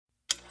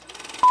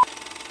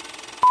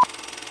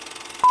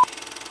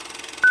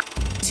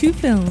Two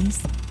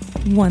films,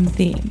 one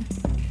theme.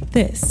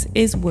 This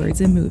is Words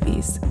and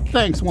Movies.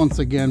 Thanks once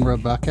again,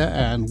 Rebecca,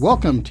 and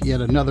welcome to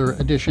yet another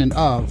edition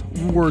of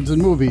Words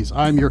and Movies.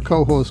 I'm your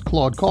co-host,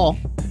 Claude Call.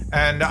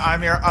 And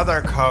I'm your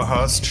other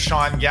co-host,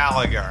 Sean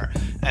Gallagher.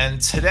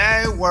 And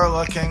today we're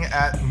looking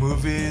at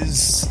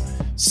movies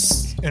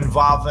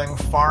involving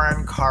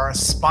foreign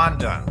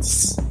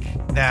correspondents.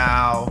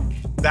 Now,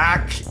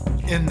 back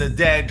in the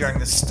day during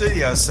the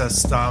studio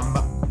system,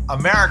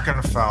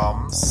 American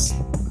films,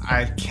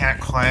 I can't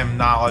claim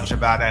knowledge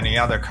about any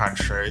other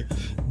country,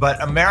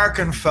 but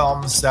American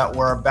films that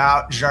were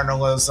about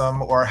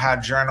journalism or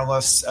had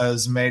journalists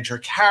as major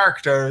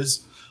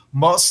characters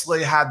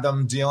mostly had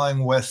them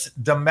dealing with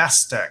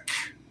domestic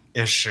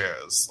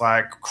issues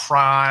like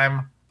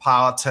crime,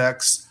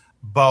 politics,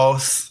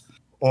 both.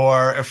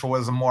 Or if it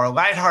was a more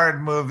lighthearted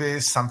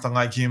movie, something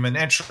like human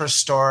interest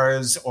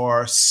stories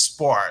or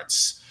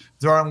sports.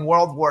 During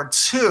World War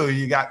II,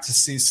 you got to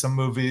see some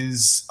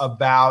movies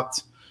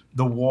about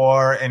the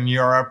war in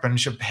Europe and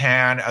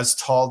Japan as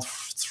told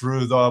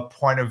through the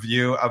point of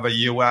view of a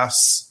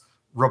U.S.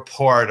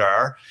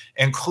 reporter,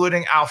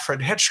 including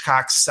Alfred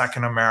Hitchcock's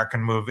second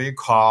American movie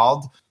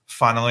called,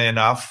 funnily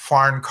enough,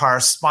 Foreign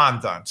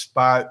Correspondent.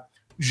 But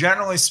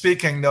generally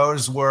speaking,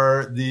 those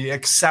were the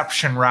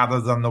exception rather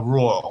than the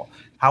rule.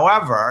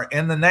 However,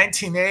 in the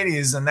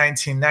 1980s and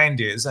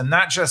 1990s, and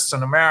not just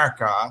in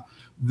America,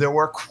 there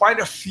were quite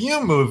a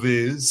few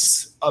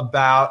movies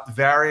about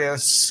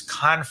various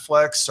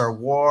conflicts or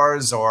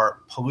wars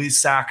or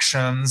police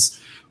actions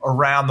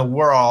around the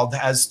world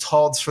as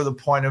told through the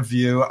point of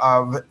view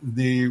of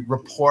the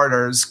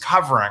reporters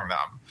covering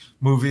them.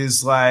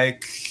 Movies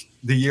like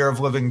The Year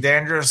of Living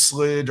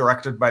Dangerously,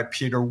 directed by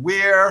Peter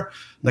Weir,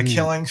 The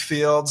Killing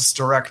Fields,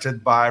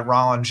 directed by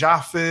Roland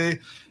Jaffe,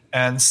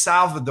 and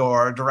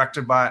Salvador,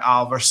 directed by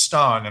Oliver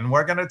Stone. And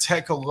we're going to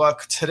take a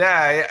look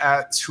today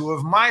at two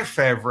of my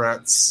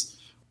favorites,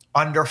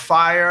 Under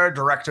Fire,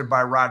 directed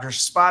by Roger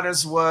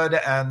Spottiswoode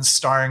and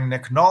starring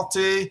Nick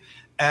Nolte,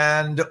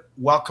 and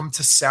Welcome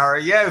to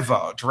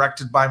Sarajevo,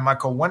 directed by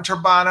Michael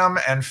Winterbottom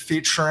and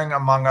featuring,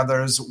 among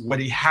others,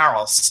 Woody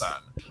Harrelson.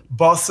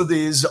 Both of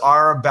these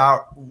are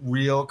about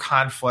real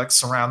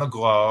conflicts around the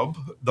globe.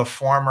 The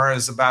former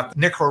is about the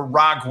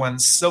Nicaraguan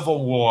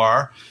Civil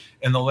War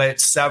in the late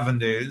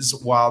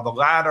 70s, while the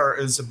latter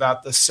is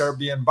about the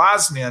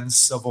Serbian-Bosnian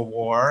Civil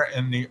War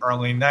in the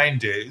early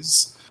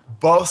 90s.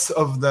 Both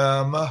of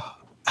them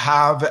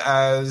have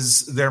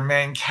as their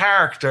main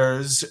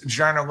characters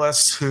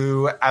journalists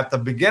who, at the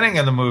beginning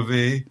of the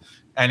movie,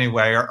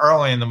 anyway, or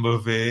early in the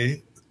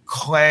movie,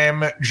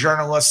 claim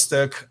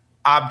journalistic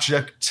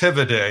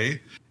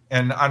objectivity.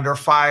 In Under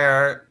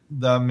Fire,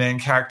 the main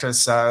character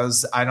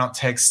says, "I don't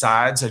take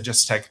sides, I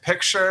just take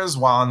pictures,"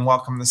 while in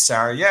Welcome to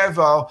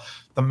Sarajevo,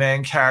 the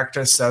main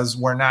character says,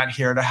 "We're not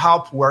here to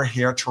help, we're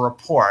here to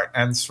report."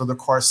 And through the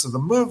course of the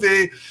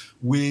movie,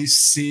 we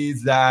see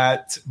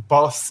that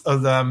both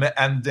of them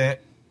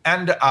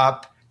end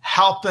up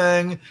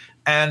helping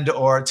and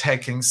or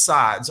taking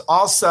sides.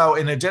 Also,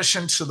 in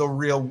addition to the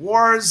real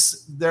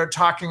wars they're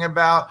talking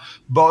about,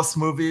 both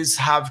movies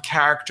have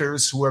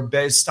characters who are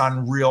based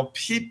on real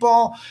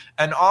people,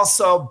 and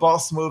also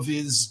both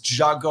movies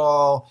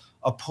juggle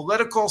a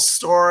political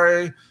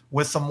story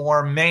with a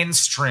more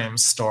mainstream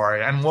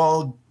story. And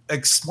we'll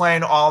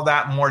explain all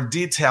that in more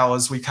detail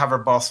as we cover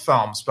both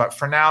films. But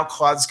for now,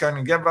 Claude's going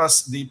to give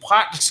us the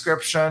plot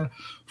description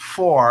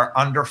for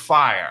Under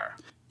Fire.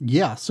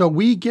 Yeah, so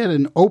we get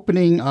an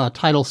opening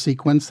title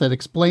sequence that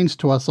explains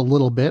to us a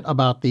little bit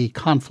about the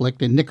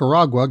conflict in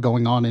Nicaragua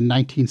going on in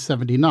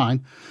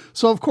 1979.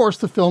 So, of course,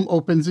 the film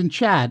opens in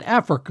Chad,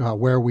 Africa,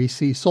 where we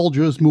see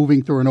soldiers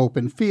moving through an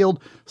open field,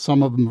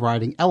 some of them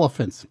riding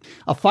elephants.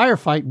 A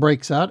firefight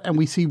breaks out, and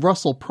we see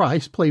Russell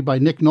Price, played by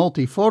Nick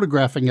Nolte,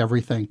 photographing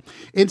everything.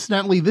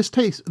 Incidentally, this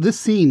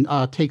scene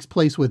takes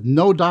place with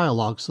no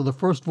dialogue, so the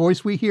first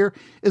voice we hear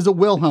is a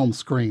Wilhelm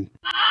scream.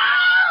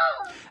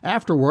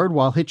 Afterward,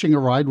 while hitching a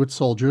ride with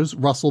soldiers,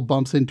 Russell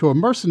bumps into a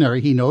mercenary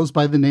he knows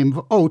by the name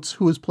of Oates,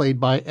 who is played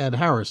by Ed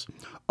Harris.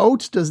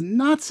 Oates does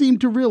not seem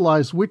to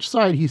realize which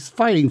side he's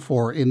fighting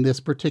for in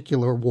this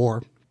particular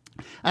war.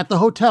 At the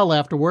hotel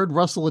afterward,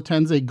 Russell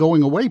attends a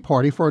going-away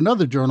party for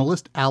another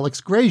journalist, Alex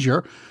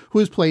Grazier, who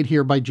is played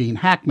here by Gene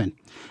Hackman.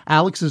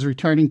 Alex is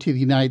returning to the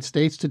United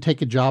States to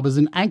take a job as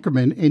an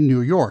anchorman in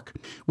New York.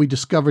 We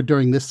discovered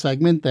during this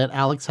segment that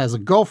Alex has a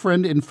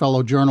girlfriend in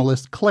fellow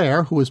journalist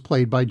Claire, who is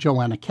played by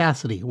Joanna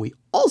Cassidy. We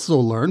also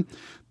learn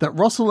that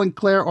Russell and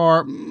Claire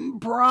are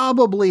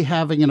probably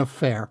having an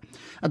affair.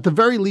 At the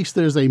very least,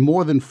 there's a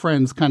more than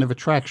friends kind of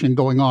attraction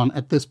going on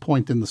at this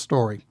point in the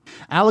story.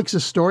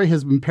 Alex's story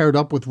has been paired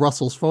up with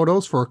Russell's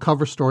photos for a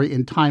cover story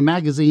in Time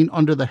magazine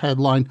under the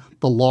headline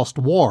The Lost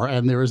War,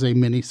 and there is a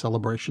mini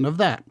celebration of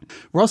that.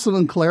 Russell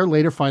and Claire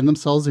later find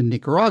themselves in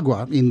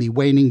Nicaragua in the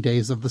waning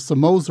days of the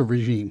Somoza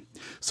regime.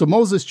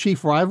 Somoza's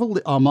chief rival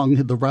among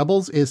the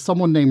rebels is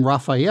someone named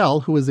Rafael,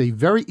 who is a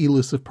very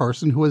elusive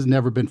person who has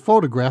never been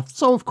photographed,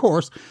 so of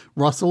course,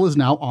 Russell is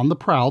now on the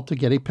prowl to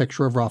get a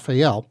picture of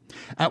Rafael.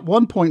 At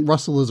one point,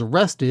 Russell is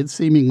arrested,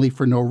 seemingly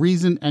for no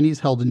reason, and he's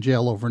held in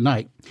jail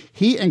overnight.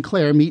 He and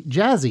Claire meet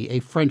Jazzy, a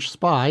French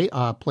spy,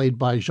 played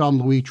by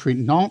Jean-Louis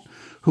Trintignant,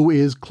 who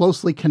is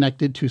closely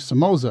connected to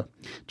Somoza.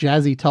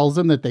 Jazzy tells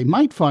them that they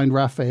might find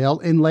Rafael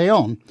in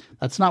Leon.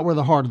 That's not where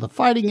the heart of the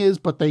fighting is,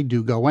 but they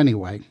do go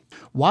anyway.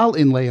 While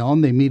in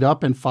Leon, they meet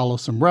up and follow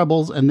some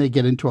rebels, and they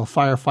get into a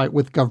firefight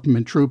with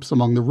government troops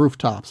among the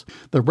rooftops.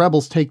 The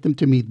rebels take them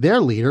to meet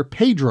their leader,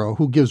 Pedro,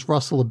 who gives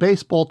Russell a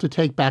baseball to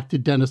take back to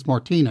Dennis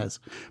Martinez.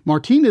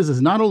 Martinez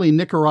is not only a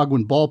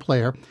Nicaraguan ball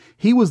player,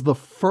 he was the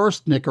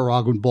first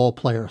Nicaraguan ball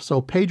player,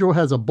 so Pedro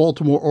has a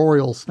Baltimore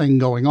Orioles thing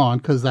going on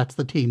because that's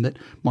the team that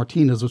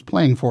Martinez was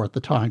playing for at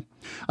the time.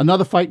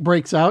 Another fight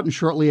breaks out, and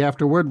shortly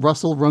afterward,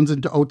 Russell runs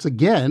into Oates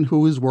again,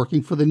 who is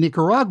working for the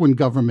Nicaraguan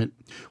government.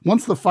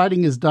 Once the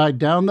fighting has died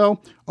down,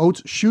 though,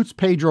 Oates shoots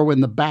Pedro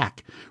in the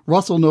back.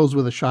 Russell knows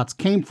where the shots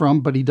came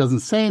from, but he doesn't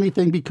say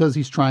anything because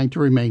he's trying to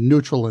remain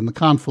neutral in the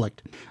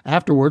conflict.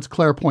 Afterwards,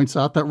 Claire points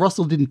out that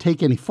Russell didn't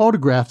take any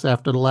photographs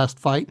after the last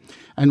fight,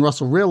 and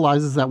Russell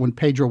realizes that when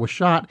Pedro was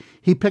shot,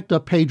 he picked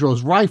up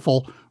Pedro's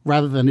rifle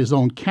rather than his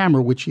own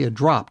camera, which he had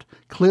dropped.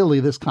 Clearly,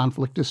 this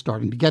conflict is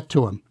starting to get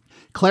to him.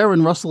 Claire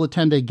and Russell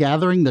attend a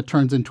gathering that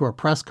turns into a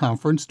press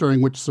conference during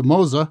which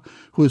Somoza,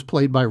 who is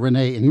played by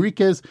Rene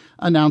Enriquez,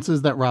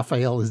 announces that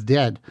Rafael is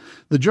dead.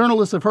 The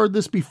journalists have heard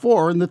this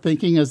before, and the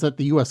thinking is that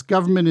the U.S.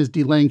 government is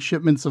delaying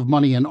shipments of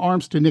money and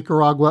arms to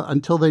Nicaragua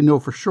until they know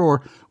for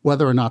sure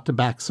whether or not to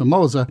back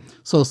Somoza,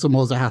 so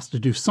Somoza has to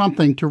do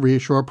something to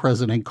reassure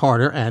President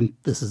Carter, and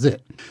this is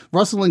it.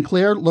 Russell and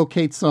Claire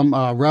locate some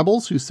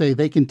rebels who say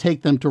they can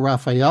take them to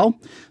Rafael.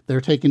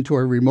 They're taken to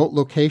a remote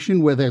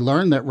location where they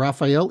learn that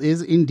Rafael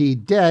is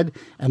indeed dead,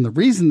 and the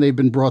reason they've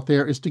been brought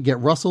there is to get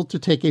Russell to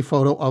take a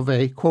photo of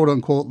a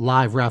quote-unquote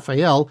live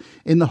Rafael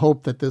in the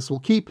hope that this will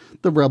keep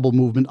the rebel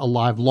movement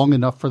alive long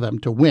enough for them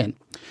to win.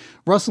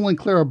 Russell and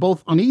Claire are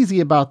both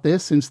uneasy about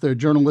this since their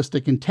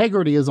journalistic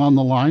integrity is on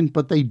the line,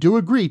 but they do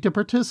agree to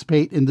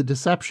participate in the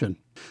deception.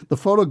 The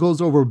photo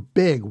goes over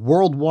big,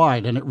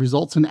 worldwide, and it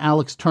results in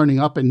Alex turning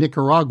up in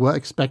Nicaragua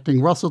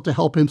expecting Russell to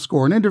help him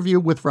score an interview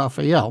with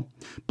Rafael.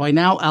 By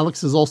now,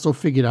 Alex has also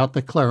figured out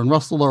that Claire and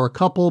Russell are a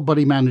couple, but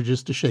he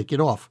manages to shake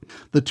it off.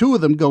 The two of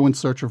them go in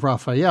search of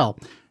Rafael.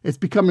 It's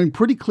becoming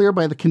pretty clear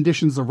by the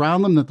conditions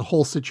around them that the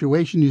whole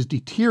situation is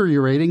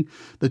deteriorating.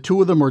 The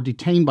two of them are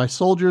detained by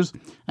soldiers,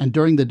 and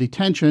during the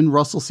detention,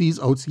 Russell sees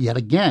Oates yet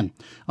again.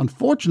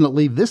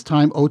 Unfortunately, this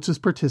time Oates is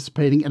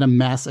participating in a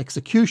mass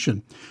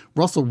execution.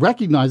 Russell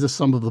recognizes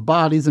some of the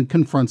bodies and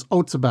confronts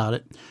Oates about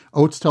it.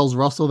 Oates tells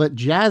Russell that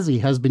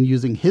Jazzy has been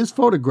using his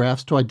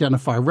photographs to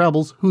identify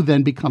rebels who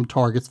then become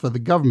targets for the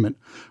government.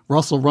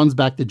 Russell runs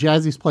back to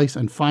Jazzy's place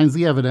and finds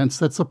the evidence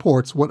that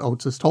supports what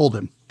Oates has told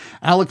him.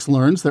 Alex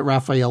learns that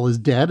Rafael is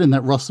dead and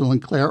that Russell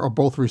and Claire are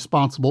both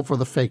responsible for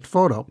the faked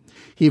photo.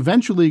 He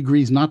eventually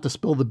agrees not to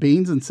spill the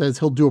beans and says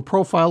he'll do a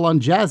profile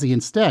on Jazzy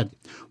instead.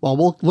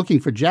 While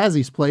looking for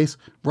Jazzy's place,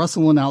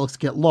 Russell and Alex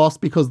get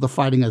lost because the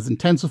fighting has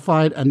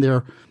intensified and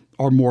there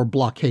are more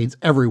blockades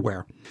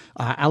everywhere.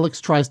 Alex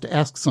tries to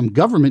ask some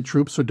government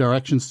troops for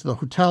directions to the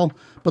hotel,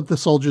 but the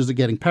soldiers are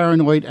getting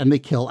paranoid and they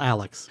kill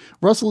Alex.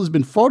 Russell has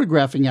been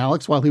photographing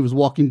Alex while he was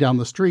walking down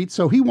the street,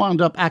 so he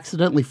wound up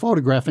accidentally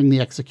photographing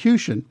the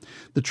execution.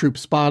 The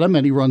troops spot him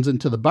and he runs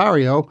into the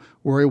barrio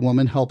where a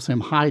woman helps him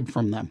hide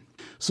from them.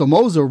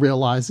 Somoza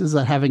realizes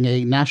that having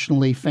a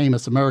nationally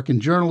famous American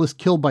journalist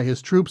killed by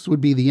his troops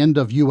would be the end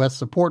of U.S.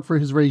 support for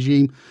his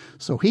regime,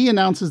 so he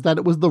announces that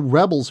it was the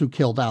rebels who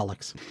killed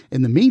Alex.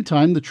 In the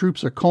meantime, the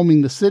troops are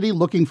combing the city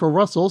looking for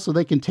Russell so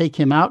they can take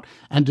him out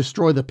and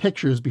destroy the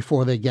pictures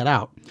before they get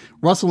out.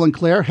 Russell and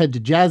Claire head to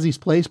Jazzy's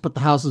place, but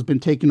the house has been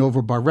taken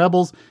over by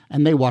rebels,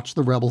 and they watch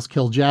the rebels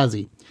kill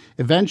Jazzy.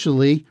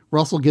 Eventually,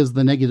 Russell gives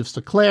the negatives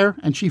to Claire,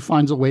 and she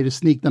finds a way to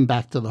sneak them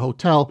back to the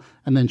hotel,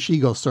 and then she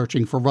goes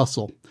searching for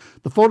Russell.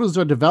 The photos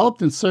are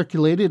developed and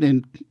circulated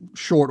in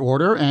short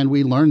order, and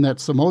we learn that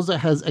Somoza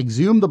has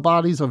exhumed the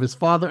bodies of his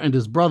father and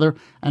his brother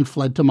and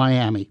fled to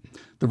Miami.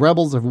 The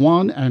rebels have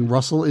won, and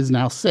Russell is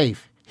now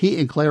safe. He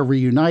and Claire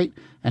reunite,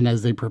 and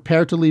as they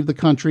prepare to leave the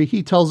country,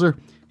 he tells her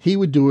he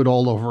would do it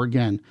all over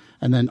again.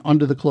 And then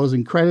under the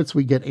closing credits,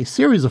 we get a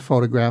series of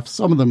photographs,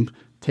 some of them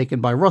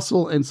taken by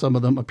Russell, and some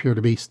of them appear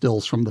to be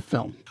stills from the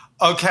film.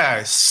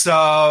 Okay,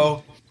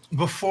 so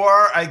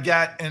before I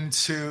get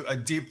into a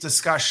deep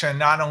discussion,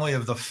 not only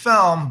of the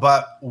film,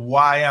 but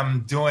why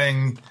I'm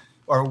doing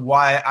or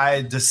why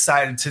I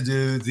decided to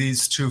do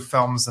these two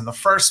films in the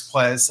first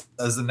place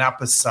as an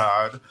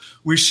episode,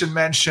 we should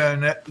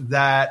mention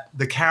that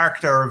the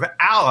character of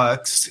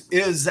Alex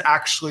is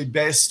actually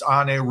based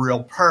on a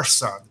real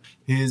person.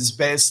 He's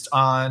based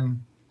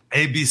on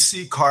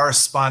ABC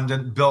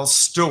correspondent Bill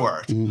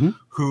Stewart,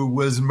 who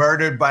was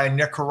murdered by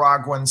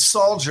Nicaraguan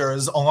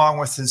soldiers along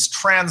with his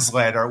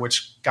translator,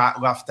 which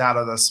got left out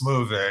of this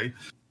movie,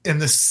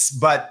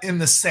 but in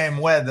the same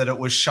way that it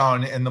was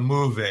shown in the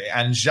movie.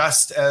 And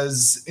just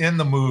as in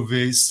the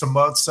movie,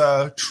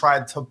 Somoza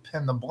tried to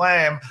pin the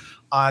blame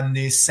on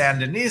the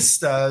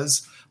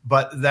Sandinistas,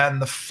 but then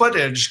the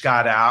footage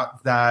got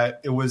out that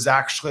it was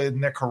actually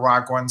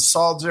Nicaraguan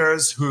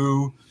soldiers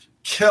who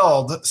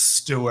killed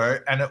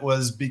Stewart, and it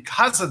was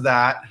because of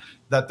that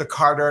the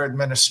Carter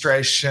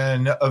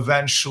administration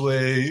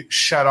eventually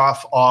shut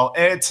off all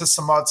aid to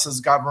Somoza's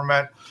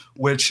government,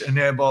 which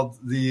enabled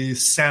the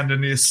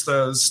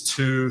Sandinistas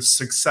to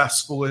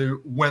successfully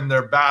win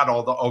their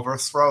battle to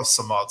overthrow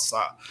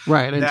Somoza.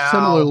 Right, and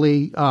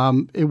similarly,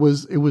 there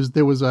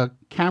was a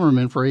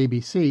cameraman for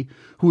ABC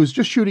who was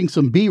just shooting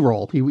some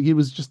B-roll. He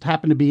was just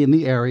happened to be in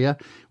the area,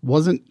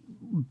 wasn't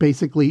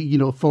basically,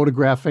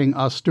 photographing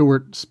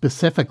Stewart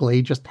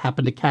specifically, just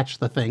happened to catch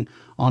the thing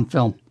on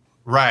film.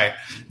 Right.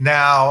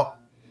 Now,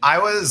 I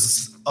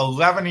was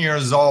 11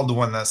 years old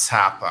when this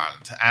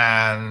happened,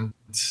 and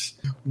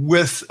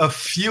with a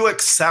few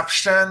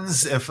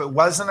exceptions, if it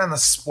wasn't in the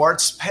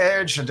sports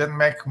page, it didn't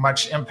make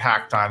much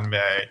impact on me.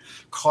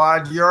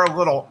 Claude, you're a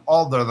little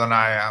older than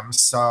I am,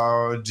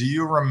 so do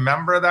you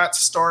remember that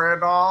story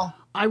at all?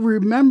 I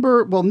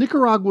remember,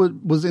 Nicaragua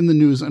was in the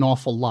news an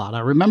awful lot. I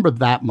remember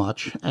that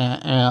much.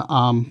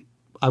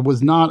 I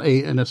was not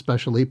an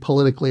especially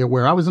politically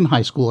aware. I was in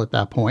high school at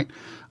that point.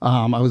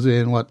 I was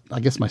in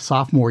my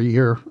sophomore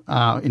year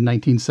in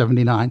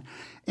 1979.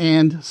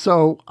 And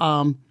so,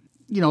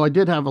 I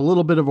did have a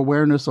little bit of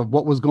awareness of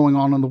what was going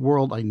on in the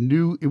world. I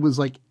knew it was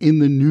in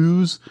the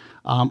news.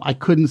 I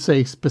couldn't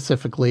say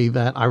specifically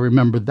that I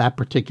remembered that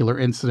particular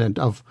incident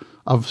of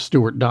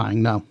Stewart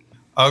dying. No.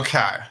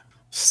 Okay.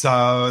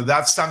 So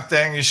that's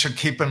something you should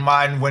keep in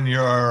mind when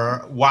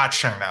you're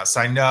watching this.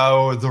 I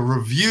know the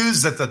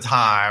reviews at the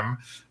time,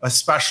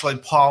 especially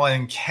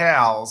Pauline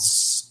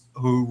Kael's,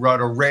 who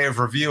wrote a rave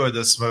review of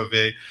this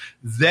movie,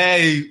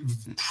 they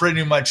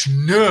pretty much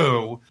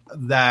knew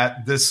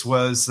that this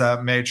was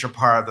a major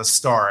part of the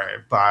story.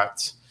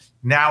 But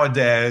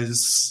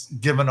nowadays,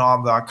 given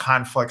all the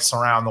conflicts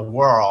around the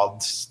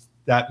world,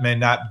 that may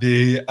not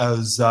be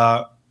as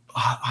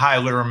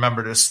highly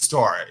remembered a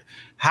story.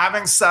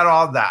 Having said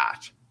all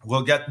that,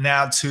 we'll get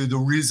now to the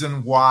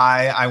reason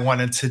why I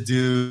wanted to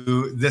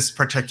do this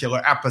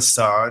particular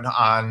episode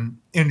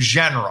in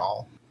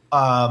general.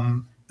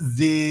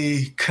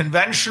 The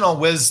conventional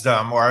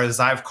wisdom, or as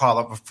I've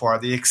called it before,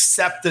 the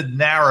accepted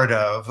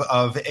narrative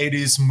of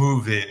 80s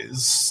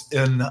movies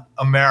in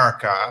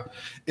America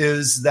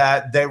is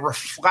that they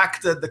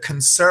reflected the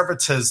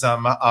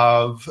conservatism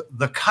of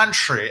the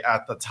country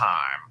at the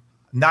time.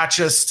 Not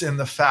just in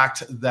the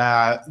fact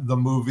that the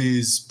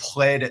movies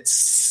played it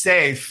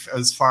safe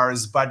as far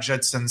as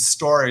budgets and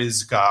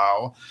stories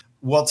go.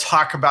 We'll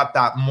talk about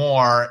that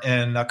more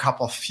in a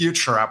couple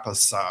future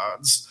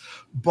episodes,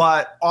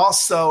 but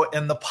also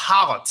in the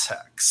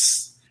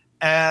politics.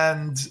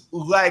 And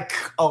like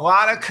a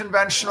lot of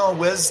conventional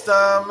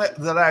wisdom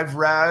that I've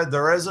read,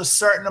 there is a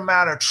certain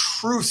amount of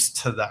truth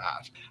to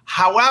that.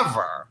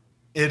 However,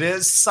 it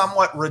is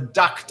somewhat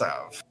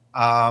reductive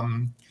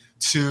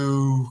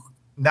to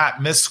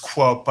not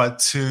misquote, but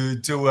to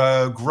do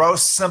a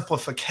gross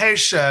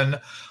simplification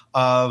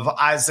of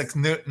Isaac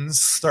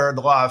Newton's third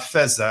law of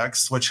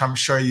physics, which I'm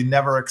sure you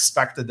never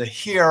expected to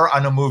hear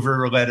on a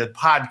movie-related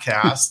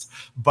podcast.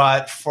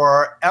 But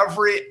for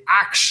every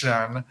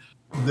action,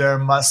 there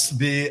must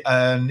be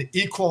an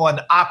equal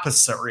and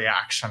opposite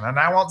reaction. And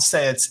I won't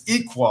say it's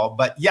equal,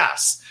 but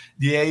yes,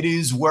 the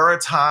 80s were a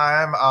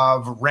time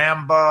of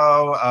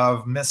Rambo,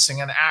 of Missing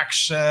in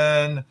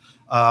Action,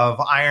 of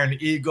Iron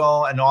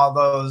Eagle, and all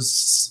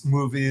those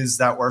movies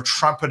that were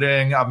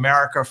trumpeting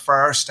America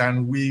first,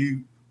 and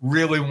we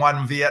really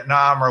won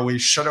Vietnam, or we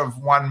should have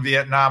won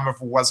Vietnam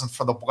if it wasn't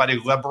for the bloody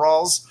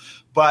liberals.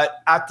 But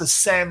at the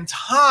same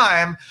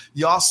time,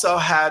 you also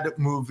had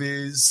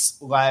movies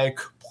like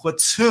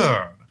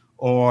Platoon,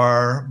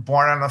 or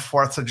Born on the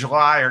 4th of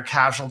July, or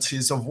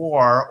Casualties of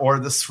War, or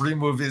the three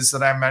movies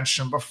that I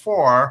mentioned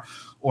before,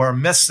 or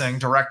Missing,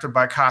 directed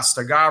by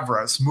Costa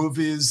Gavras,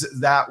 movies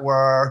that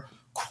were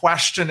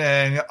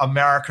questioning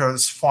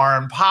America's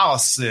foreign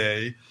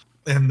policy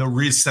in the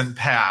recent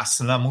past.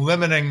 And I'm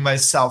limiting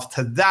myself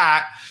to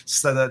that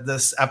so that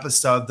this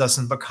episode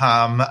doesn't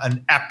become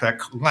an epic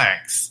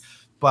length.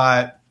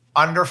 But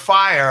Under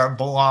Fire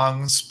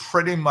belongs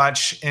pretty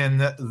much in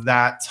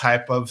that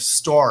type of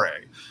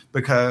story,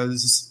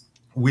 because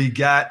we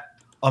get,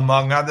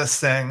 among other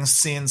things,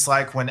 scenes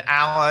like when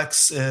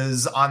Alex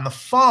is on the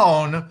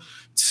phone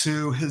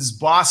to his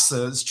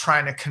bosses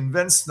trying to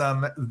convince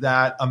them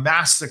that a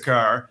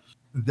massacre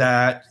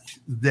that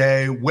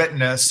they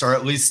witnessed, or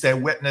at least they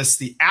witnessed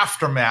the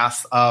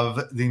aftermath of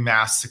the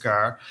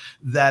massacre,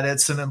 that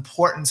it's an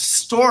important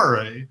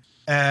story.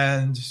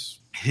 And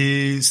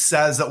he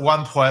says at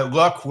one point,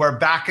 look, we're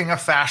backing a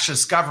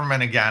fascist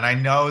government again. I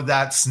know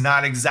that's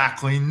not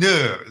exactly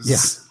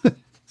news. Yeah.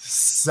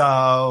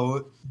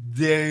 So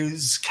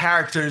these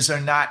characters are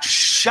not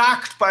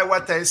shocked by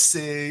what they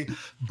see,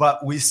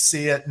 but we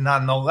see it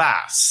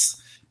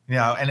nonetheless.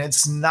 And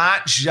it's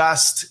not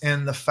just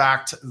in the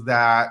fact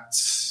that,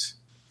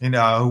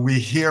 we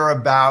hear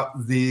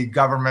about the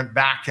government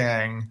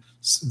backing,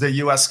 the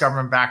U.S.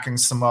 government backing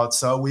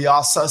Somoza. We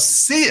also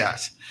see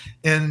it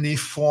in the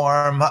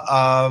form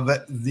of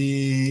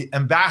the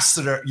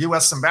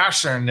U.S.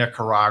 ambassador in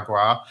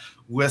Nicaragua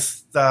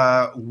with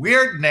the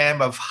weird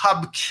name of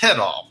Hub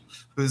Kittle,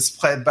 who's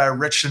played by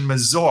Richard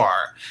Mazur.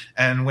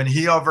 And when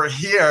he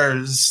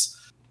overhears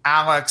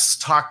Alex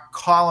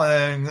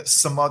calling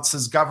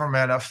Somoza's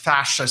government a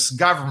fascist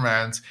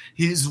government,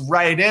 he's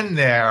right in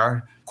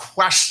there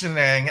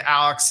questioning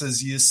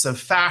Alex's use of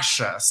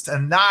fascist,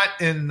 and not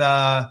in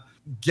the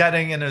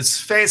getting in his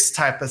face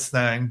type of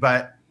thing,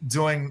 but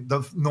doing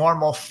the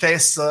normal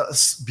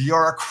faceless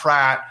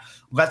bureaucrat,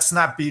 let's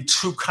not be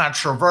too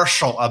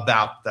controversial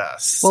about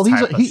this. Well,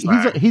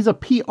 he's a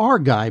PR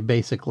guy,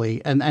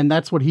 basically, and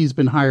that's what he's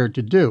been hired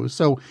to do.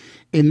 So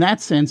in that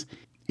sense,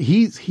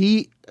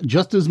 he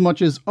just as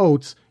much as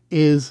Oates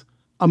is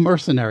a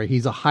mercenary.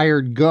 He's a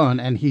hired gun,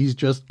 and he's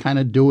just kind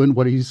of doing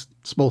what he's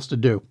supposed to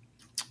do.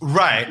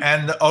 Right.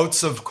 And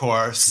Oates, of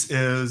course,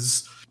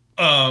 is,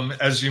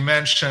 as you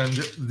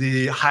mentioned,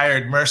 the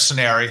hired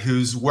mercenary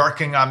who's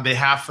working on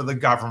behalf of the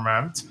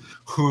government,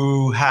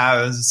 who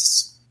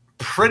has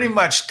pretty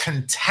much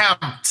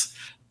contempt,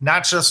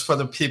 not just for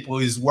the people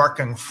he's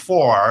working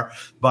for,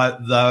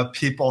 but the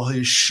people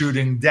he's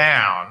shooting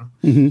down.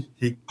 Mm-hmm.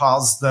 He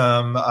calls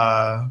them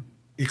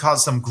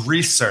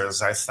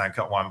greasers, I think,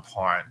 at one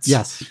point.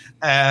 Yes.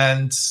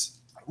 And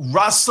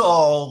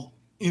Russell,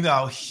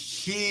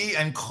 he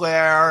and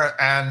Claire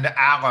and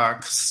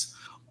Alex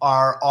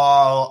are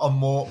all a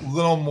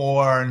little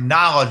more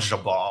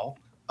knowledgeable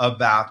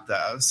about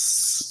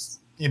this.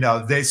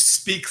 They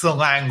speak the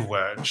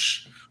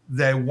language.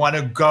 They want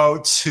to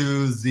go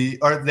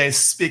or they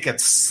speak it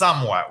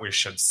somewhat, we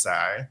should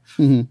say.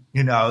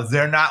 Mm-hmm.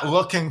 They're not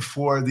looking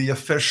for the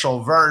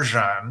official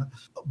version,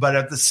 but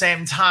at the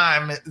same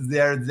time,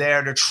 they're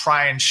there to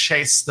try and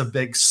chase the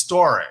big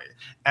story.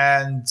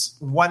 And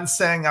one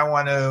thing I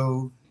want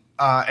to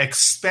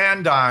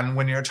expand on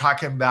when you're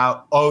talking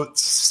about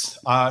Oates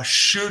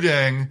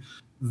shooting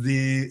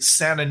the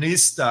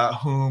Sandinista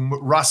whom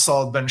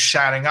Russell had been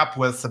chatting up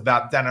with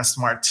about Dennis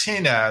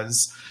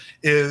Martinez,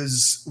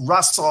 is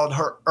Russell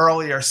had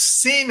earlier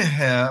seen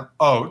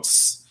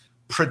Oates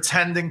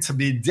pretending to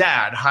be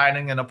dead,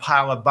 hiding in a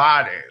pile of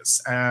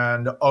bodies.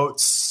 And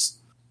Oates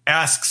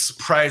asks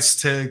Price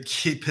to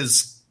keep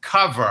his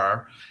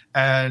cover,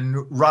 and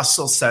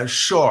Russell says,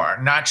 sure,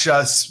 not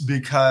just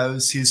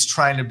because he's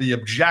trying to be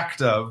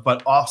objective,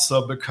 but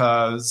also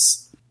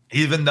because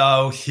even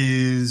though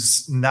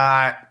he's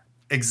not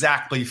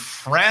exactly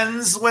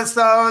friends with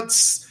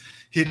Oates,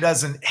 he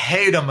doesn't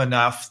hate him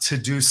enough to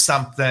do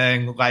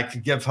something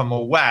like give him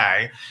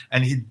away.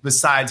 And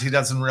besides, he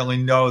doesn't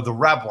really know the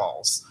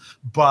rebels.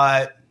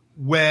 But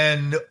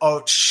when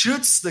Oates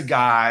shoots the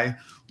guy,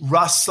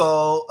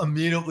 Russell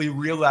immediately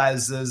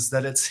realizes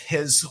that it's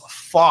his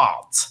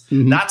fault.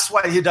 Mm-hmm. That's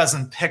why he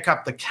doesn't pick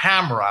up the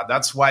camera.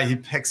 That's why he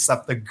picks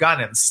up the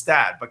gun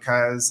instead,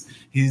 because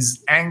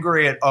he's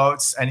angry at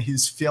Oates and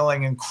he's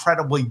feeling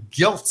incredibly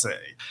guilty.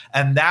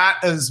 And that,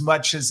 as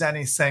much as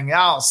anything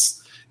else,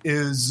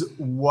 is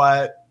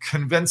what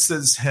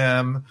convinces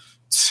him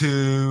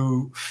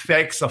to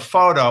fake the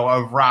photo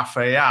of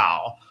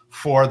Raphael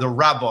for the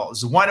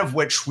rebels, one of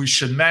which we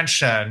should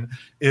mention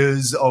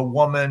is a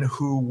woman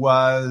who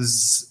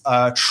was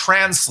a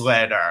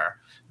translator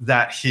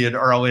that he had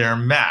earlier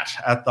met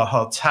at the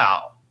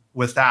hotel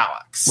with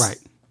Alex.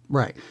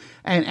 Right.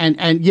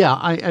 And yeah,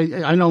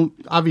 I know,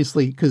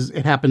 obviously, because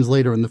it happens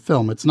later in the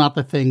film. It's not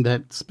the thing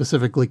that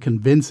specifically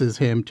convinces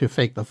him to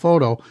fake the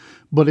photo,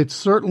 but it's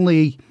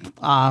certainly,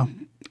 I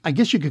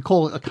guess you could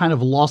call it a kind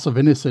of loss of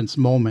innocence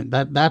moment.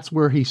 That's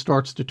where he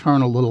starts to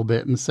turn a little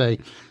bit and say,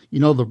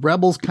 the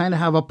rebels kind of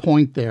have a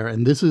point there,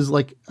 and this is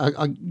like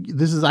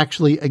this is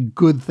actually a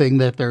good thing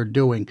that they're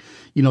doing.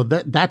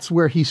 That's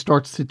where he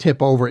starts to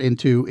tip over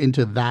into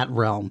that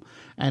realm,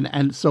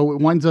 and so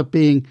it winds up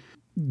being,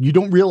 you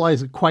don't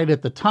realize it quite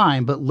at the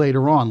time, but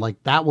later on,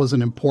 like, that was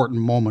an important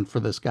moment for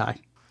this guy.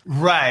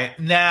 Right.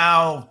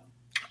 Now,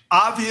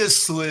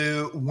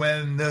 obviously,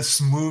 when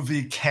this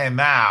movie came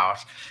out,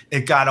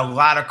 it got a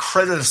lot of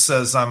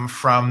criticism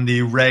from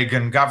the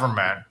Reagan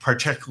government,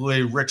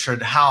 particularly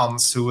Richard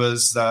Helms, who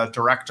was the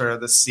director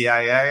of the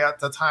CIA at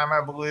the time,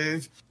 I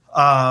believe.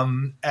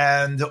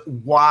 And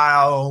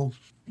while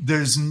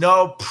there's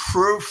no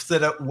proof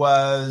that it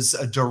was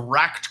a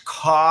direct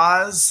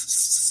cause,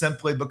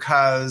 simply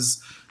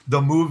because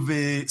the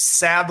movie,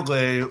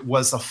 sadly,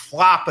 was a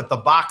flop at the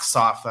box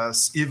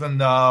office, even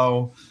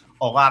though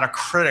a lot of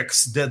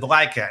critics did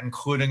like it,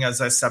 including, as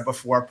I said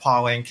before,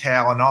 Pauline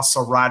Kael and also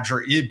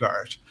Roger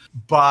Ebert.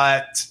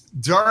 But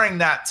during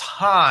that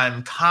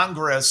time,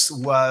 Congress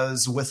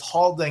was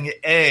withholding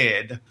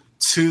aid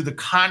to the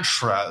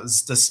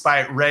Contras,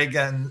 despite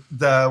Reagan,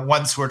 the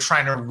ones who were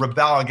trying to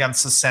rebel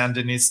against the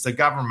Sandinista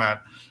government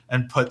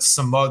and put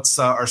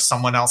Somoza or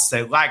someone else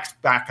they liked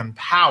back in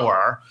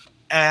power.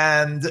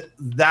 And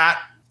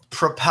that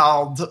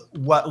propelled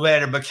what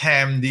later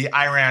became the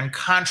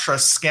Iran-Contra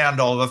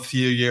scandal a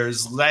few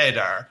years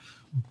later.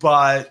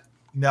 But,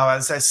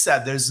 as I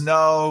said, there's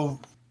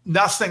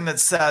nothing that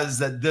says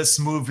that this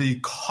movie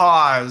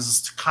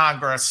caused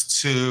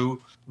Congress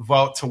to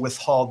vote to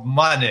withhold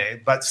money,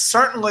 but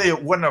certainly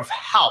it wouldn't have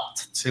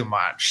helped too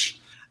much.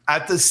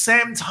 At the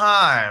same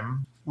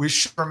time, we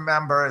should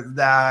remember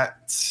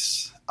that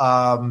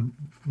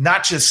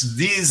not just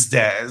these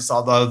days,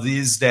 although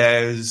these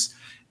days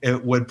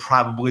it would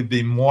probably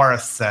be more a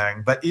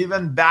thing, but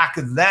even back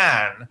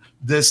then,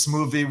 this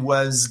movie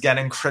was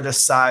getting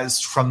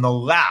criticized from the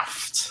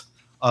left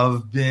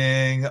of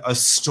being a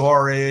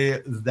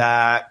story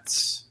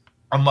that,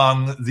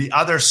 among the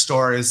other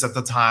stories at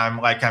the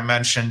time, like I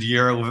mentioned,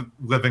 Year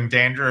Living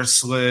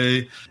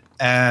Dangerously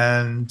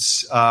and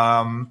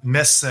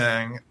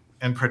Missing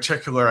in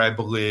particular, I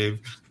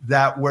believe,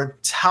 that were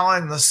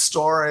telling the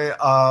story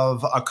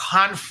of a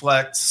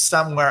conflict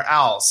somewhere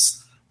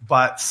else,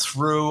 but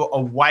through a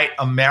white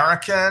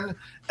American,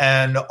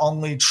 and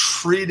only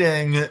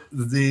treating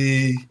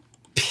the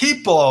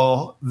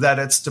people that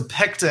it's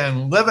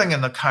depicting living in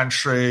the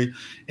country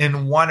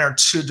in one or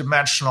two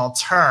dimensional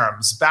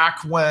terms. Back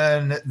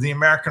when the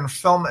American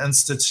Film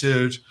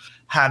Institute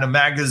had a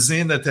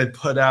magazine that they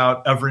put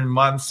out every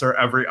month or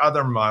every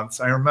other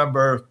month, I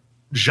remember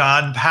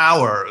John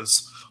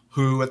Powers,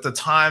 who at the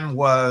time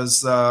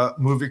was a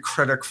movie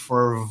critic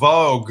for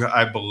Vogue,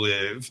 I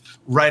believe,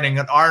 writing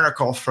an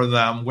article for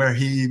them where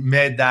he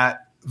made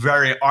that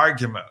very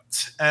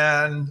argument.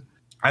 And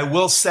I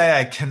will say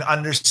I can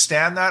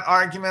understand that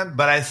argument,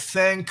 but I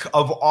think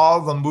of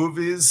all the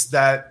movies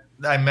that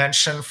I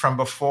mentioned from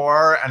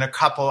before and a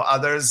couple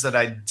others that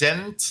I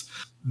didn't,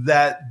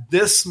 that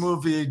this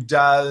movie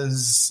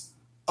does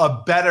a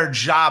better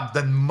job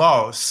than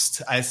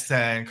most, I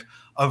think,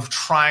 of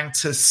trying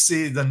to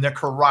see the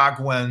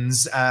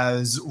Nicaraguans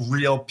as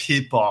real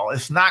people.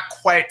 If not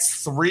quite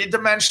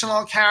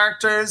three-dimensional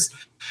characters,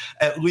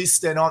 at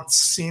least they don't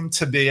seem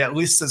to be, at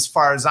least as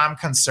far as I'm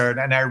concerned,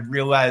 and I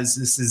realize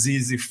this is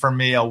easy for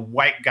me, a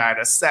white guy,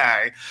 to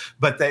say,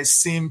 but they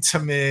seem to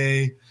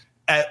me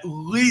at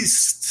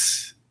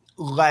least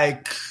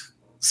like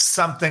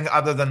something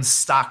other than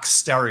stock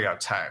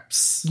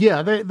stereotypes.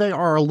 Yeah, they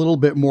are a little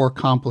bit more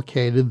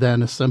complicated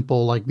than a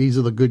simple, like, these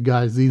are the good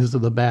guys, these are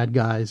the bad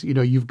guys.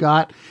 You've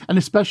got, and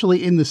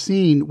especially in the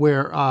scene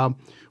where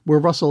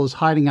Russell is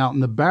hiding out in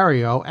the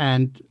barrio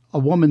and a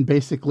woman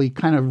basically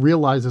kind of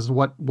realizes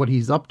what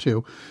he's up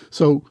to.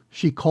 So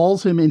she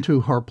calls him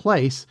into her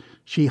place,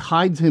 she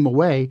hides him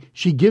away,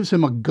 she gives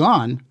him a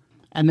gun,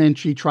 and then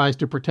she tries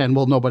to pretend,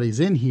 well,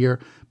 nobody's in here.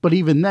 But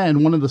even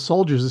then, one of the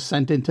soldiers is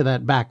sent into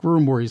that back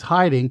room where he's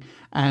hiding,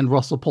 and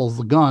Russell pulls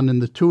the gun,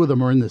 and the two of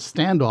them are in this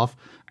standoff.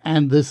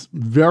 And this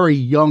very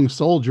young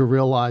soldier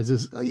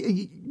realizes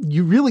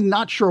you're really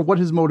not sure what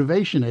his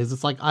motivation is.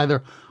 It's like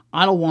either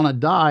I don't want to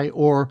die,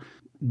 or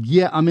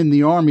yeah, I'm in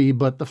the army,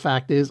 but the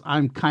fact is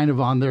I'm kind of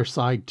on their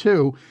side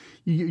too.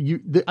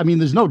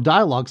 There's no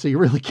dialogue, so you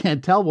really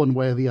can't tell one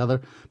way or the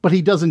other. But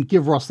he doesn't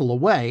give Russell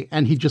away,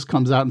 and he just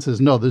comes out and says,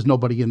 no, there's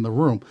nobody in the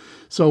room.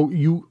 So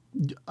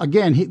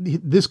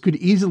this could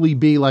easily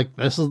be like,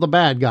 this is the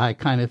bad guy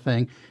kind of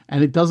thing.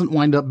 And it doesn't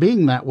wind up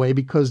being that way,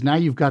 because now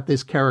you've got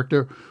this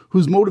character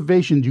whose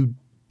motivations you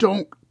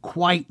don't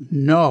quite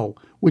know,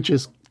 which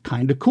is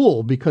kind of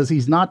cool, because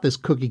he's not this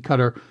cookie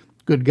cutter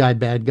good guy,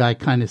 bad guy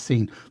kind of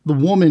scene. The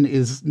woman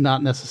is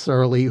not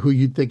necessarily who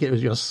you'd think it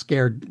was, just a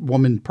scared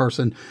woman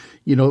person,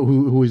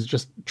 who is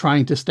just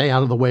trying to stay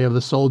out of the way of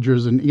the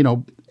soldiers. And,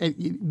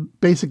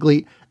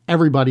 basically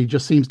everybody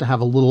just seems to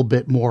have a little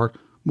bit more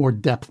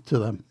depth to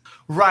them.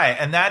 Right.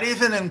 And that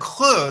even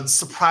includes,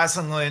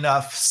 surprisingly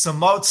enough,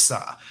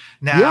 Somoza.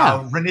 Now,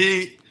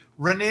 yeah.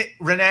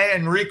 Rene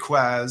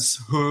Enriquez,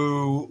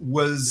 who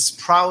was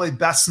probably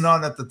best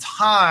known at the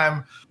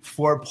time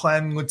for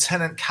playing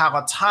Lieutenant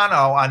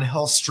Calatano on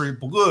Hill Street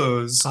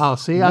Blues. Oh,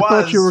 see, I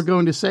thought you were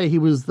going to say he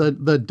was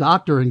the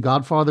doctor in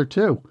Godfather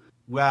 2.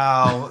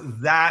 Well,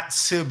 that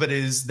too, but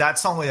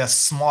that's only a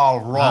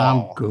small role.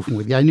 I'm goofing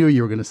with you. I knew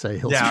you were going to say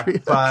Hill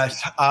Street. But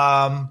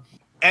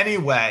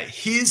anyway,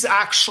 he's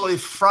actually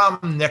from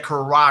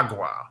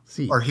Nicaragua.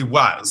 Or he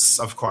was,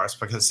 of course,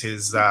 because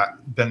he's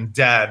been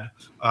dead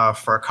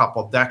for a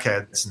couple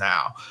decades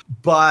now.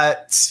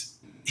 But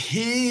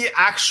he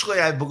actually,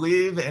 I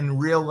believe, in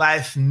real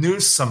life knew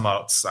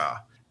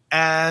Somoza.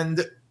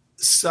 And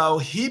so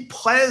he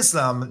plays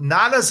them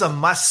not as a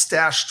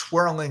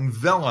mustache-twirling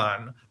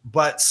villain,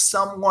 but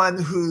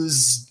someone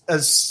who's,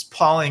 as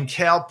Pauline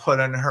Kael put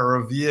in her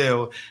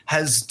review,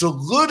 has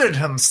deluded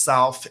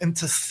himself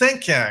into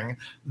thinking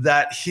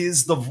that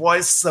he's the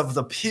voice of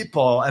the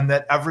people and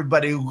that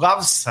everybody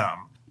loves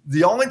him.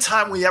 The only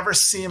time we ever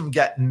see him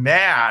get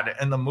mad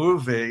in the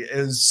movie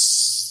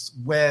is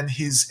when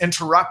he's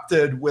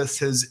interrupted with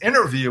his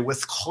interview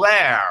with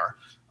Claire,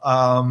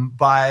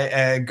 by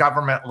a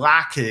government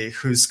lackey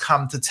who's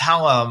come to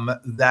tell him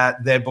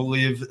that they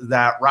believe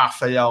that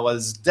Raphael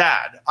is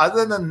dead.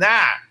 Other than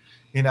that,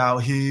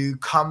 he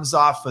comes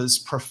off as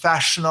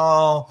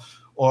professional,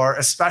 or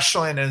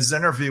especially in his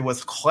interview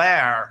with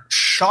Claire,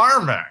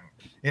 charming.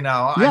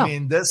 I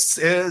mean, this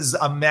is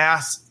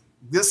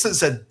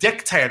a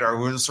dictator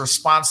who is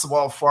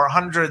responsible for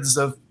hundreds,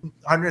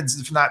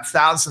 if not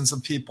thousands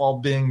of people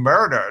being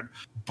murdered.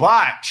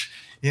 But,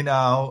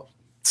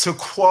 to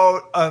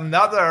quote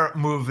another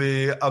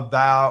movie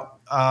about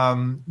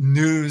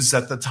news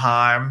at the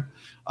time,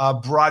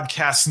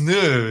 broadcast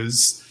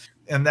news,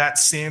 in that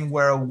scene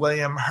where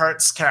William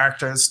Hurt's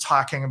character is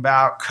talking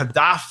about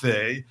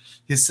Gaddafi,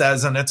 he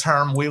says, in a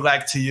term we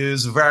like to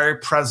use, very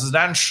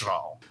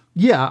presidential.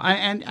 Yeah,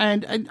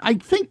 and I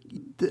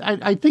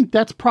think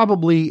that's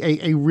probably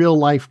a real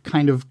life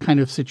kind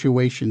of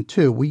situation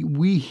too.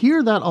 We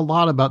hear that a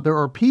lot about. There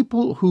are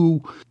people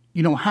who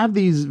have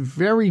these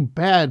very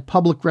bad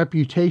public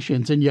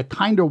reputations, and you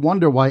kind of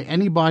wonder why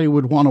anybody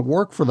would want to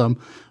work for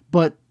them.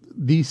 But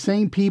these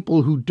same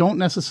people who don't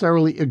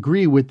necessarily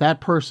agree with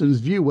that person's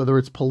view, whether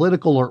it's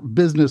political or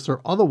business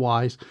or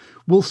otherwise,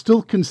 will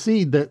still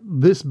concede that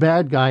this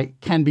bad guy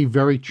can be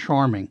very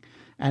charming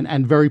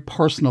and very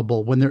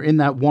personable when they're in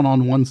that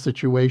one-on-one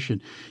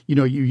situation.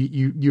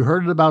 You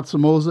heard it about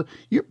Somoza.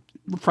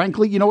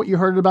 Frankly, you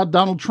heard it about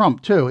Donald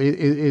Trump too,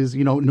 is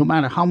no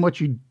matter how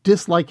much you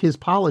dislike his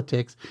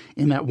politics,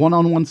 in that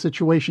one-on-one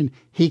situation,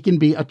 he can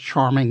be a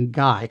charming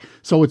guy.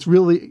 So it's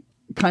really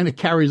kind of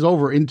carries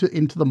over into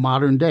the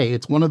modern day.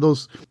 It's one of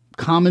those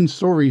common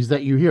stories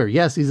that you hear.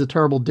 Yes, he's a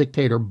terrible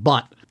dictator,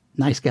 but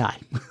nice guy.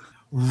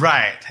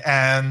 Right.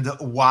 And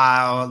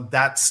while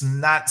that's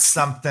not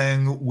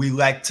something we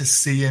like to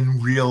see in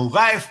real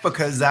life,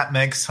 because that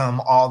makes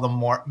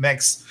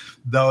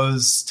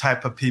those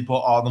type of people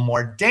all the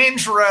more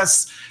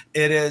dangerous,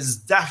 it is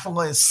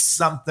definitely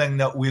something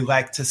that we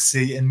like to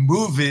see in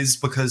movies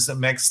because it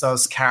makes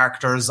those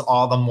characters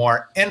all the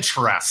more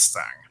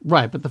interesting.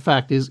 Right. But the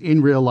fact is,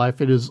 in real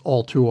life, it is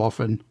all too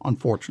often,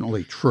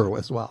 unfortunately, true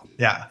as well.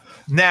 Yeah.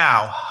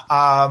 Now,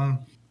 I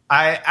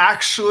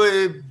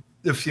actually,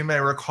 if you may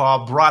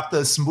recall, brought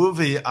this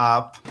movie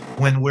up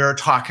when we were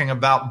talking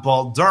about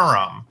Bull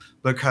Durham,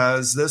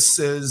 because this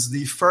is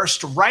the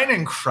first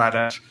writing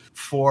credit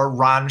for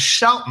Ron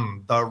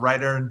Shelton, the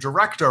writer and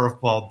director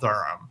of Bull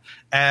Durham.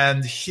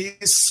 And he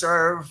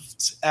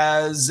served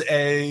as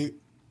an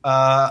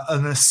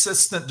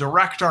assistant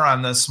director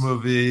on this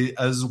movie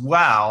as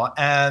well.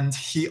 And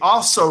he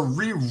also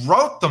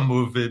rewrote the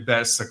movie,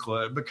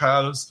 basically,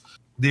 because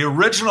the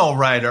original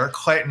writer,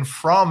 Clayton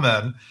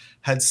Froman,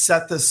 had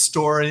set this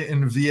story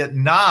in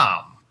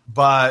Vietnam.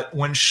 But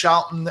when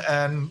Shelton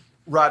and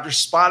Roger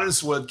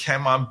Spottiswoode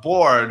came on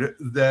board,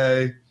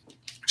 they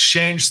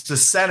changed the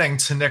setting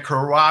to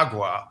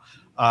Nicaragua.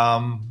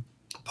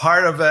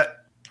 Part of it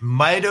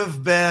might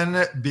have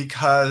been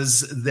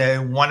because they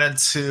wanted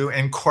to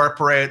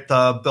incorporate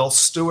the Bill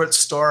Stewart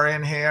story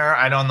in here.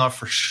 I don't know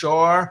for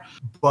sure,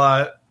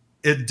 but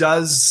it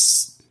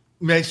does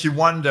make you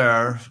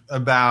wonder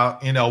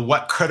about,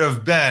 what could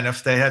have been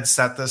if they had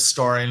set this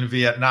story in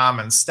Vietnam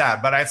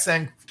instead. But I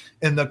think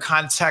in the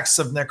context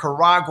of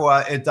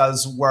Nicaragua, it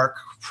does work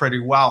pretty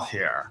well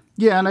here.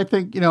 Yeah, and I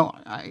think,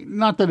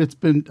 not that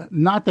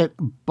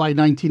by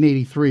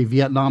 1983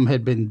 Vietnam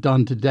had been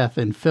done to death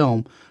in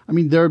film. I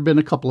mean, there had been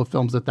a couple of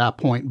films at that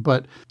point,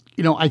 but,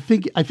 I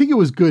think it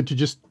was good to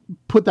just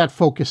put that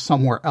focus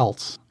somewhere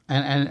else.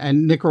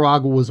 And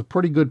Nicaragua was a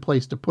pretty good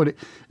place to put it,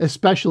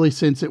 especially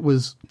since it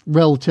was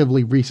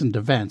relatively recent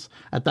events.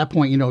 At that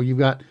point, you've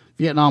got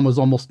Vietnam was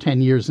almost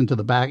 10 years into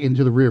the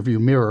rearview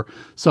mirror.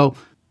 So,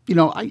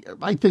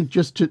 I think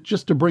just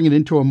to bring it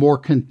into a more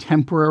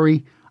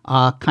contemporary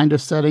kind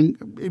of setting,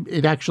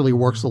 it actually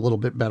works a little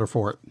bit better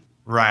for it.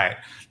 Right.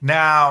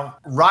 Now,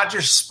 Roger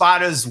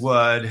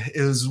Spottiswoode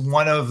is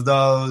one of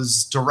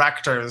those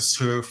directors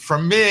who,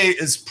 for me,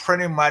 is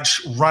pretty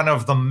much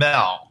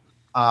run-of-the-mill.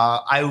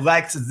 I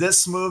liked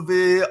this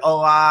movie a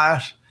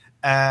lot,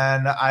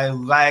 and I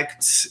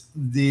liked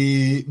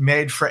the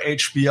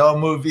made-for-HBO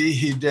movie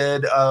he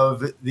did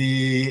of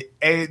the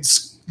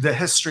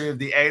history of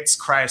the AIDS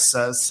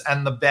crisis,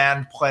 and The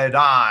Band Played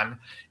On,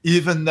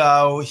 even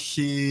though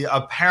he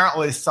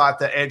apparently thought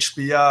that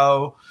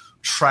HBO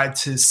tried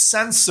to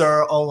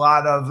censor a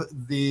lot of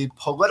the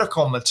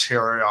political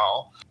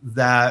material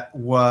that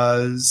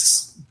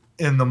was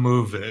in the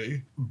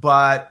movie.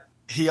 But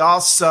he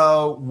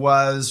also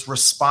was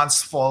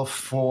responsible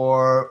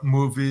for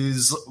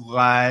movies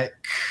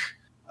like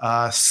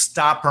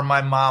Stop or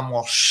My Mom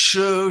Will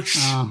Shoot,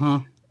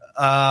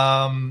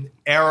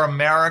 Air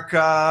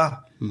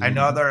America. I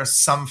know there are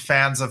some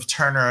fans of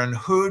Turner and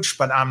Hooch,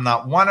 but I'm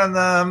not one of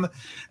them.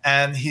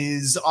 And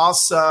he's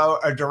also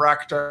the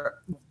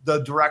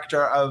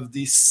director of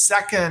the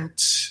second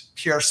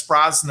Pierce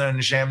Brosnan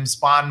James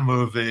Bond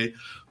movie,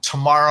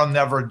 Tomorrow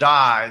Never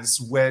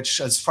Dies, which,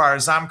 as far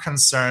as I'm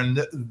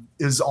concerned,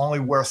 is only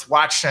worth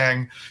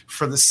watching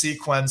for the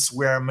sequence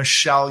where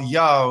Michelle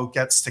Yeoh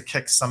gets to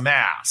kick some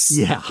ass.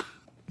 Yeah.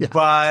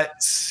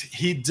 But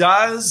he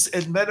does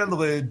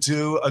admittedly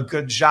do a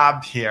good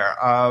job here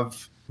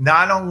of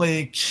not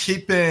only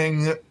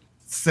keeping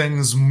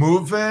things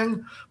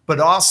moving, but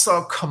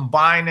also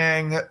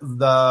combining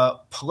the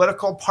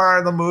political part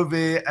of the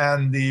movie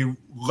and the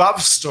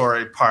love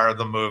story part of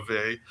the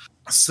movie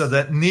so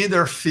that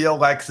neither feel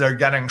like they're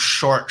getting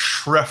short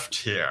shrift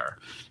here.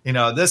 You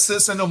know, this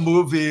isn't a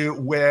movie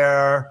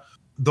where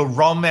the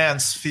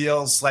romance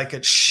feels like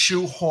it's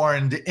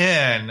shoehorned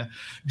in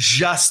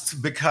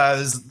just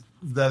because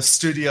the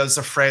studio's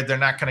afraid they're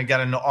not going to get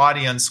an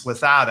audience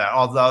without it,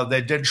 although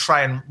they did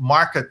try and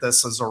market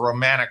this as a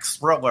romantic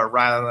thriller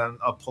rather than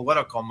a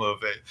political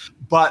movie.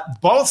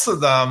 But both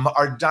of them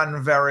are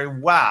done very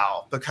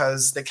well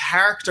because the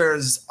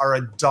characters are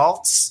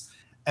adults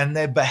and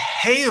they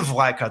behave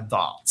like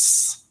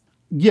adults.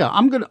 Yeah,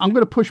 I'm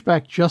gonna push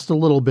back just a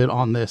little bit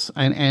on this,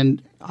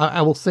 and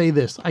I will say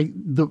this: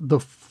 the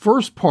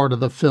first part of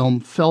the film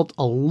felt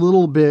a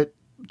little bit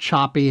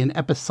choppy and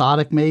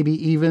episodic, maybe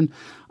even.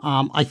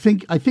 I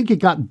think it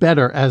got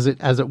better as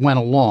it went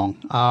along.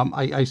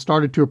 I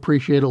started to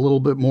appreciate a little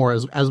bit more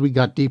as we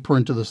got deeper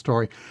into the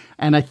story,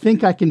 and I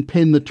think I can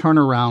pin the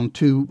turnaround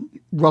to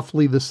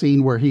roughly the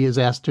scene where he is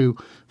asked to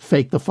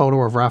fake the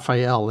photo of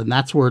Raphael, and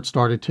that's where it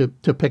started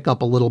to pick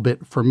up a little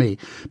bit for me.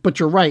 But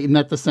you're right in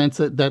that the sense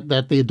that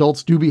the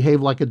adults do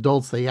behave like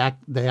adults. They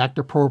act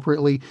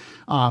appropriately.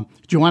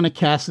 Joanna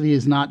Cassidy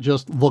is not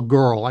just the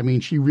girl. I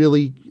mean,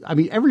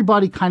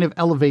 everybody kind of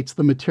elevates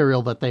the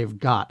material that they've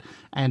got.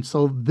 And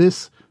so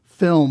this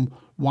film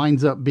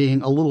winds up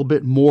being a little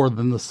bit more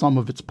than the sum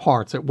of its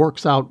parts. It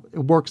works out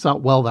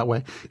well that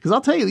way. Because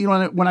I'll tell you,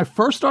 when I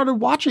first started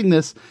watching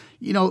this,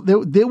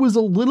 there was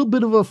a little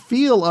bit of a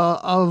feel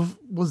of,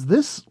 was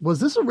this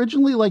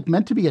originally like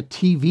meant to be a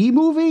TV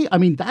movie? I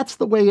mean, that's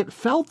the way it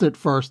felt at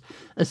first,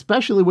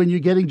 especially when you're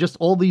getting just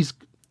all the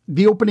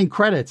opening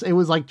credits. It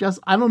was like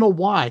I don't know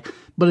why,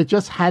 but it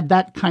just had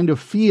that kind of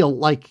feel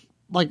like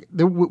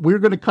we're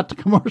going to cut to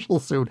commercial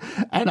soon.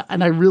 And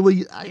I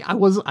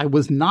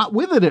was not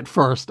with it at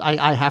first.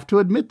 I have to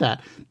admit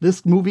that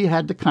this movie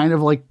had to kind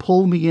of like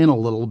pull me in a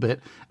little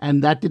bit.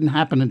 And that didn't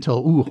happen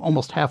until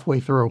almost halfway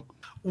through.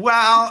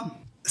 Well,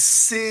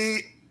 see,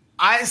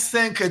 I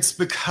think it's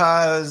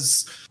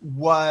because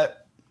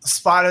what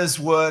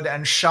Spottiswoode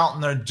and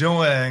Shelton are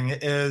doing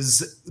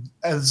is,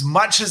 as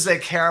much as they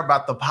care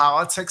about the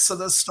politics of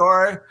the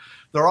story,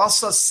 they're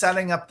also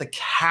setting up the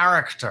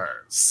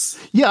characters.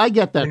 Yeah, I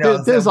get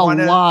that. There's a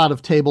lot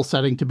of table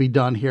setting to be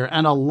done here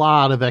and a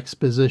lot of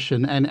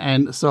exposition.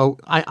 And so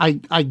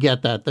I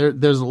get that.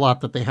 There's a lot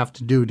that they have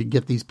to do to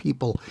get these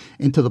people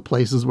into the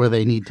places where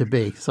they need to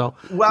be. So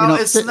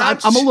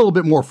I'm a little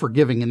bit more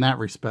forgiving in that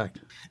respect.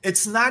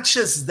 It's not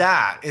just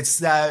that.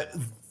 It's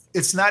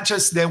not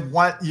just they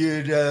want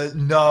you to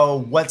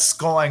know what's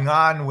going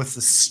on with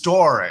the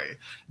story.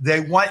 They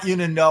want you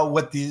to know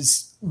what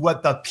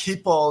the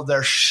people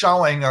they're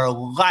showing are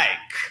like.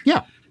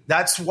 Yeah.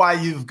 That's why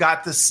you've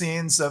got the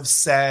scenes of,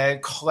 say,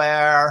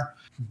 Claire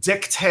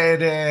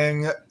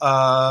dictating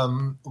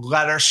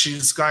letters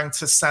she's going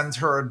to send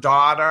her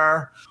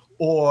daughter,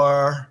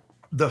 or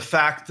the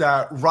fact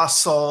that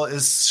Russell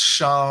is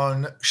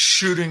shown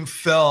shooting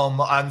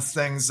film on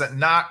things that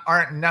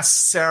aren't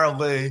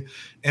necessarily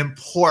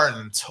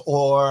important,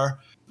 or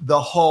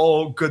the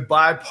whole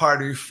goodbye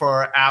party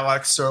for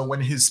Alex, or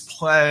when he's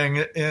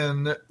playing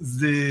in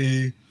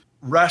the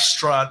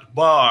restaurant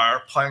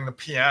bar, playing the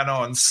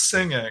piano and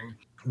singing,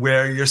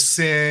 where you're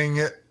seeing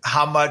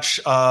how much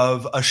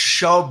of a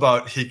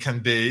showboat he can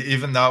be,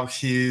 even though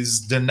he's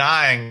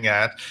denying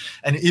it,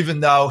 and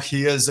even though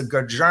he is a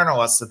good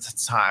journalist at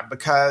the time,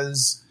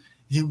 because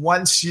he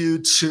wants you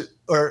to,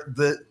 or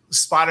the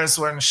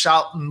Spottiswoode and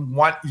Shelton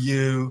want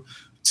you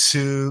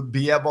to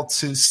be able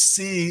to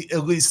see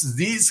at least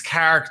these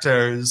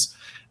characters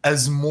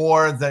as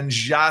more than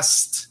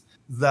just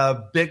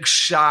the big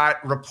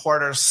shot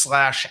reporter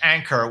 /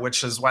 anchor,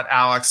 which is what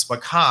Alex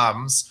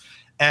becomes,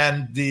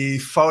 and the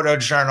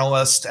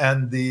photojournalist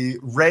and the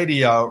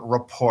radio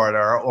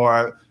reporter,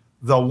 or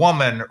the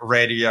woman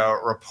radio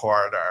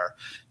reporter,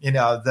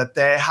 that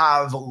they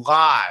have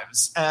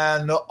lives.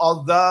 And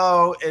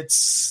although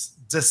it's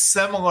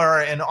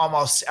dissimilar in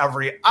almost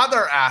every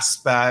other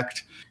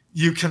aspect,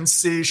 you can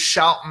see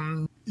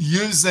Shelton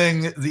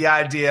using the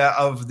idea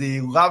of the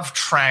love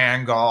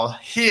triangle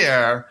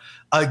here,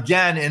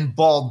 again in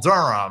Bull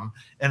Durham,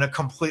 in a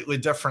completely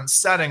different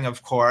setting,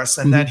 of course.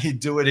 And then he'd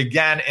do it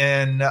again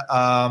in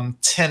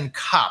Tin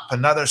Cup,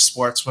 another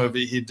sports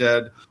movie he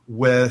did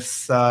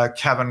with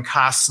Kevin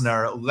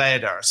Costner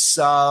later.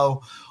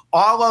 So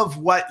all of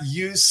what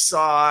you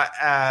saw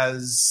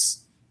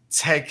as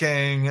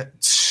taking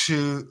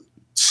too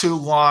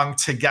long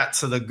to get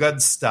to the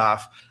good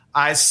stuff,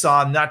 I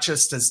saw not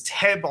just as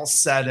table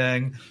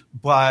setting,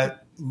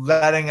 but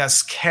letting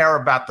us care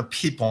about the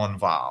people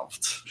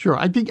involved. Sure.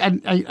 I think,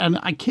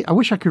 I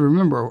wish I could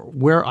remember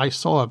where I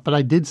saw it, but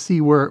I did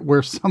see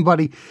where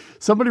somebody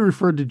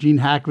referred to Gene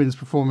Hackman's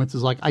performance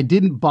as like, I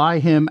didn't buy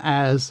him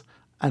as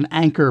an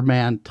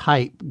anchorman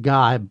type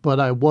guy, but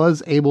I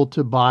was able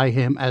to buy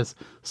him as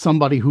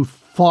somebody who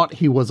thought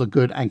he was a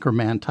good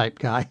anchorman type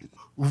guy.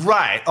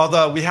 Right.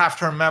 Although we have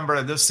to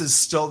remember this is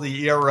still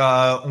the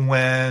era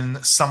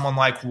when someone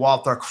like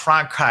Walter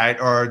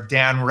Cronkite or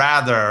Dan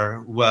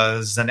Rather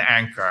was an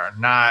anchor,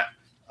 not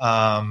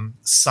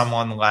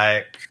someone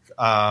like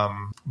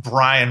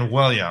Brian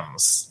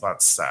Williams,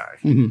 let's say.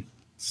 Mm-hmm.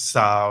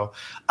 So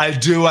I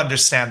do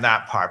understand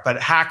that part.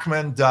 But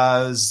Hackman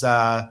does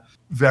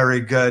very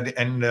good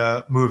in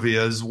the movie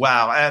as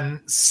well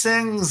and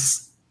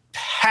sings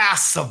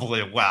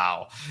passably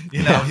well.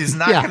 You know, he's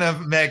not going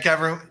to make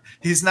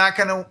He's not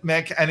going to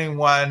make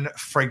anyone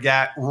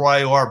forget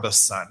Roy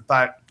Orbison,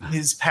 but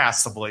he's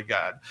passably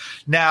good.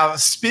 Now,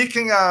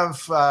 speaking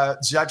of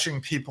judging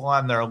people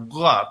on their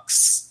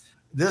looks,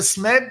 this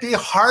may be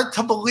hard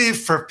to believe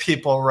for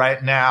people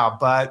right now,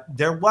 but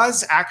there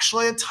was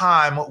actually a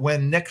time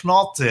when Nick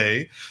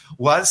Nolte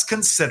was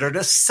considered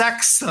a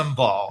sex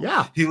symbol.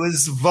 Yeah. He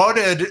was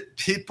voted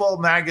People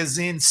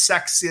magazine's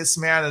sexiest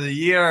man of the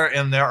year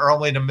in the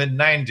early to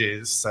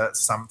mid-90s at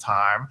some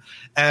time.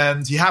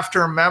 And you have to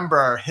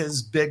remember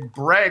his big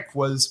break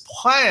was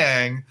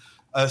playing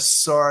a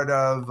sort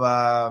of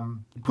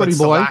pretty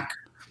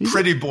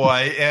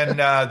boy in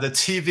the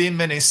TV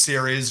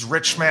miniseries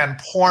Rich Man,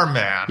 Poor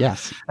Man.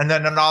 Yes. And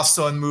then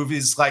also in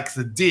movies like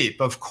The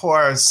Deep. Of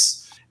course,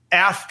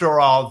 after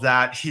all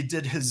that, he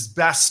did his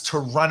best to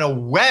run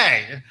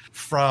away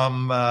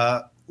from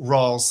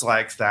roles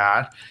like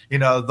that. You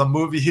know, the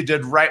movie he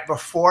did right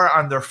before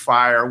Under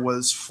Fire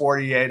was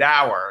 48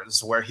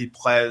 Hours, where he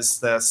plays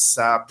this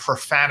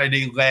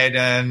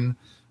profanity-laden,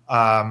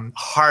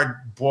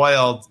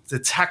 hard-boiled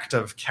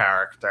detective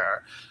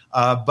character.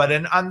 But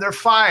in Under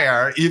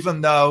Fire,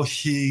 even though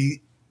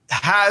he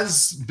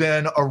has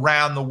been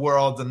around the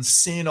world and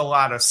seen a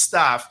lot of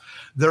stuff,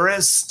 there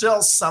is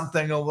still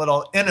something a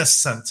little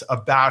innocent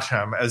about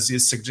him, as you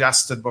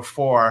suggested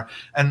before,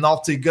 and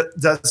Nolte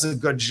does a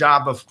good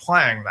job of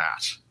playing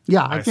that.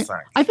 Yeah, I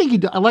think he.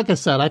 Like I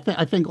said,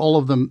 I think all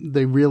of them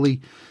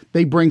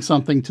they bring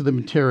something to the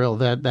material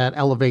that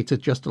elevates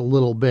it just a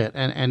little bit,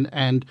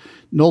 and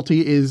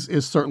Nolte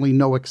is certainly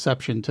no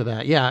exception to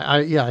that.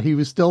 Yeah, he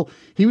was still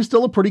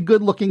a pretty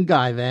good looking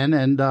guy then,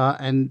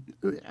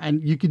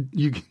 and you could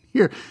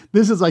hear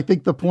this is I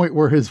think the point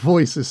where his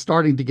voice is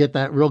starting to get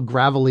that real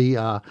gravelly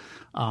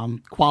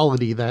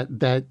quality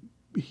that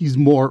he's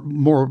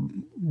more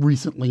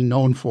recently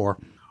known for.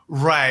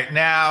 Right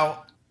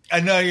now, I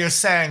know you're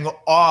saying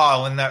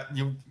all, and that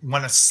you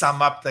want to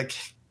sum up the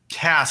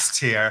cast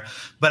here,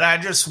 but I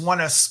just want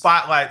to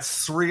spotlight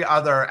three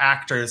other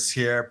actors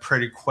here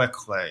pretty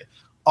quickly.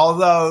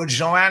 Although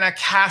Joanna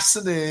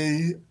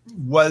Cassidy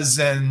was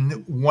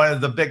in one of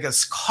the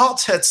biggest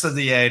cult hits of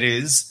the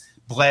 80s,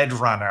 Blade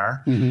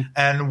Runner,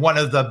 and one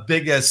of the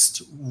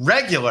biggest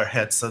regular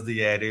hits of the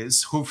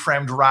 80s, Who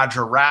Framed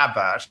Roger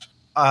Rabbit,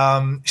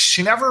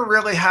 she never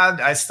really had,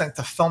 I think,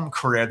 the film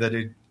career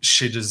that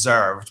she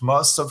deserved.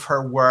 Most of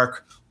her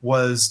work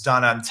was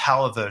done on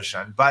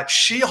television, but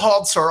she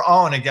holds her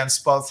own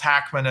against both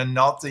Hackman and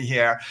Nolte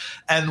here.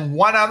 And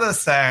one other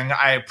thing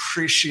I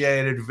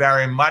appreciated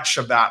very much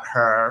about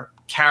her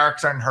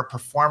character and her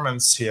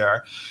performance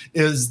here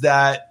is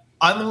that,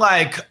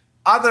 unlike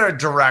other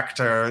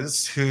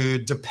directors who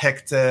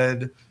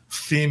depicted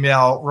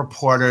female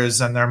reporters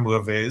in their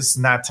movies,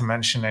 not to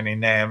mention any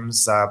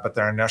names, but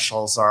their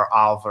initials are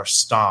Oliver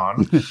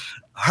Stone,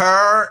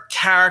 her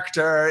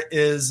character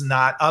is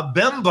not a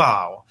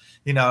bimbo.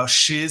 You know,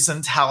 she's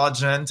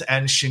intelligent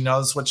and she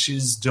knows what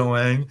she's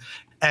doing.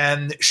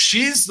 And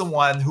she's the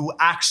one who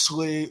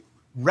actually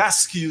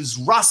rescues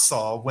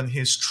Russell when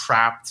he's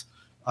trapped,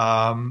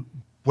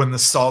 when the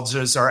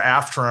soldiers are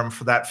after him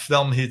for that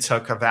film he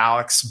took of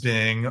Alex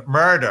being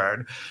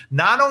murdered.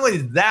 Not only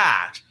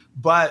that,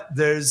 but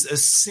there's a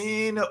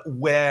scene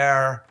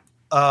where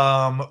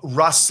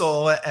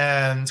Russell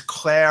and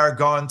Claire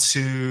go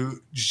into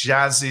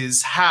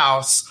Jazzy's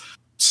house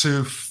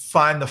to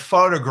find the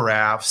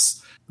photographs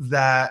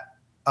that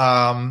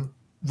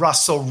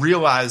Russell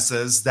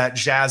realizes that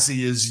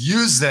Jazzy is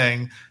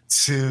using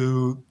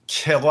to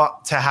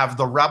have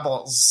the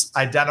rebels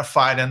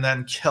identified and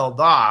then killed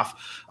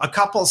off. A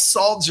couple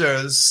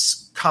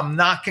soldiers come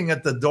knocking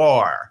at the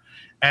door,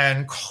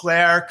 and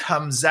Claire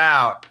comes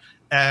out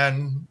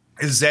and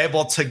is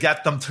able to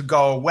get them to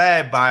go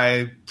away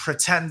by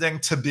pretending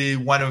to be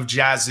one of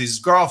Jazzy's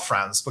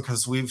girlfriends,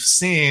 because we've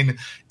seen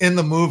in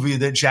the movie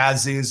that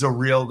Jazzy is a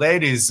real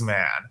ladies'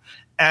 man.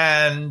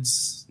 And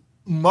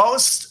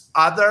most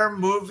other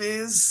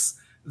movies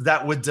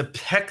that would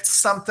depict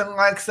something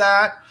like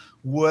that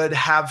would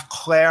have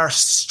Claire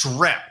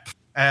strip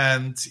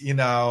and, you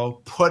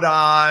know, put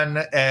on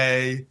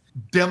a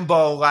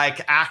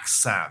bimbo-like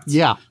accent.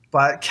 Yeah.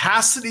 But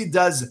Cassidy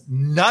does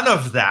none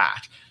of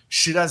that.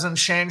 She doesn't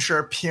change her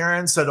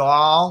appearance at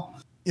all.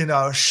 You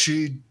know,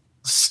 she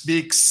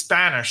speaks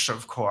Spanish,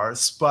 of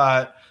course,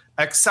 but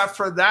except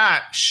for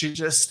that, she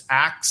just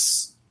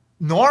acts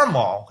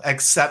normal,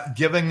 except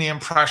giving the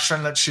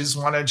impression that she's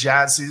one of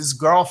Jazzy's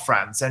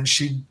girlfriends. And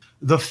she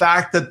the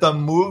fact that the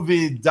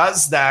movie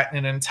does that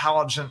in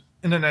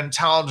an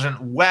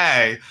intelligent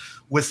way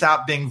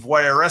without being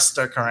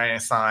voyeuristic or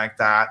anything like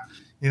that,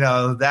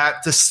 that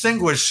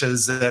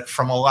distinguishes it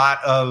from a lot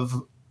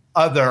of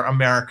other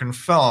American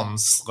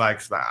films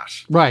like that.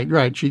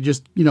 Right. She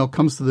just,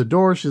 comes to the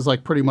door. She's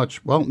like pretty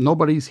much, well,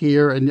 nobody's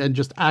here, and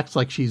just acts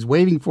like she's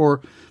waiting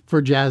for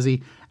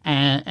Jazzy.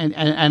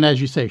 And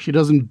as you say, she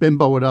doesn't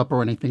bimbo it up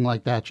or anything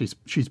like that.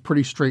 She's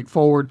pretty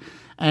straightforward.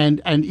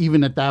 And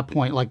even at that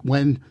point, like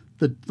when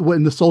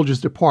the soldiers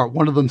depart,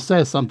 one of them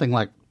says something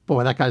like,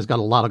 boy, that guy's got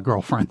a lot of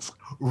girlfriends.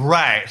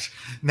 Right.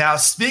 Now,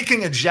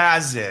 speaking of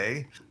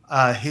Jazzy,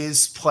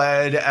 he's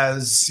played,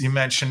 as you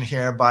mentioned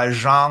here, by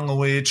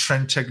Jean-Louis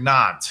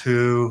Trintignant,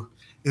 who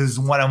is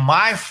one of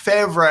my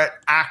favorite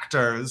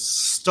actors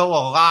still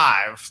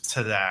alive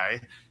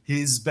today.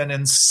 He's been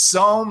in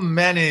so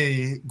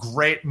many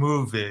great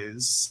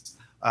movies.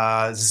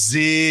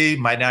 Z,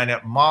 My Night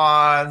at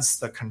Maud's,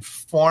 The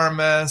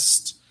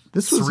Conformist.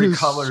 This was Three his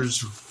Colors.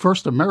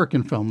 first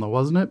American film, though,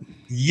 wasn't it?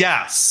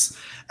 Yes.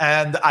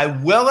 And I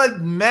will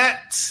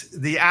admit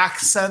the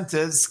accent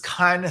is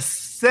kind of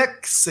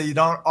thick, so you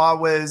don't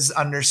always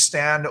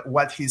understand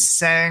what he's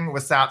saying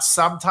without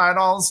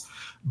subtitles.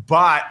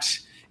 But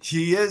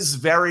he is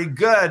very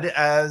good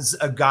as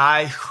a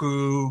guy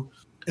who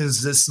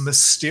is this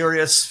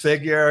mysterious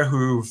figure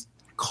who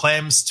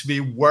claims to be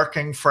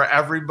working for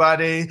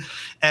everybody.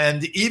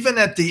 And even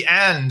at the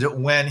end,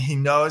 when he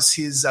knows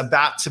he's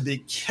about to be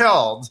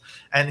killed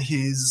and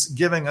he's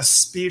giving a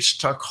speech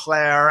to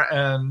Claire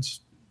and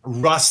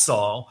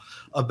Russell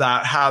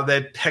about how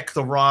they pick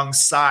the wrong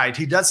side,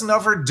 he doesn't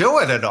overdo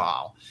it at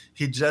all.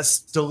 He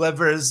just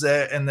delivers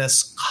it in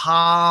this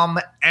calm,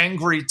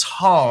 angry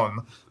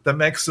tone that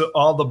makes it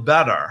all the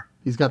better.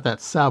 He's got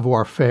that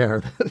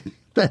savoir-faire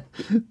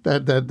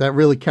that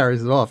really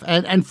carries it off.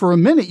 And for a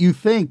minute you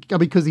think,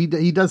 because he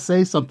does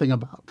say something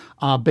about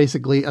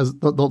basically as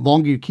the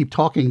longer you keep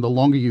talking, the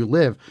longer you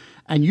live.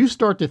 And you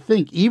start to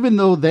think, even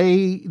though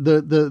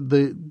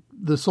the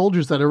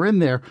soldiers that are in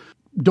there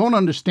don't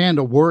understand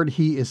a word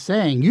he is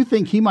saying, you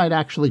think he might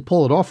actually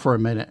pull it off for a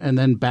minute, and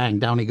then bang,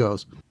 down he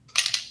goes.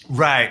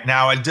 Right.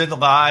 Now, I did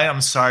lie.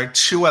 I'm sorry.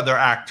 Two other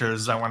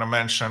actors I want to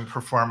mention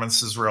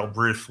performances real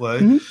briefly.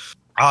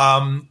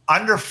 Mm-hmm.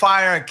 Under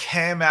Fire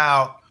came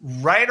out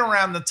right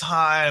around the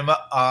time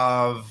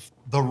of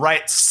The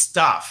Right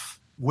Stuff,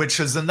 which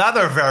is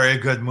another very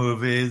good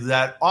movie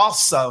that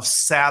also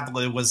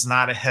sadly was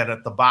not a hit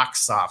at the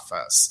box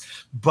office.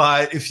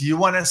 But if you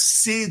want to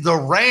see the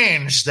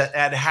range that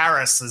Ed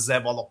Harris is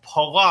able to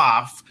pull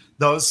off,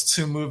 those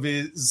two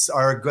movies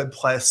are a good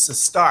place to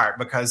start,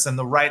 because in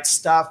The Right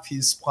Stuff,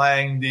 he's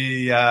playing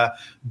the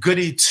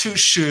goody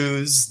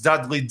two-shoes,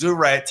 Dudley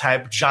Do-Right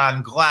type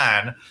John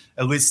Glenn.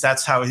 At least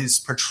that's how he's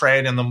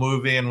portrayed in the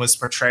movie and was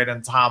portrayed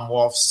in Tom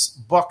Wolfe's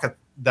book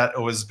that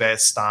it was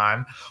based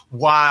on.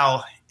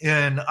 While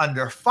in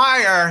Under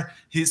Fire,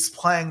 he's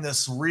playing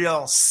this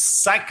real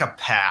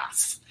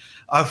psychopath,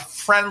 a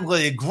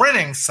friendly,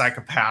 grinning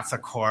psychopath,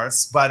 of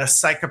course, but a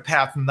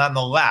psychopath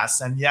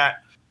nonetheless. And yet,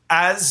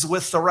 as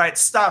with The Right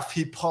Stuff,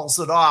 he pulls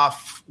it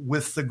off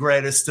with the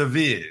greatest of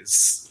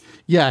ease.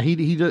 Yeah,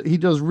 he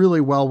does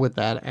really well with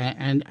that,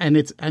 and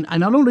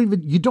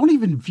you don't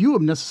even view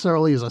him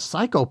necessarily as a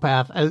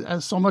psychopath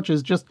as so much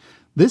as just,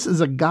 this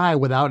is a guy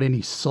without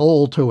any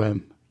soul to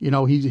him.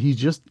 He's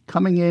just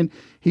coming in,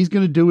 he's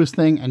going to do his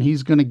thing, and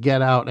he's going to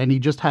get out, and he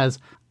just has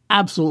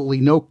absolutely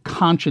no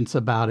conscience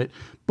about it.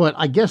 But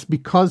I guess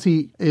because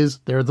he is,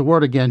 there's the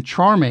word again,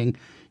 charming,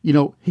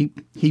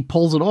 he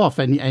pulls it off,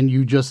 and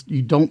you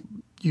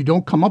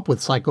don't come up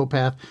with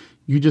psychopath,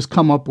 you just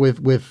come up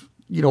with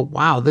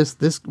wow,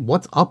 this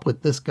what's up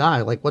with this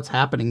guy, like what's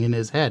happening in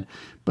his head,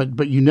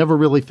 but you never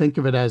really think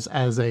of it as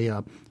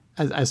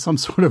some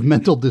sort of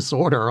mental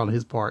disorder on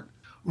his part.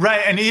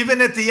 Right. And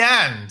even at the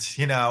end,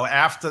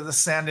 after the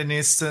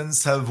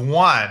Sandinistas have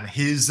won,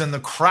 he's in the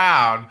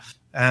crowd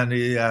and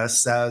he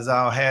says,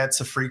 oh, hey,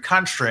 it's a free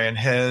country. And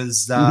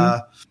his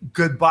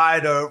goodbye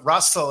to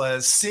Russell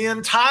is, see you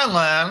in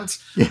Thailand,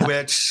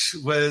 which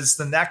was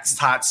the next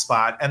hot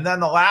spot. And then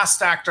the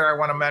last actor I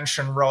want to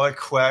mention really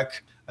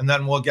quick, and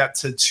then we'll get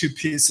to two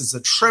pieces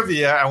of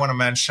trivia I want to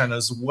mention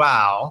as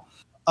well,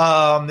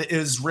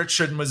 is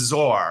Richard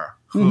Mazur,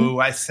 who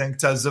I think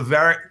does a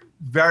very,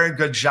 very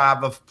good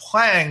job of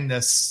playing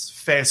this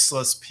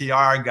faceless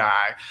PR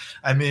guy.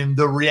 I mean,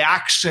 the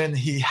reaction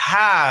he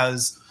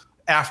has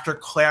after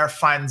Claire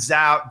finds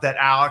out that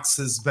Alex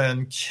has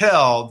been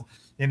killed,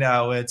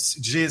 it's,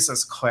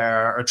 Jesus,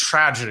 Claire, a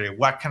tragedy.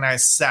 What can I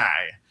say?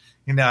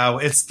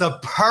 It's the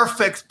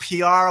perfect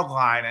PR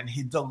line, and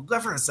he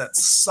delivers it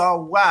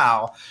so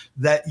well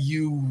that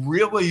you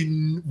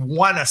really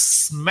want to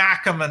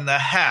smack him in the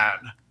head,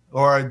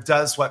 or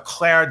does what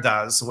Claire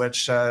does,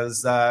 which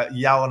is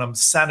yelling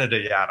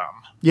obscenity at him.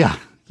 Yeah.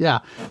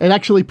 It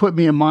actually put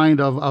me in mind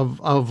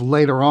of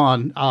later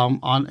on,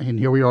 and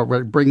here we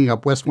are bringing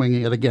up West Wing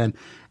yet again,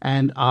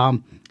 and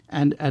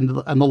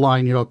the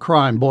line,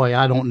 crime, boy,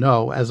 I don't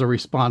know, as a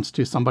response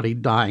to somebody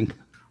dying.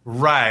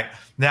 Right.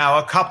 Now,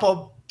 a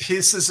couple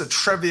pieces of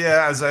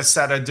trivia, as I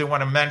said, I do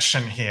want to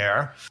mention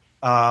here.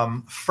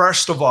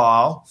 First of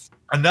all,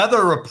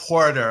 another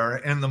reporter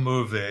in the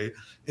movie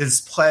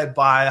is played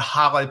by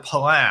Holly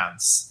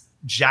Palance,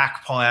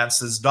 Jack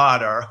Palance's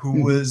daughter,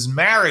 who was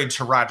married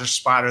to Roger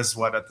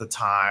Spottiswoode at the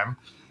time.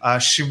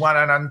 She went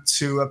on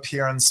to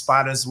appear in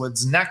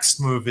Spottiswoode's next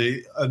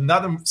movie, a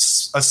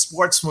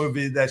sports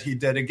movie that he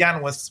did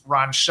again with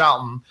Ron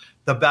Shelton,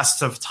 The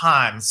Best of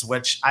Times,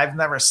 which I've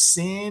never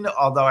seen,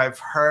 although I've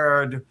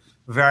heard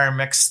very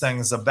mixed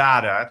things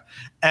about it.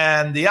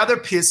 And the other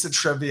piece of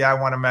trivia I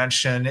want to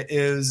mention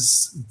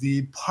is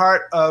the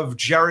part of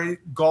Jerry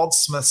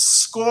Goldsmith's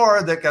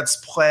score that gets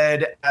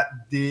played at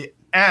the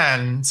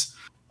end.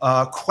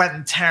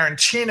 Quentin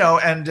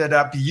Tarantino ended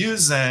up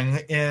using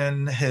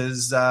in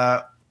his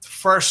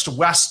first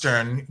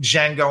Western,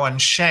 Django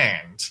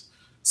Unchained.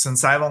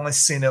 Since I've only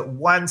seen it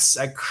once,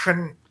 I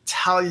couldn't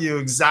tell you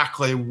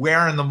exactly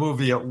where in the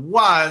movie it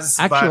was,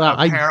 actually,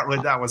 but apparently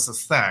that was the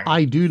thing.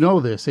 I do know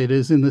this. It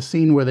is in the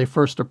scene where they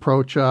first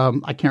approach,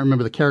 I can't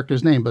remember the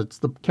character's name, but it's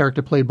the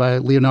character played by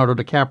Leonardo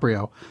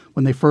DiCaprio.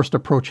 When they first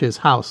approach his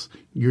house,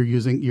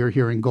 you're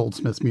hearing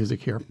Goldsmith's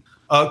music here.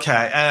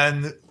 Okay,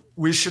 and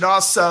we should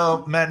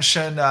also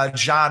mention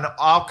John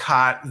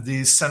Alcott,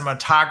 the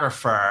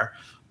cinematographer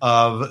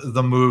of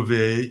the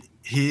movie.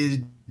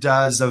 He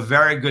does a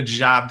very good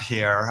job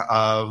here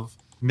of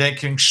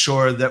making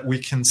sure that we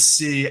can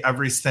see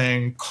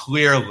everything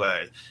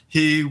clearly.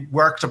 He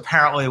worked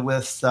apparently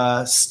with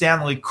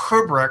Stanley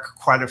Kubrick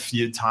quite a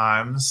few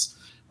times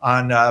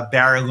on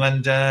Barry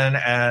Lyndon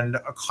and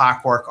A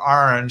Clockwork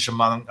Orange,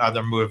 among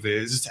other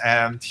movies,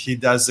 and he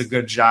does a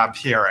good job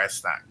here, I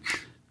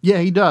think. Yeah,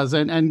 he does.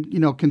 And you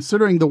know,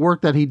 considering the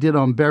work that he did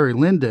on Barry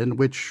Lyndon,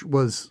 which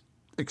was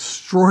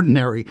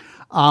extraordinary,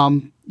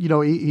 you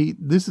know,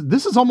 this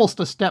is almost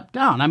a step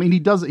down. I mean, he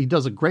does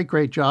a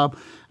great job,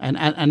 and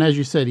as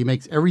you said, he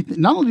makes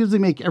everything. Not only does he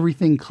make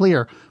everything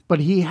clear, but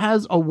he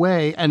has a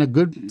way, and a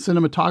good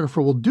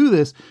cinematographer will do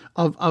this,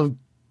 of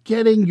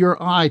getting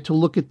your eye to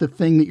look at the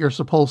thing that you're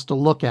supposed to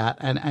look at,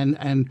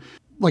 and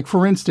like,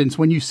 for instance,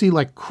 when you see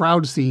like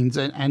crowd scenes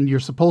and you're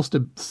supposed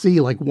to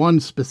see like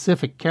one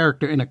specific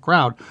character in a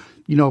crowd,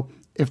 you know,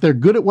 if they're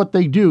good at what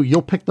they do,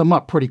 you'll pick them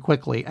up pretty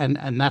quickly,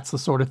 and that's the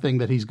sort of thing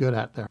that he's good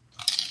at there.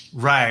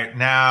 Right.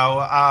 Now,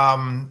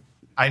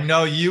 I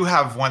know you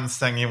have one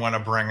thing you want to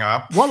bring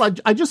up. Well,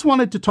 I just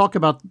wanted to talk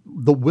about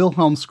the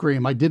Wilhelm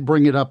scream. I did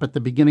bring it up at the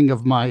beginning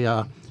of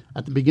my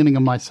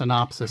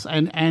synopsis,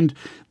 and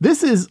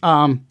this is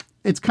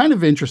it's kind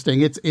of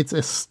interesting. It's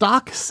a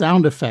stock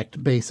sound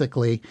effect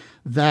basically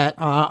that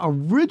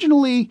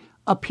originally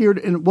appeared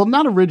in, well,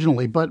 not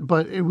originally, but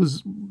it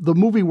was the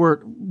movie where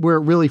it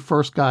really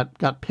first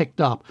got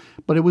picked up.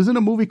 But it was in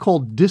a movie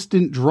called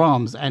Distant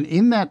Drums, and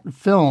in that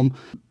film,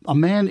 a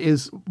man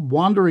is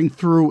wandering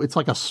through, it's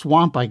like a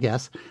swamp, I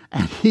guess,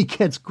 and he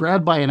gets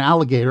grabbed by an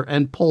alligator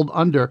and pulled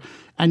under,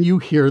 and you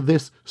hear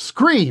this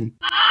scream.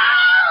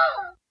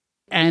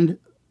 And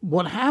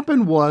what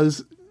happened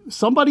was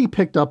somebody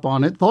picked up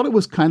on it, thought it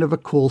was kind of a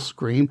cool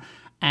scream,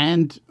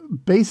 and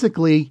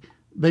basically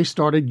they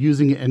started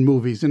using it in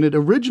movies. And it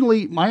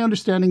originally, my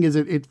understanding is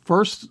it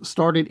first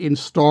started in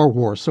Star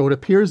Wars. So it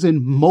appears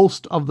in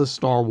most of the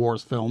Star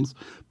Wars films.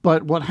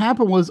 But what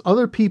happened was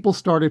other people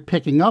started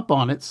picking up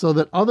on it so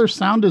that other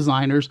sound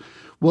designers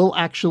will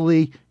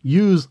actually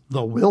use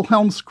the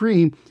Wilhelm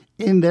scream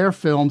in their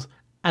films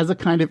as a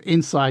kind of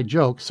inside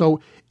joke.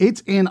 So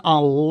it's in a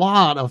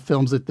lot of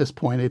films at this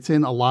point. It's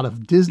in a lot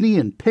of Disney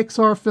and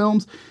Pixar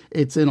films.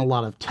 It's in a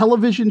lot of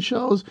television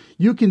shows.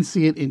 You can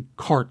see it in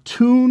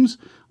cartoons.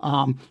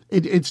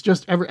 It's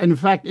just and in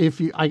fact,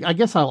 I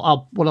guess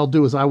what I'll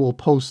do is I will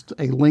post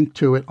a link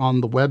to it on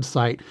the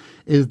website.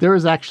 There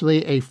is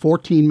actually a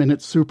 14-minute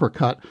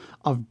supercut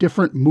of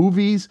different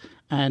movies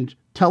and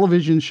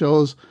television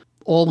shows,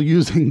 all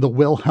using the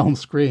Wilhelm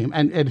scream.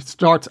 And it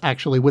starts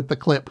actually with the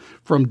clip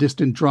from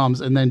Distant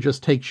Drums and then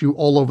just takes you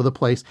all over the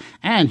place.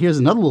 And here's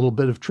another little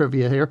bit of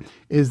trivia here,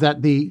 is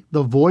that the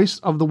voice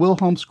of the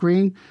Wilhelm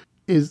scream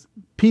is,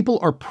 people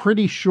are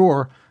pretty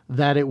sure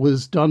that it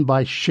was done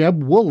by Sheb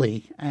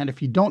Wooley. And if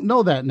you don't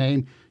know that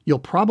name, you'll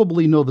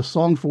probably know the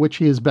song for which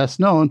he is best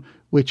known,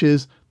 which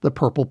is The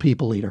Purple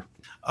People Eater.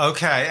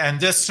 Okay, and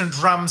Distant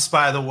Drums,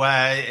 by the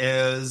way,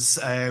 is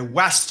a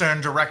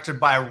Western directed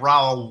by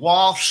Raoul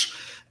Walsh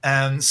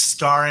and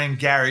starring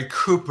Gary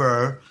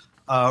Cooper,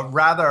 a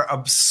rather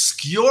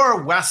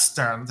obscure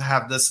Western to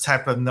have this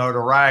type of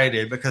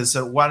notoriety, because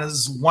it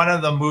was one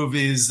of the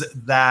movies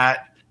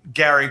that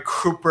Gary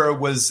Cooper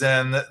was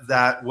in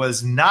that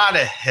was not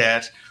a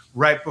hit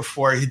right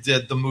before he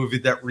did the movie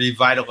that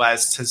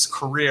revitalized his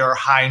career,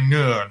 High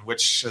Noon,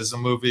 which is a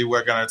movie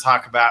we're going to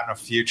talk about in a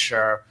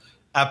future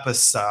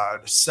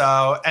episode.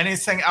 So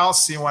anything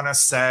else you want to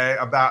say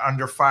about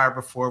Under Fire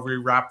before we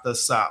wrap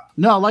this up?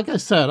 No, like I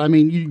said, I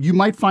mean, you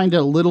might find it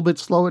a little bit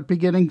slow at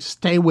beginning.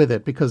 Stay with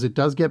it because it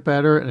does get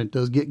better and it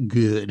does get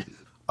good.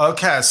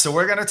 Okay, so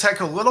we're going to take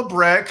a little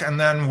break and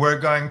then we're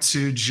going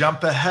to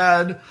jump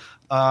ahead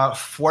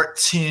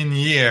 14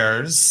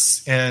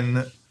 years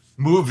in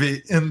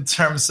movie in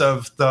terms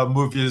of the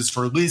movie's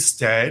release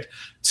date,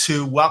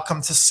 to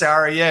Welcome to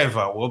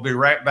Sarajevo. We'll be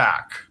right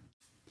back.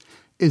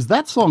 Is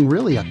that song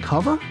really a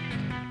cover?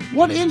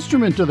 What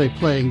instrument are they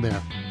playing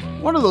there?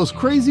 What do those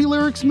crazy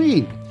lyrics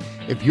mean?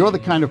 If you're the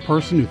kind of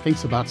person who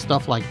thinks about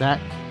stuff like that,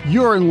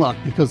 you're in luck,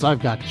 because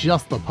I've got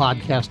just the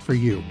podcast for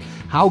you.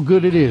 How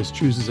Good It Is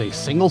chooses a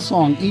single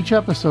song each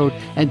episode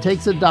and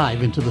takes a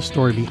dive into the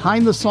story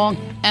behind the song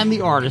and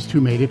the artist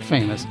who made it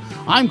famous.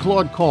 I'm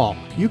Claude Call.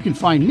 You can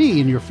find me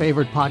in your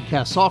favorite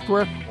podcast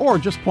software, or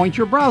just point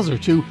your browser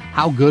to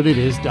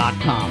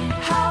howgooditis.com.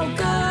 How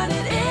good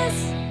it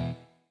is.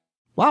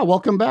 Wow,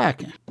 welcome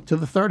back to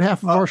the third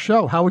half of our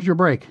show. How was your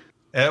break?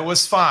 It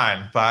was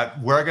fine, but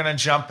we're going to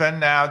jump in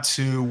now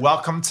to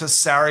Welcome to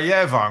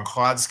Sarajevo, and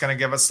Claude's going to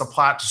give us the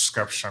plot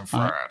description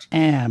for it.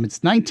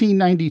 It's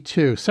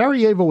 1992.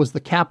 Sarajevo was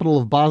the capital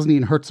of Bosnia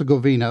and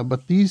Herzegovina,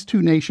 but these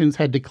two nations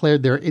had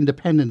declared their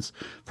independence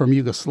from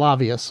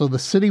Yugoslavia, so the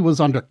city was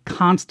under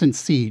constant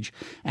siege.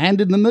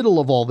 And in the middle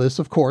of all this,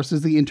 of course,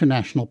 is the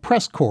International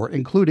Press Corps,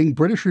 including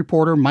British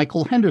reporter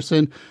Michael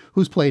Henderson,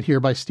 who's played here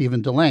by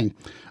Stephen Delane.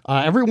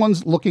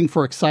 Everyone's looking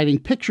for exciting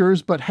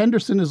pictures, but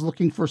Henderson is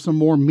looking for some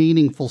more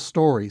meaningful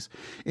stories.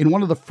 In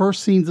one of the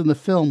first scenes in the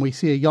film, we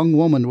see a young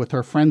woman with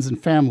her friends and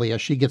family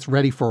as she gets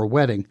ready for a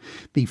wedding.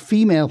 The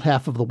female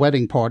half of the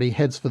wedding party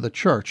heads for the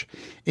church.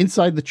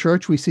 Inside the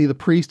church, we see the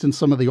priest and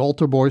some of the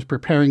altar boys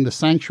preparing the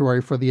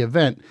sanctuary for the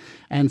event.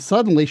 And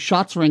suddenly,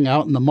 shots ring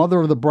out, and the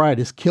mother of the bride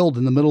is killed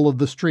in the middle of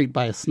the street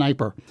by a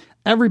sniper.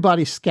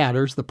 Everybody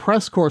scatters, the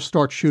press corps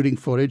starts shooting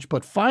footage,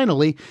 but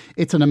finally,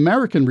 it's an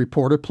American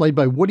reporter played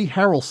by Woody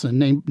Harrelson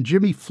named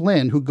Jimmy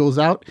Flynn who goes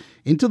out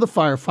into the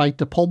firefight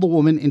to pull the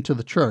woman into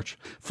the church.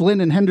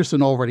 Flynn and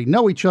Henderson already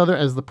know each other,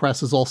 as the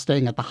press is all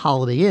staying at the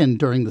Holiday Inn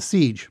during the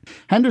siege.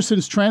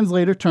 Henderson's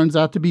translator turns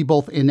out to be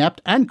both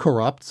inept and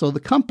corrupt, so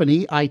the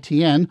company,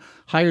 ITN,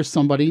 hires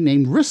somebody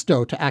named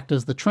Risto to act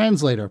as the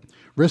translator.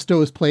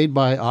 Risto is played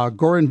by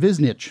Goran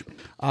Visnich.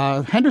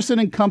 Henderson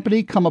and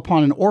company come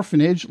upon an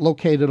orphanage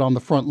located on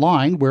the front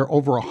line where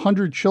over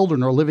 100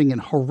 children are living in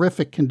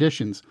horrific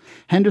conditions.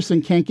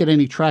 Henderson can't get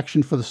any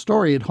traction for the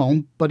story at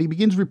home, but he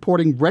begins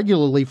reporting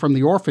regularly from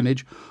the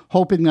orphanage,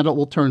 hoping that it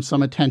will turn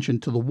some attention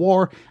to the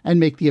war and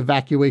make the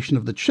evacuation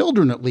of the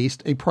children, at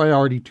least, a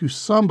priority to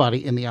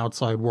somebody in the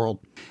outside world.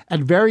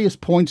 At various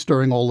points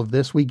during all of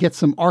this, we get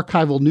some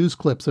archival news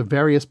clips of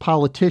various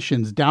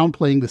politicians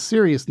downplaying the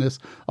seriousness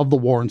of the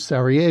war in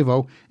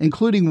Sarajevo,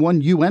 including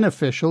one UN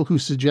official who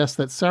suggests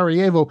that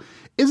Sarajevo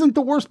isn't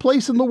the worst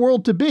place in the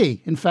world to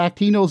be. In fact,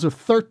 he knows of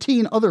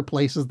 13 other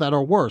places that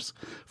are worse.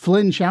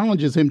 Flynn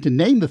challenges him to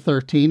name the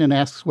 13 and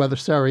asks whether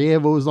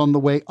Sarajevo is on the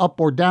way up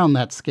or down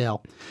that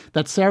scale.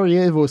 That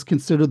Sarajevo is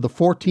considered the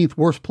 14th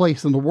worst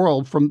place in the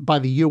world by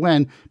the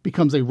UN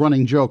becomes a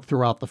running joke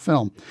throughout the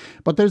film.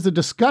 But there's a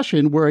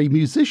discussion where a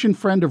musician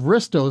friend of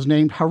Risto's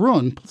named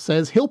Harun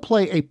says he'll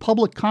play a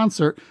public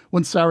concert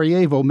when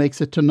Sarajevo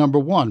makes it to number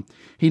one.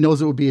 He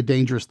knows it would be a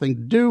dangerous thing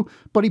to do,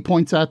 but he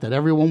points out that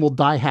everyone will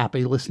die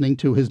happy listening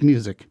to his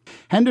music.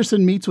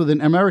 Henderson meets with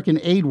an American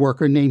aid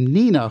worker named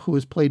Nina, who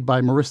is played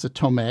by Marissa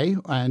Tomei,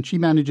 and she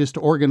manages to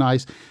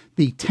organize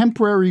the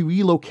temporary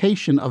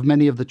relocation of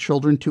many of the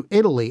children to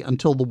Italy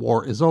until the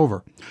war is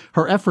over.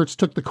 Her efforts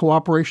took the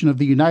cooperation of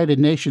the United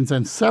Nations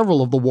and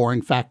several of the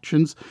warring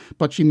factions,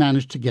 but she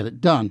managed to get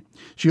it done.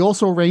 She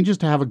also arranges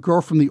to have a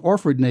girl from the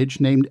orphanage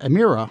named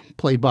Amira,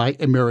 played by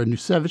Amira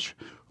Nusevich,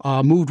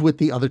 moved with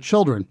the other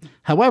children.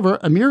 However,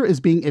 Amira is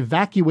being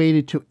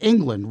evacuated to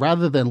England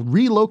rather than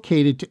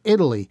relocated to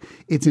Italy.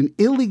 It's an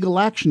illegal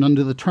action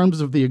under the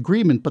terms of the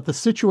agreement, but the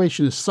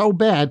situation is so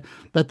bad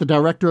that the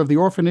director of the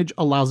orphanage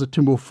allows it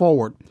to move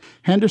forward.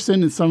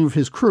 Henderson and some of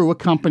his crew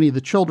accompany the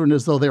children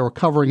as though they were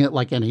covering it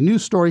like any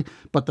news story,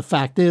 but the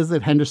fact is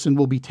that Henderson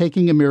will be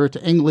taking Amira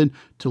to England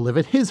to live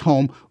at his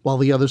home while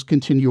the others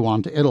continue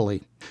on to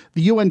Italy.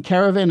 The UN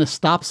caravan is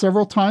stopped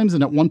several times,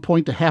 and at one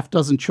point a half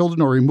dozen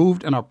children are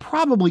removed and are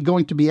probably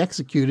going to be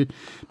executed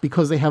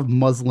because they have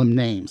Muslim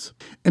names.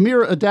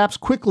 Amira adapts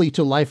quickly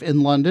to life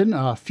in London.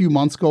 A few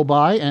months go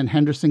by, and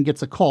Henderson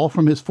gets a call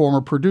from his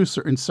former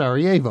producer in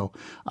Sarajevo.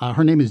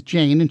 Her name is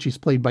Jane, and she's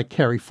played by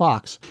Carrie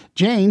Fox.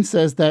 Jane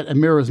says that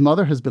Amira's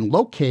mother has been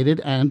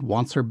located and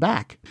wants her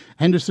back.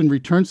 Henderson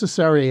returns to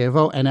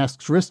Sarajevo and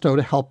asks Risto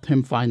to help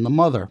him find the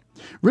mother.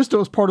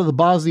 Risto is part of the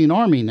Bosnian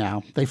army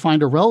now. They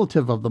find a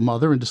relative of the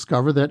mother and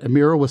discover that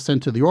Amira was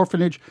sent to the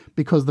orphanage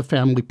because the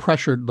family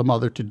pressured the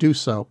mother to do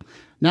so.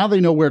 Now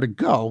they know where to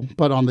go,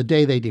 but on the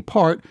day they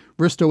depart,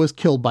 Risto is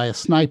killed by a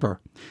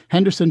sniper.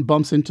 Henderson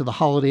bumps into the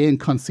Holiday Inn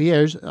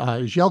concierge,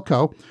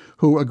 Jelko,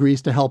 who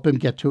agrees to help him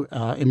get to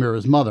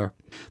Amira's mother.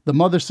 The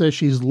mother says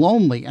she's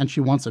lonely and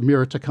she wants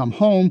Amira to come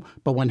home,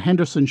 but when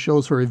Henderson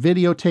shows her a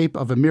videotape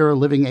of Amira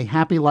living a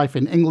happy life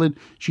in England,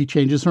 she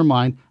changes her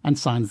mind and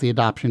signs the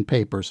adoption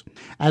papers.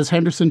 As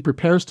Henderson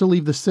prepares to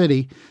leave the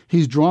city,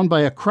 he's drawn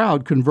by a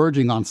crowd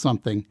converging on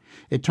something.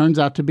 It turns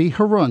out to be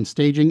Harun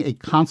staging a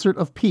concert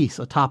of peace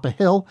atop a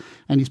hill,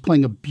 and he's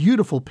playing a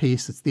beautiful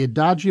piece. It's the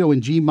Adagio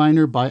in G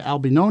minor by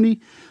Albinoni.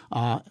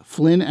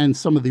 Flynn and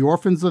some of the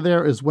orphans are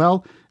there as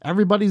well.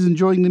 Everybody's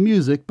enjoying the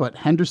music, but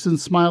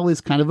Henderson's smile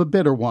is kind of a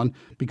bitter one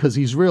because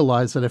he's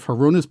realized that if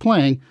Harun is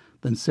playing,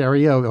 then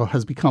Sarajevo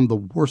has become the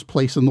worst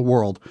place in the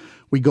world.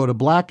 We go to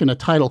black and a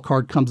title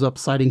card comes up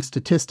citing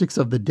statistics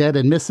of the dead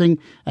and missing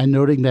and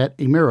noting that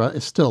Amira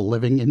is still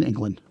living in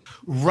England.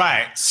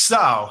 Right.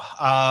 So,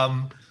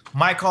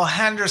 Michael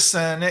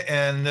Henderson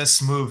in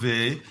this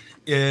movie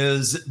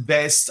is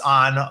based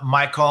on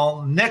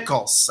Michael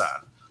Nicholson,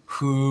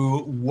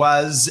 who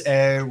was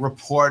a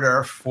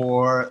reporter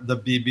for the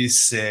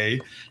BBC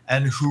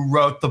and who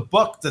wrote the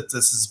book that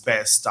this is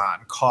based on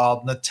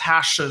called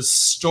Natasha's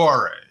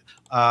Story,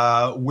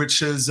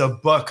 which is a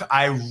book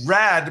I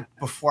read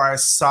before I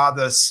saw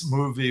this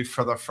movie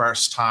for the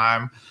first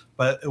time,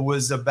 but it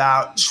was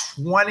about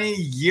 20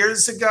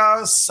 years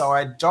ago, so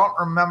I don't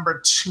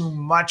remember too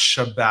much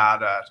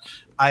about it.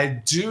 I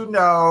do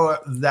know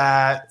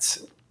that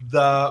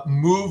the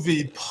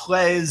movie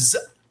plays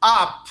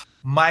up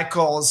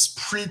Michael's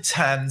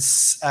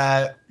pretense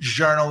at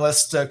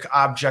journalistic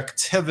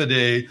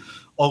objectivity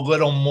a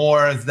little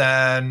more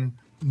than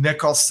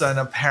Nicholson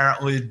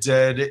apparently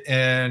did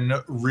in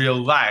real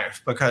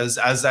life. Because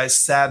as I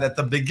said at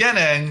the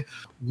beginning,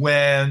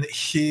 when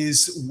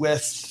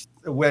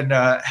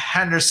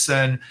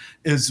Henderson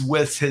is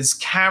with his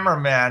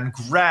cameraman,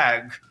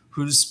 Greg,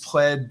 who's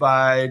played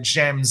by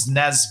James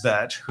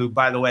Nesbitt, who,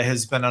 by the way,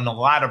 has been on a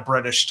lot of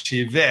British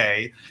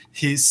TV,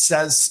 he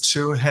says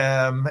to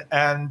him,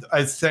 and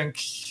I think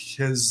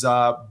his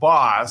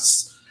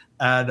boss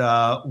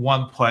at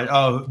one point,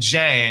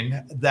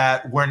 Jane,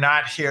 that we're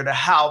not here to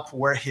help,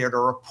 we're here to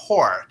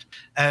report.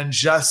 And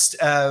just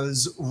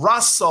as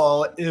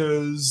Russell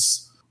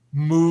is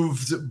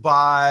moved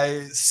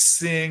by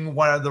seeing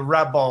one of the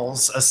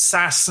rebels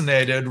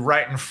assassinated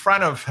right in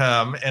front of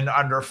him and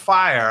under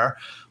fire,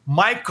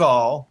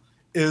 Michael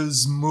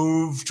is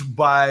moved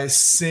by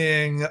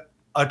seeing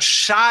a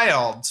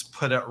child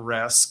put at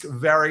risk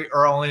very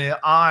early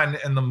on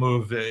in the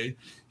movie.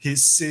 He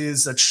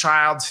sees a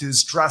child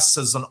who's dressed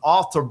as an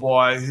altar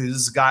boy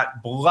who's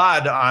got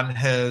blood on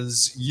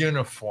his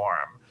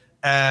uniform.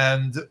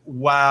 And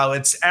while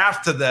it's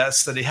after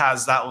this that he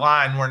has that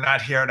line, we're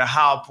not here to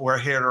help, we're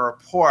here to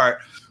report,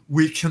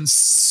 we can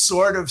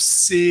sort of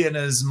see in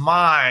his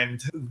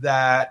mind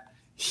that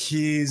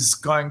he's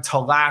going to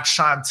latch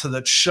on to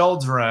the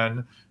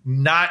children,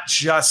 not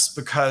just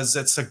because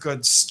it's a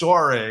good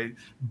story,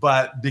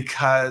 but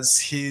because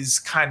he's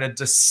kind of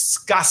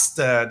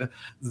disgusted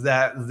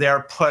that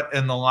they're put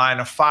in the line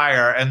of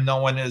fire and no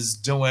one is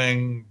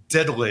doing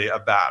diddly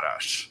about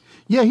it.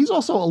 Yeah, he's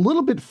also a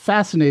little bit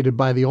fascinated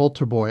by the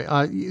altar boy.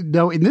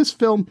 In this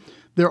film,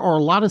 there are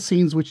a lot of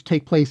scenes which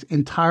take place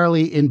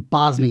entirely in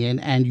Bosnian,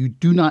 and you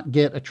do not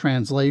get a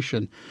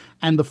translation.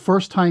 And the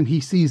first time he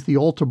sees the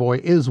altar boy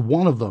is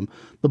one of them.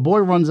 The boy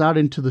runs out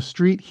into the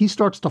street. He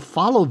starts to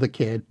follow the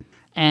kid,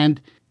 and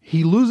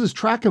he loses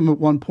track of him at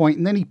one point,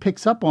 and then he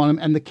picks up on him,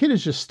 and the kid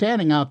is just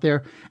standing out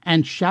there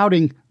and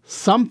shouting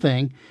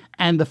something.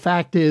 And the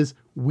fact is,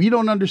 we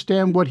don't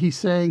understand what he's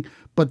saying,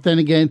 but then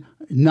again,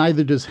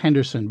 neither does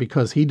Henderson,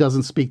 because he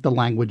doesn't speak the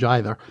language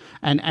either.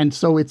 And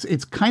so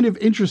it's kind of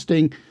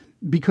interesting,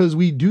 because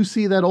we do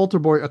see that altar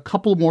boy a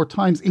couple more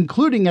times,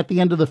 including at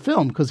the end of the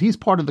film, because he's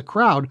part of the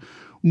crowd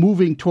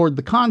moving toward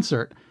the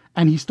concert.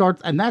 And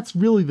that's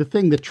really the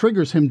thing that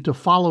triggers him to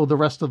follow the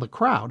rest of the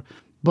crowd.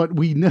 But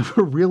we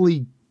never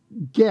really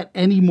get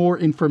any more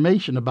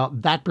information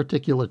about that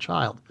particular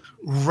child.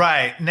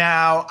 Right.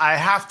 Now, I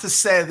have to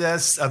say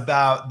this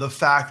about the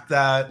fact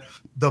that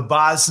the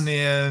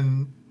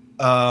Bosnian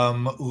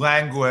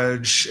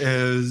language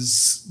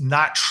is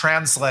not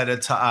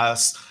translated to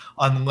us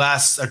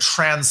unless a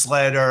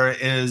translator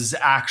is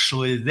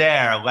actually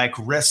there, like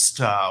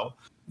Risto.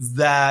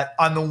 That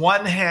on the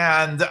one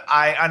hand,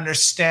 I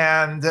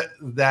understand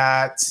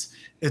that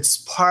it's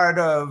part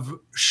of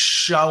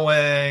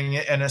showing,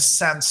 in a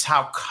sense,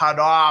 how cut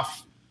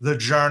off the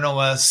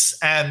journalists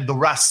and the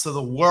rest of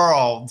the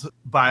world,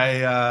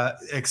 by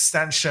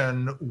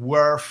extension,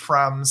 were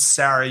from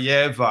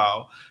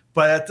Sarajevo.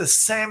 But at the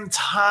same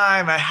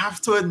time, I have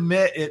to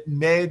admit, it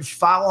made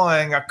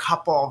following a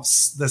couple of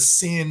the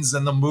scenes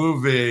in the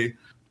movie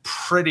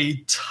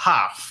pretty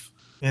tough,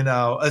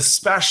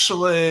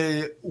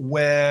 especially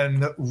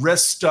when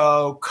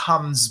Risto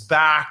comes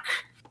back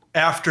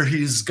after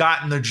he's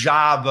gotten the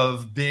job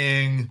of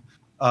being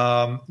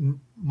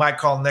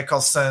Michael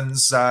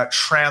Nicholson's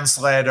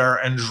translator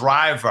and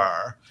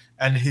driver,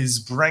 and he's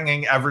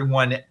bringing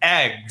everyone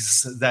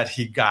eggs that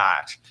he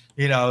got.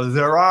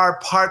 There are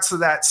parts of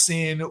that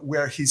scene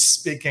where he's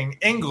speaking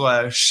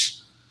English,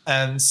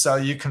 and so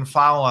you can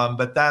follow him.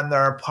 But then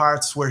there are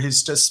parts where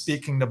he's just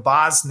speaking to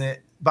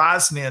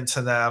Bosnian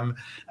to them,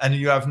 and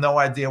you have no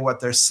idea what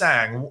they're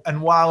saying.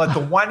 And while at the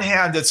one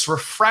hand, it's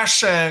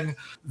refreshing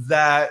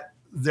that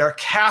they're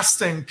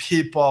casting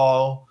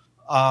people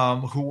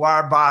who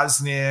are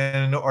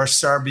Bosnian or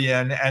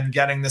Serbian and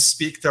getting to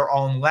speak their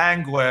own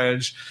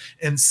language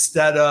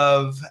instead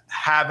of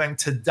having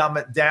to dumb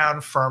it down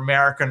for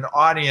American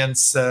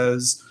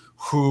audiences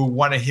who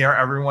want to hear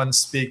everyone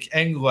speak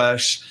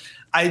English.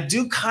 I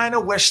do kind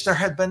of wish there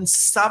had been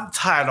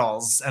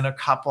subtitles in a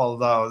couple of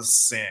those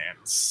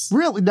scenes.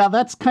 Really? Now,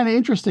 that's kind of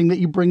interesting that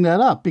you bring that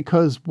up,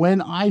 because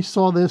when I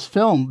saw this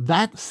film,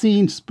 that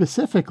scene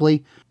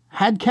specifically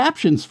had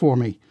captions for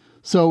me.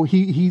 So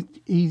he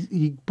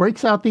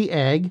breaks out the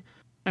egg,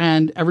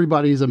 and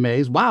everybody's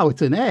amazed. Wow,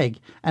 it's an egg.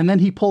 And then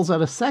he pulls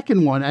out a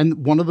second one,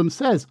 and one of them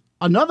says,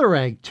 another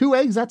egg, 2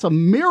 eggs, that's a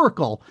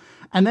miracle.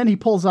 And then he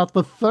pulls out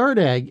the third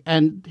egg,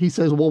 and he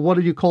says, well, what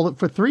did you call it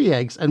for 3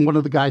 eggs? And one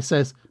of the guys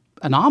says,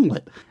 an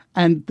omelet.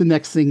 And the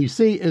next thing you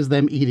see is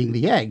them eating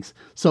the eggs.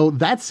 So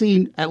that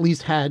scene at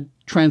least had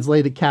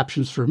translated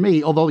captions for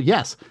me. Although,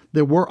 yes,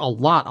 there were a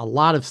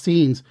lot of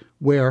scenes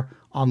where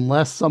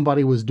unless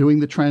somebody was doing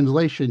the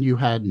translation, you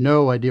had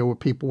no idea what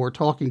people were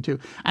talking to.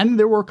 And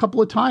there were a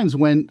couple of times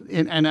when,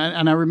 and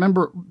I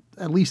remember,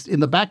 at least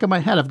in the back of my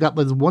head, I've got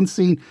this one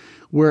scene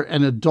where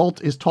an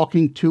adult is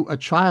talking to a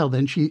child,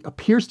 and she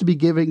appears to be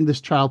giving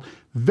this child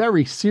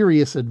very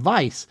serious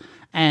advice.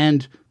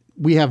 And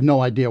we have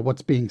no idea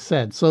what's being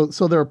said. So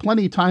there are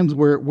plenty of times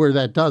where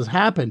that does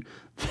happen.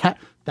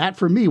 That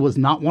for me was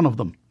not one of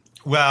them.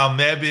 Well,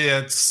 maybe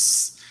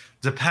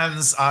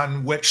depends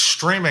on which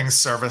streaming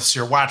service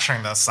you're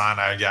watching this on,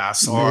 I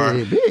guess, or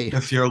Maybe.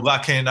 if you're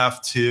lucky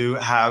enough to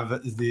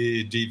have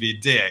the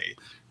DVD.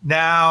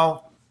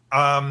 Now,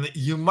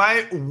 you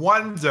might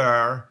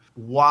wonder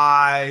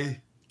why,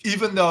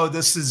 even though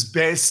this is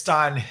based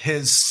on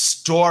his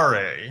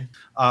story,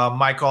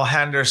 Michael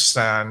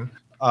Henderson,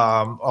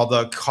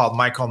 although called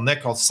Michael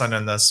Nicholson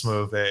in this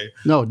movie.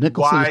 No,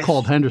 Nicholson is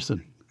called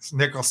Henderson.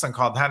 Nicholson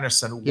called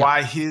Henderson. Yeah.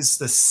 Why he's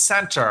the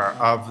center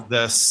of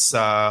this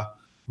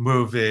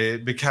movie,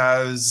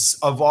 because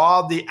of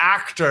all the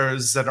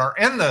actors that are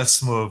in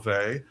this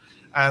movie,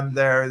 and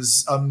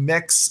there's a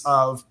mix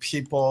of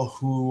people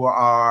who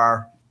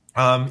are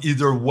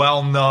either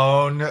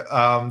well-known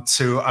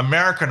to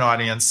American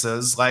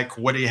audiences like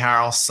Woody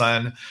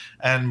Harrelson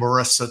and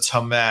Marissa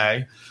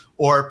Tomei,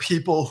 or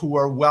people who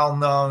are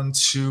well-known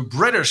to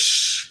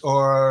British,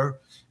 or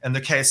in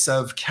the case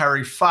of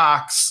Kerry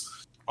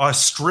Fox,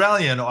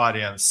 Australian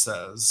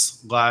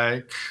audiences,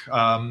 like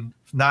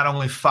not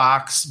only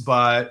Fox,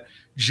 but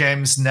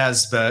James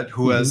Nesbitt,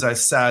 who, as I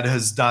said,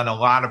 has done a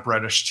lot of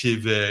British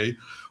TV,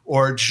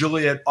 or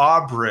Juliet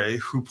Aubrey,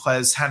 who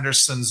plays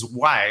Henderson's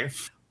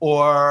wife,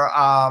 or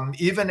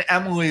even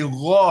Emily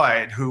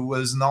Lloyd, who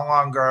was no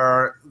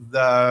longer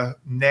the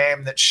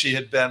name that she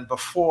had been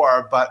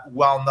before, but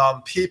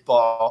well-known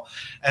people.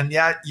 And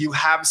yet you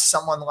have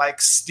someone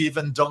like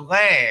Stephen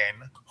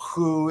Delane,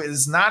 who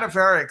is not a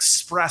very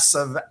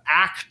expressive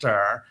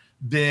actor,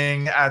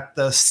 being at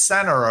the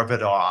center of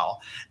it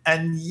all.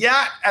 And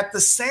yet, at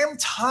the same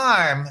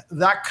time,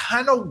 that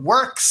kind of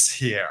works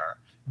here,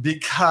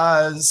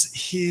 because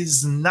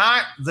he's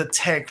not the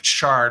take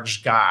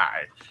charge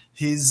guy.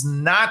 He's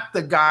not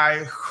the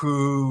guy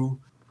who,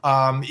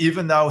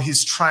 even though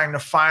he's trying to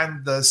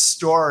find the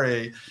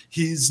story,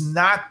 he's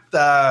not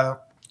the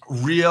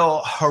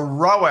real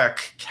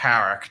heroic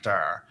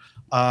character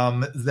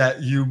that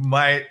you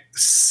might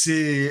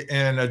see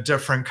in a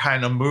different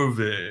kind of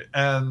movie.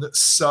 And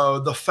so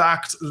the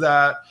fact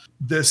that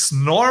this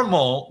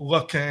normal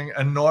looking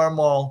and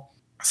normal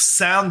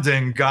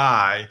sounding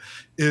guy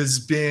is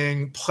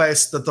being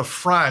placed at the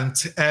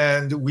front,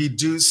 and we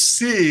do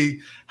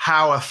see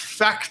how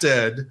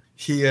affected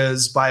he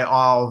is by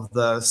all of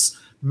this,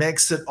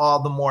 makes it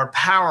all the more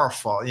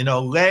powerful. You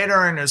know,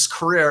 later in his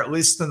career, at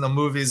least in the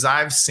movies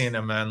I've seen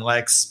him in,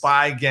 like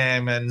Spy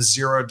Game and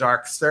Zero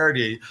Dark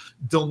 30,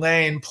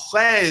 Delane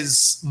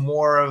plays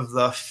more of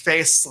the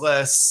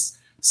faceless,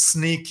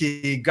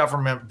 sneaky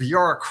government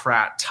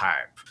bureaucrat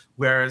type.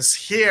 Whereas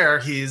here,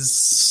 he's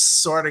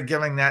sort of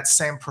giving that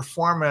same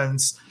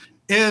performance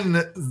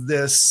in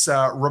this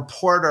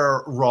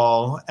reporter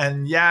role,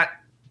 and yet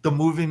the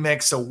movie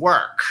makes it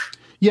work.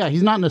 Yeah,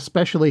 he's not an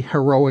especially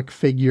heroic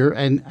figure,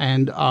 and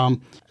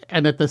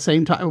at the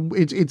same time,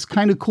 it's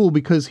kind of cool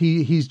because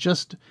he's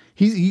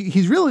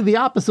really the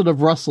opposite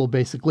of Russell.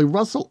 Basically,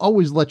 Russell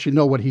always lets you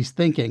know what he's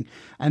thinking,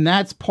 and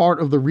that's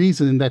part of the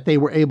reason that they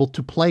were able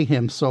to play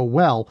him so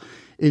well,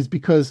 is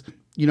because,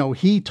 you know,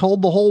 he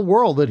told the whole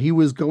world that he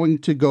was going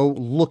to go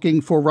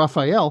looking for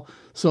Raphael.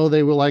 So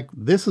they were like,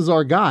 "This is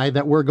our guy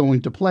that we're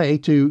going to play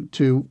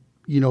to."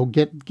 You know,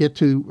 get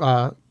to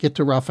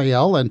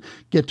Raphael and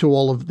get to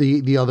all of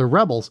the other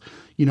rebels.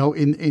 You know,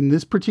 in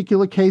this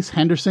particular case,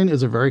 Henderson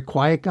is a very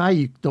quiet guy.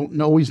 You don't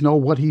always know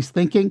what he's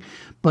thinking,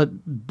 but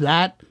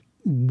that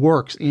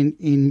works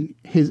in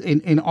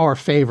our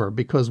favor,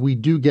 because we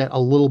do get a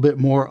little bit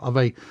more of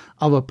a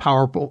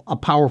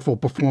powerful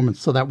performance,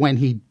 so that when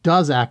he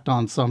does act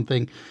on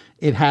something,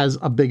 it has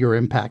a bigger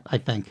impact, I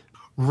think.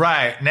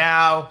 Right.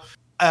 Now,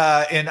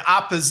 in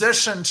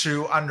opposition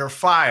to Under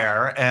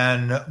Fire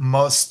and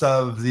most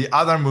of the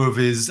other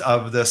movies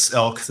of this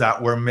ilk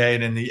that were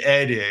made in the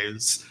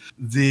 80s,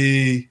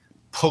 the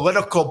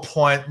political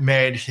point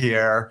made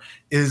here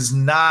is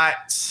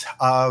not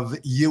of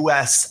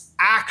U.S.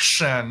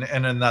 action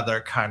in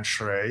another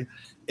country.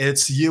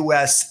 It's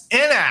U.S.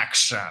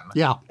 inaction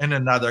in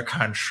another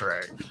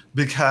country.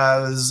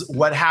 Because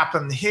what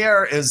happened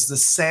here is the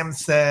same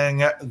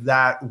thing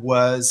that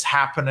was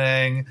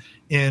happening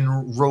in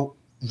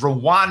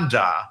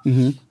Rwanda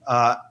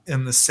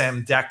in the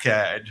same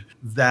decade,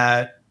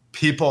 that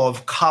people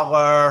of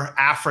color,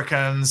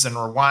 Africans in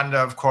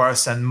Rwanda, of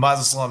course, and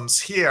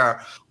Muslims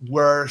here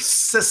were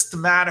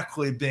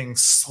systematically being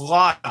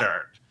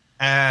slaughtered.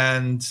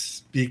 And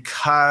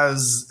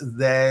because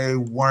they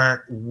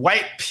weren't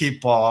white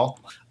people,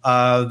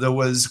 there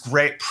was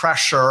great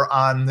pressure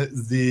on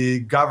the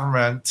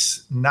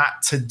government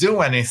not to do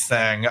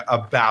anything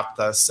about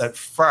this at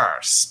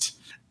first.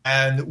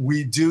 And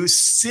we do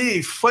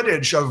see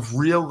footage of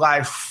real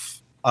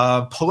life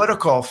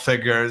political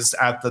figures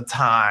at the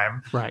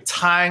time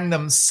tying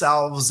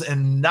themselves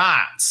in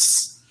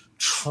knots,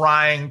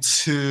 trying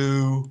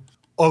to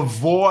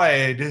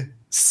avoid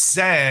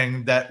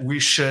saying that we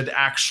should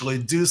actually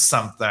do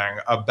something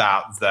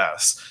about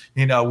this.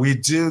 You know, we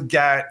do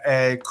get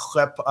a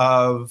clip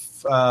of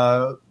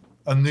a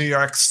New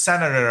York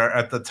senator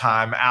at the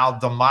time, Al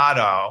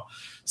D'Amato,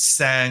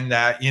 saying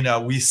that, you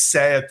know, we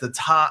said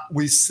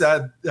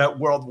at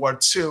World War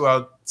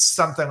II,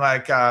 something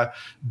like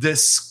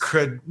this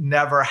could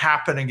never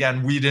happen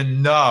again. We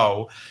didn't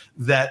know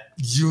that,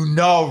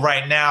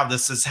 right now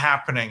this is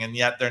happening, and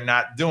yet they're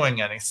not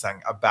doing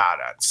anything about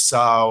it.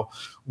 So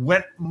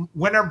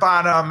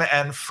Winterbottom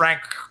and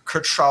Frank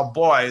Cottrell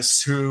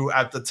Boyce, who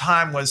at the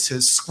time was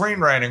his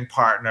screenwriting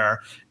partner,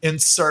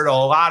 insert a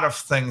lot of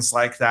things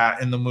like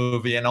that in the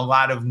movie and a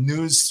lot of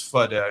news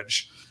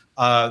footage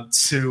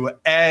to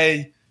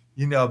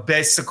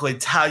basically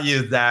tell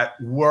you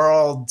that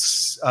world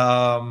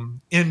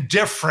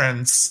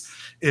indifference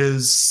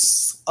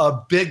is a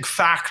big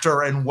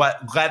factor in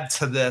what led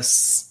to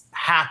this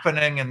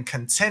happening and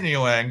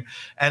continuing.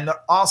 And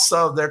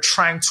also they're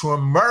trying to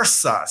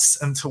immerse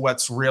us into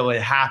what's really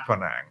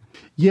happening.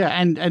 Yeah,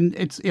 and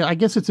it's I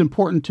guess it's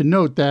important to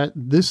note that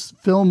this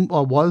film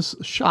was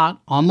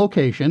shot on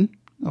location.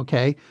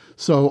 Okay,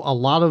 so a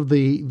lot of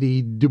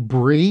the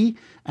debris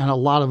and a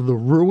lot of the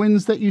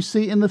ruins that you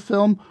see in the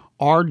film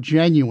are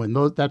genuine.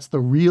 That's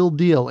the real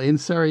deal in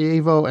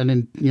Sarajevo and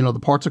in the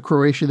parts of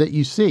Croatia that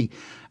you see,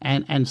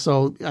 and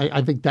so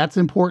I think that's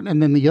important.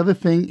 And then the other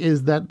thing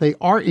is that they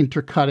are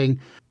intercutting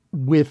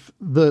with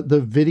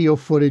the video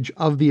footage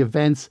of the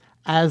events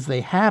as they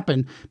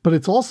happen, but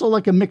it's also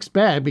like a mixed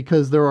bag,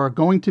 because there are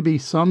going to be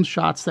some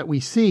shots that we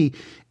see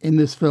in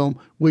this film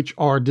which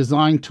are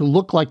designed to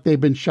look like they've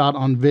been shot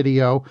on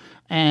video,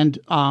 and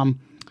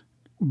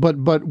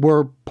but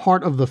were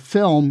part of the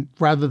film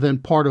rather than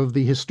part of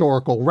the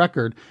historical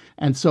record,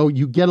 and so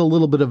you get a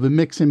little bit of a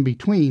mix in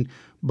between.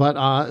 But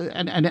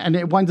and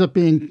it winds up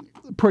being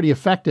pretty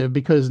effective,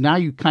 because now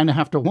you kind of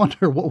have to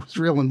wonder what was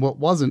real and what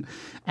wasn't.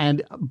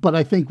 But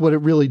I think what it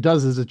really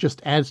does is it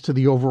just adds to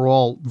the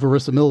overall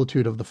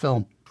verisimilitude of the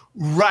film.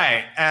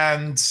 Right.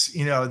 And,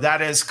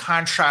 that is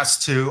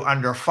contrast to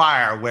Under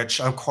Fire,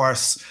 which, of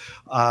course,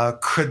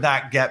 could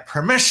not get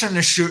permission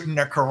to shoot in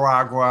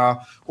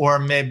Nicaragua, or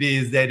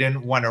maybe they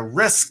didn't want to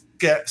risk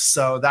it.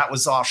 So that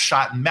was all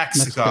shot in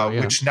Mexico,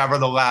 which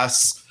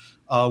nevertheless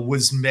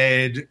was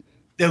made,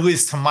 at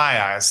least to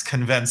my eyes,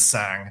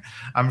 convincing.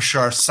 I'm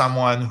sure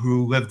someone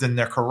who lived in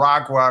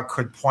Nicaragua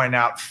could point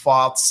out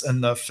faults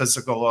in the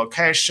physical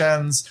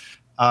locations,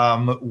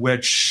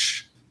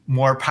 which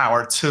more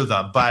power to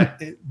them.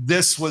 But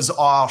this was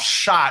all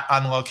shot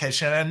on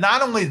location. And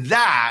not only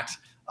that,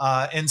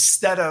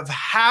 instead of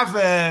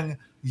having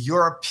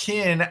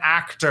European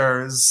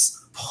actors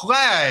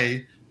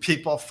play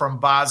people from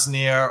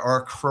Bosnia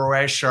or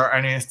Croatia or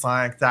anything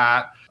like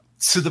that,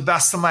 to the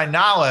best of my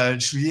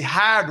knowledge, we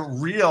had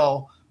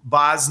real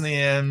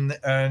Bosnian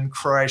and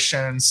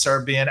Croatian and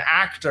Serbian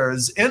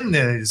actors in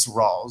these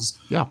roles.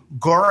 Yeah.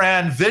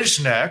 Goran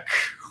Visnik,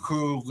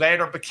 who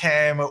later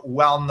became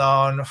well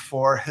known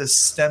for his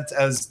stint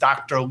as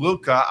Dr.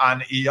 Luka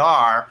on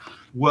ER,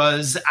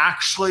 was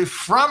actually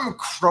from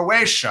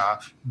Croatia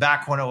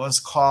back when it was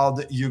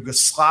called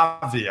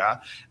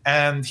Yugoslavia,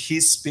 and he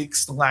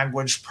speaks the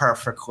language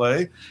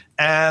perfectly.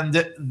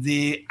 And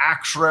the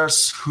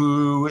actress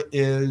who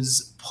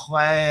is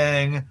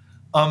playing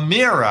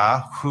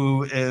Amira,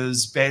 who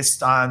is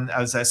based on,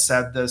 as I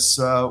said, this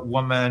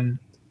woman,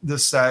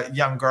 this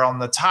young girl,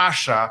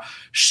 Natasha,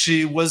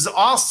 she was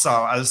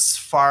also, as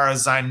far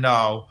as I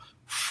know,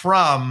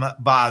 from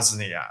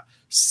Bosnia.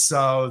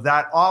 So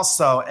that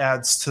also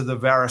adds to the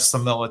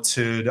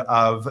verisimilitude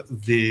of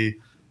the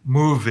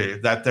movie,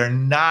 that they're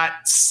not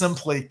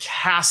simply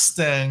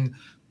casting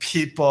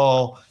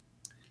people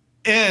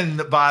in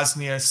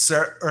Bosnia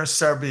or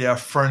Serbia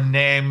for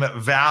name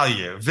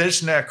value.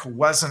 Visnik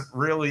wasn't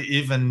really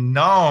even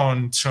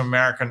known to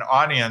American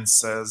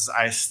audiences,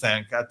 I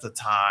think, at the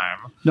time.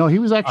 No, he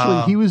was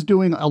actually he was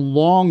doing a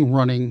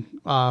long-running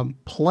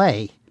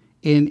play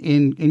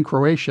in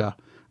Croatia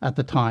at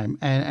the time,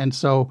 and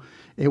so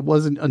it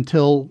wasn't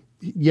until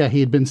he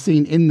had been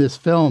seen in this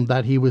film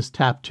that he was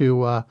tapped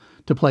to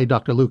play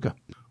Dr. Luka.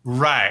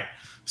 Right.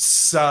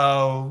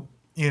 So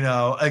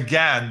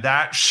again,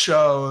 that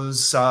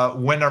shows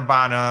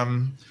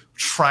Winterbottom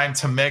trying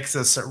to make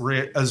this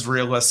as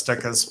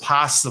realistic as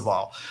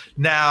possible.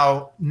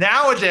 Now,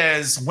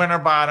 nowadays,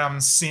 Winterbottom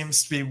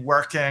seems to be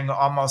working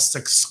almost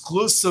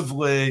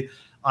exclusively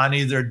on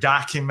either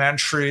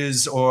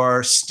documentaries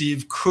or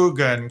Steve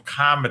Coogan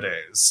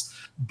comedies.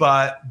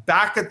 But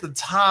back at the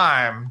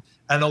time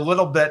and a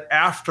little bit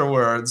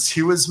afterwards,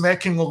 he was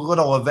making a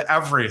little of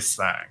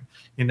everything.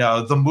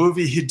 The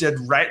movie he did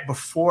right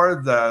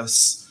before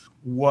this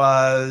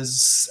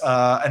was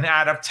an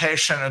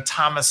adaptation of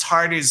Thomas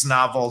Hardy's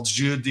novel,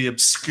 Jude the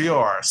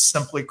Obscure,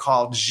 simply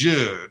called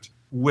Jude,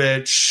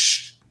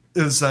 which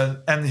is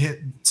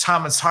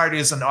Thomas Hardy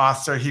is an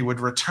author he would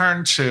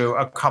return to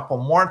a couple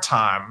more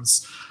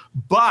times,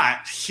 but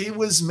he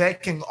was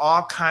making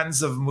all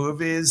kinds of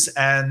movies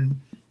and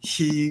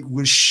he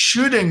was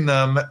shooting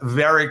them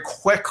very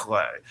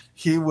quickly.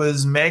 He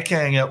was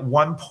making at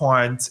one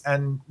point,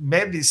 and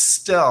maybe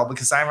still,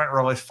 because I haven't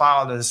really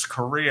followed his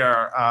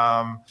career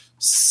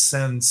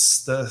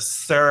since the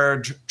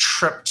third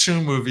Trip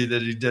 2 movie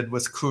that he did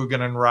with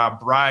Coogan and Rob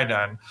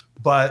Brydon,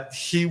 but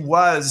he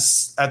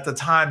was at the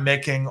time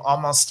making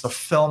almost a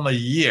film a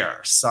year.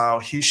 So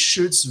he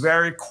shoots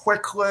very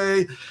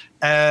quickly,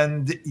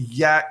 and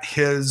yet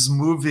his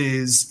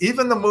movies,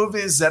 even the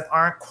movies that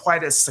aren't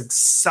quite as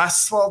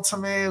successful to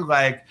me,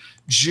 like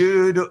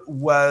Jude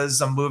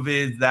was a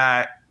movie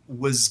that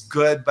was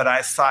good, but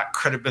I thought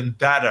could have been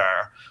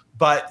better.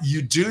 But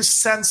you do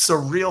sense a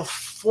real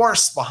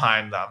force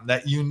behind them,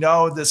 that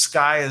this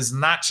guy is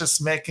not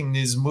just making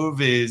these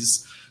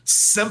movies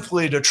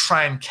simply to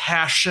try and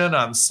cash in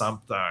on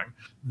something,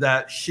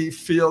 that he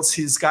feels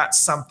he's got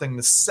something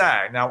to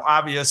say. Now,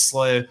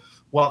 obviously,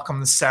 Welcome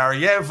to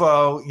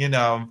Sarajevo,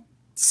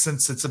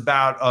 since it's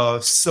about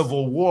a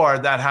civil war,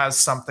 that has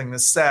something to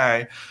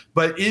say.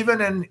 But even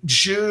in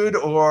Jude,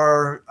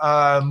 or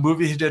a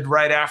movie he did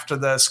right after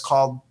this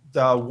called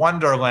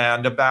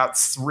Wonderland, about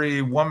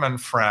three woman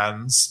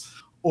friends,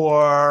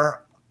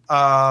 or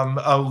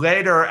a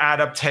later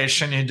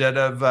adaptation he did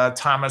of a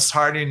Thomas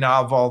Hardy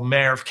novel,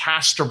 Mayor of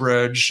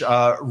Casterbridge,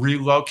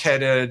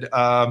 relocated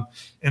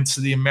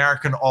into the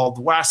American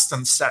Old West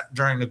and set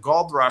during the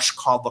gold rush,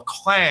 called The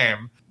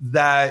Claim,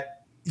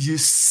 that you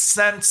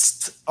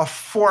sensed a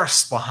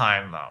force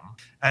behind them,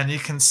 and you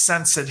can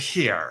sense it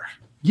here.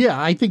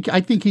 Yeah, I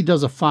think he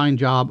does a fine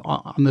job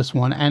on this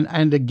one,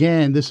 and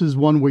again, this is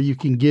one where you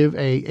can give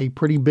a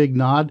pretty big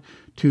nod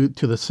to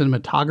the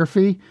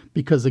cinematography,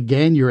 because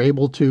again, you're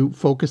able to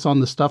focus on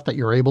the stuff that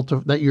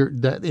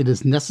that it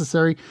is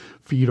necessary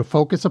for you to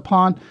focus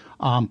upon.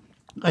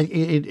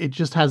 It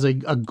just has a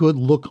good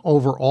look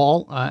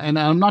overall, and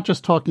I'm not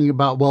just talking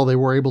about, they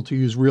were able to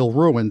use real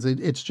ruins.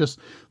 It's just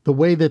the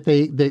way that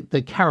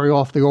they carry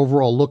off the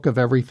overall look of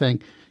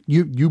everything.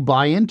 You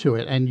buy into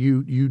it, and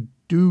you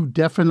do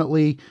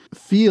definitely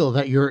feel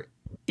that you're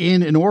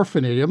in an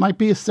orphanage. It might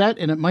be a set,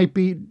 and it might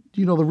be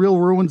the real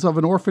ruins of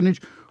an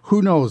orphanage.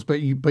 Who knows?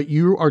 But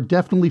you are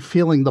definitely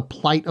feeling the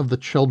plight of the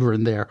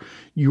children there.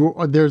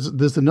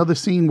 There's another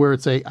scene where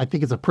I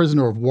think it's a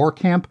prisoner of war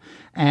camp,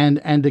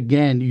 and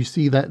again you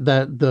see that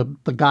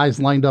the guys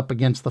lined up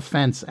against the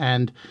fence,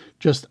 and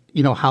just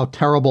how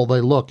terrible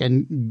they look,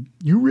 and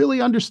you really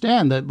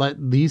understand that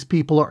these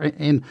people are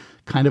in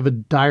kind of a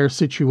dire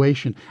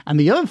situation. And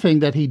the other thing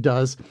that he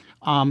does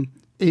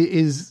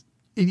is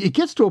it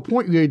gets to a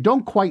point where you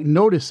don't quite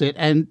notice it,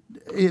 and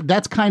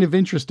that's kind of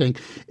interesting.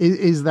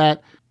 Is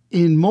that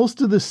in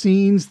most of the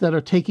scenes that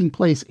are taking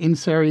place in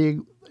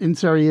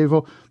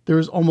Sarajevo,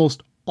 there's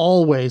almost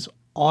always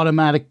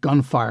automatic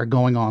gunfire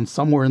going on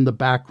somewhere in the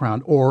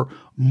background, or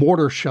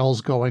mortar shells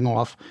going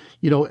off,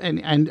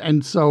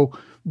 and so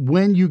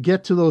when you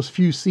get to those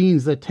few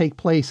scenes that take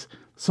place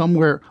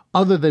somewhere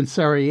other than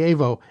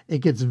Sarajevo, it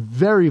gets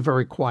very,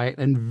 very quiet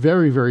and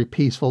very, very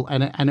peaceful,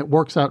 and it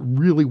works out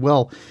really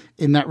well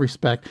in that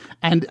respect.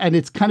 And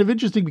it's kind of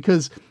interesting,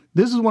 because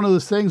this is one of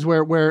those things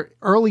where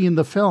early in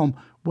the film,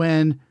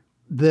 when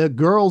the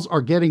girls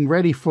are getting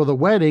ready for the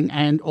wedding,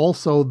 and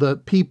also the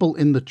people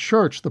in the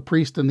church, the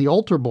priest and the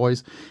altar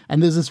boys.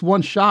 And there's this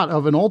one shot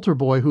of an altar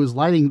boy who is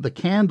lighting the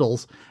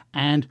candles,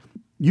 and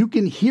you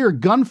can hear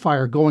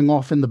gunfire going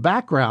off in the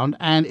background,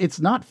 and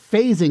it's not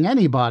fazing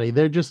anybody.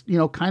 They're just,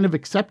 kind of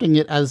accepting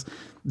it as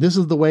this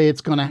is the way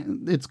it's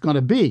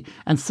gonna be.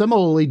 And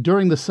similarly,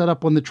 during the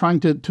setup, when they're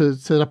trying to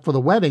set up for the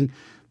wedding,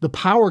 the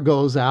power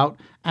goes out,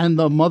 and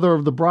the mother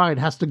of the bride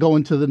has to go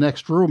into the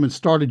next room and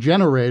start a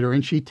generator,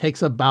 and she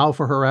takes a bow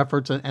for her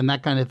efforts and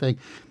that kind of thing.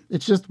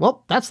 It's just,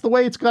 that's the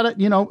way it's got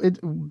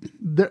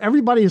to,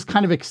 everybody has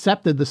kind of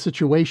accepted the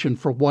situation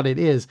for what it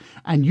is.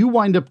 And you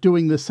wind up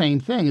doing the same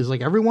thing. It's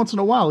like every once in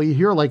a while you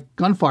hear like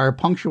gunfire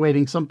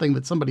punctuating something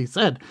that somebody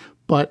said.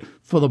 But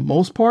for the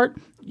most part,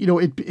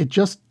 it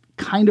just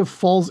kind of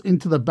falls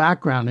into the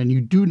background, and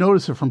you do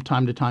notice it from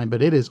time to time,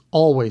 but it is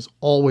always,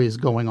 always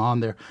going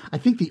on there. I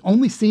think the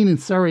only scene in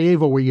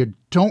Sarajevo where you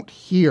don't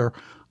hear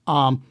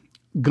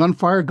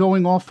gunfire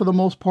going off for the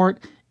most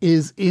part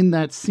is in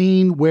that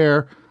scene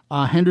where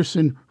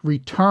Henderson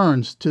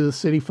returns to the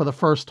city for the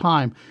first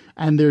time,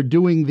 and they're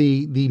doing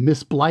the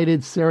Miss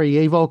Blighted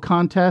Sarajevo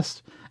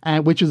contest,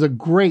 which is a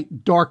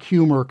great dark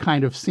humor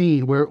kind of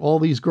scene where all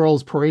these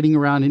girls parading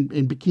around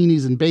in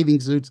bikinis and bathing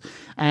suits,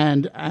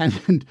 and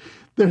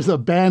there's a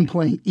band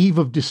playing Eve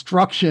of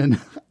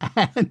Destruction,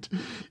 and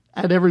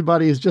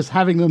everybody is just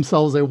having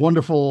themselves a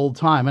wonderful old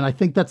time. And I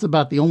think that's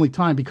about the only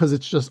time, because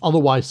it's just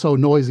otherwise so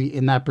noisy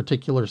in that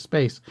particular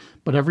space.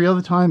 But every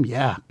other time,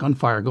 yeah,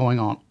 gunfire going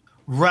on.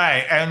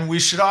 Right. And we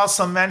should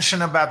also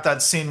mention about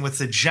that scene with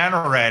the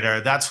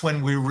generator. That's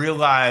when we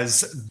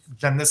realize,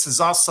 and this is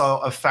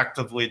also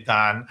effectively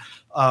done,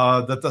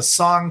 that the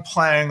song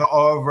playing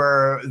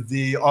over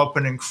the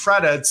opening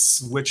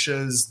credits, which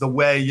is The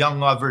Way Young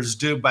Lovers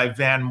Do by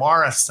Van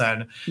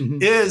Morrison,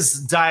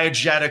 is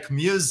diegetic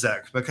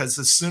music, because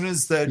as soon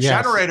as the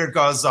generator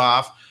goes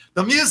off,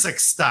 the music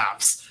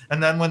stops.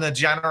 And then when the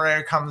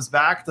generator comes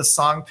back, the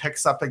song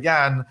picks up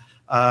again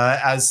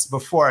as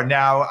before.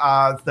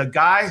 Now, the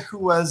guy who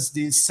was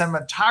the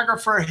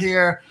cinematographer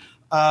here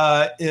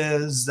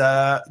is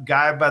a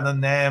guy by the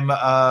name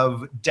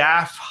of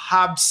Daff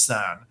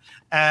Hobson.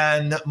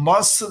 And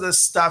most of the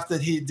stuff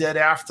that he did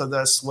after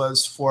this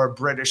was for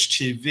British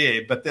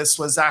TV. But this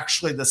was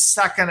actually the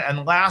second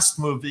and last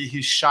movie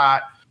he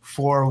shot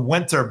for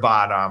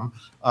Winterbottom.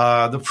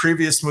 The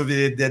previous movie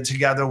they did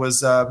together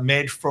was a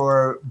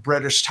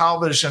made-for-British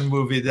television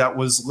movie that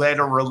was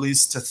later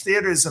released to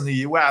theaters in the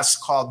U.S.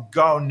 called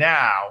Go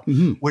Now,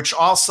 which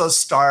also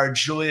starred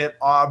Juliet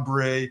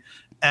Aubrey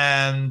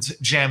and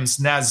James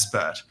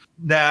Nesbitt.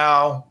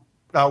 Now,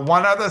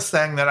 one other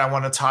thing that I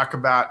want to talk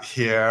about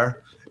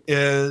here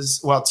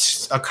is, well,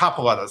 a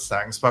couple other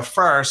things. But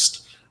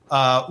first,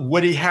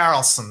 Woody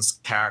Harrelson's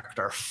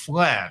character,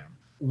 Flynn.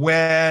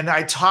 When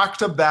I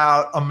talked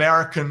about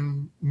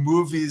American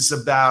movies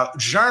about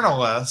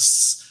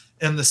journalists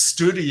in the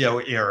studio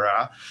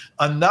era,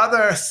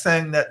 another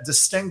thing that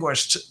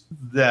distinguished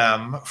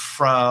them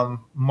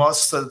from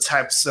most of the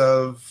types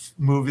of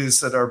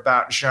movies that are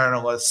about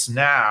journalists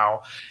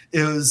now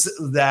is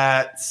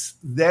that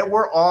they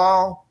were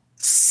all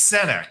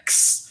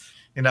cynics.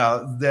 You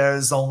know,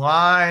 there's a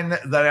line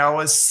that I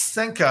always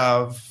think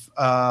of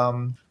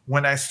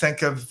when I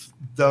think of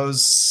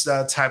those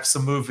types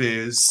of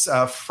movies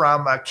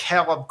from a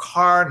Caleb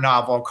Carr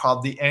novel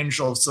called The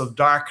Angels of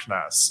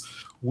Darkness,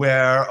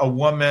 where a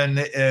woman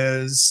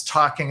is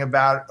talking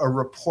about a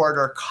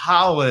reporter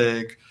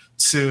colleague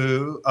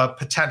to a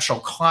potential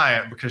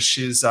client because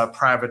she's a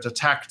private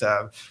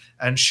detective.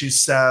 And she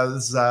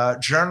says,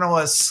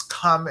 journalists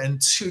come in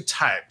two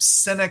types,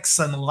 cynics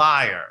and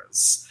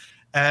liars.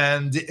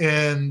 And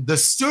in the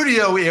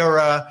studio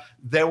era,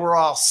 they were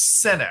all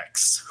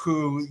cynics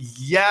who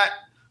yet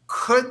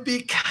could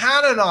be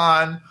counted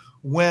on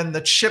when the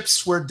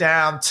chips were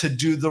down to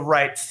do the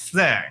right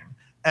thing.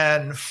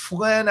 And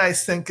Flynn, I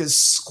think, is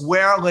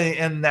squarely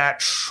in that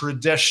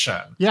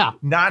tradition. Yeah.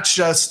 Not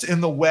just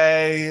in the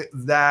way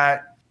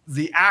that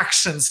the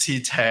actions he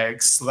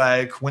takes,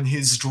 like when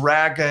he's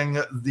dragging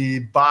the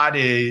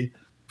body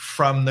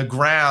from the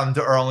ground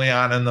early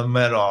on in the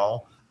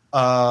middle,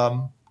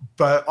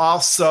 but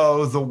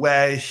also the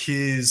way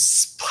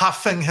he's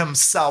puffing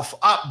himself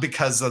up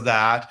because of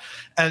that.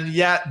 And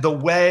yet the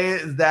way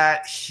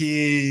that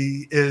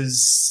he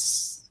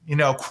is, you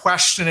know,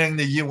 questioning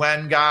the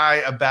UN guy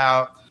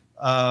about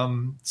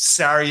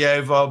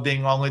Sarajevo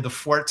being only the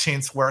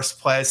 14th worst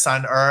place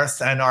on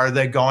earth, and are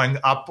they going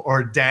up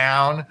or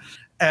down?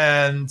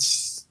 And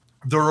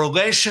the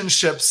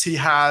relationships he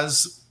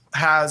has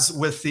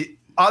with the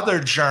other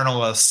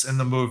journalists in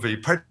the movie,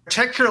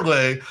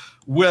 particularly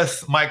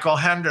with Michael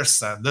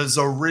Henderson. There's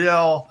a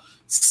real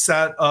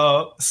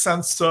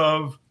sense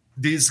of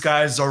these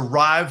guys are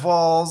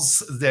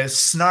rivals, they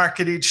snark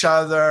at each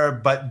other,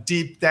 but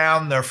deep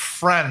down they're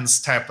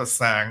friends type of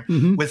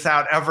thing,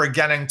 without ever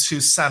getting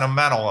too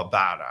sentimental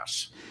about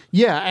it.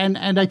 Yeah,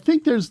 and I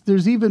think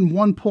there's even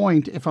one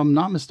point, if I'm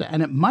not mistaken,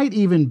 and it might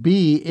even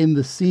be in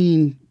the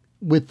scene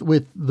with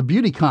the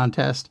beauty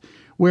contest,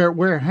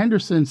 where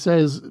Henderson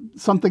says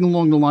something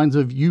along the lines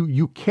of,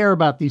 you care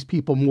about these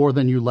people more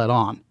than you let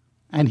on.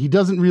 And he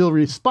doesn't really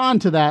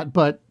respond to that,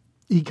 but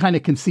he kind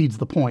of concedes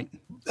the point.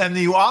 And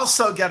you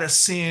also get a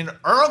scene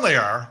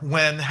earlier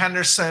when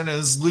Henderson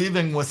is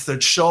leaving with the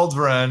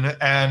children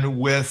and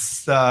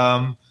with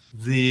the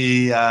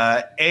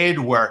aid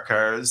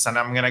workers, and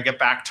I'm going to get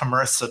back to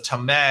Marissa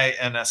Tomei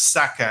in a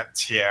second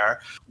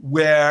here,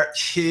 where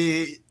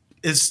he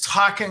is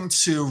talking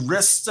to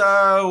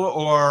Risto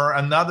or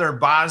another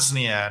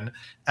Bosnian,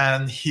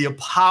 and he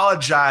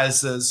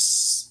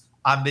apologizes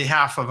on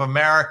behalf of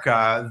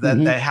America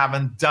that they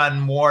haven't done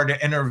more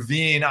to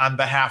intervene on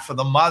behalf of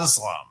the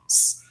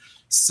Muslims.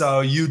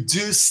 So you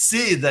do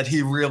see that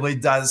he really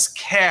does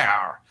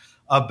care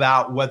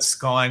about what's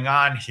going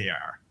on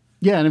here.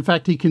 Yeah, and in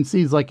fact, he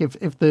concedes, like, if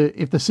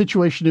the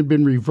situation had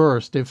been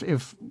reversed,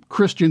 if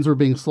Christians were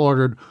being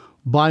slaughtered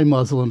by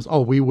Muslims,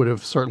 we would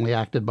have certainly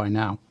acted by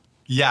now.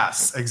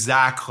 Yes,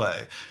 exactly.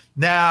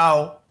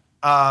 Now,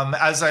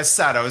 As I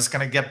said, I was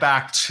going to get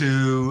back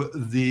to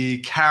the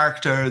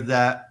character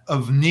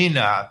of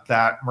Nina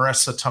that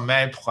Marissa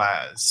Tomei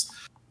plays.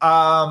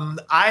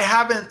 I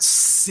haven't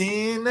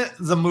seen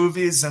the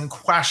movies in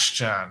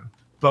question,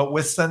 but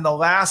within the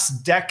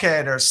last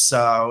decade or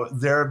so,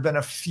 there have been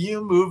a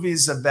few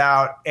movies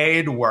about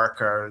aid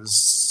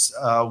workers.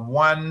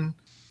 One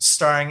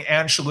starring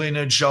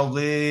Angelina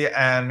Jolie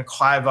and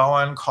Clive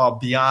Owen called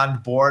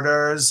Beyond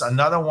Borders.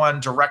 Another one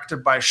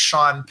directed by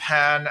Sean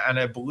Penn and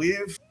I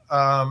believe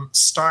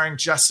starring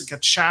Jessica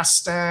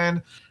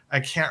Chastain. I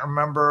can't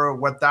remember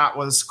what that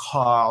was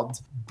called.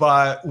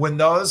 But when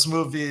those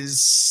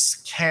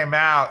movies came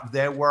out,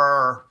 they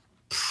were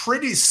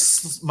pretty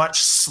much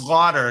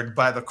slaughtered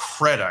by the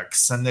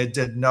critics and they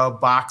did no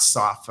box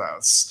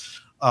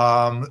office,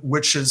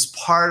 which is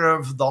part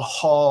of the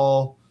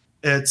whole.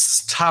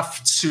 It's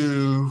tough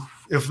to,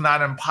 if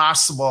not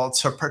impossible,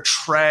 to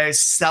portray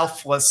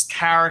selfless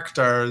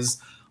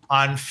characters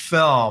on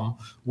film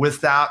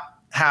without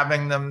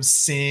having them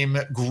seem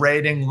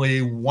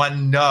gratingly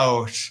one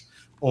note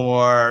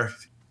or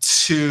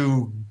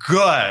too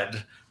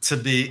good to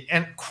be,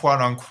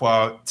 quote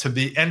unquote, to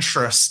be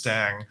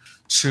interesting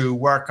to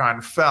work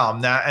on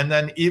film. Now, and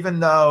then even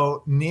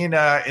though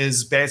Nina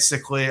is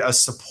basically a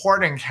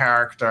supporting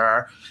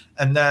character,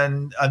 and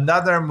then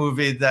another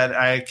movie that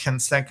I can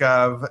think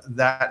of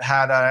that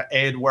had an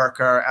aid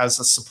worker as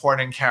a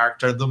supporting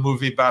character, the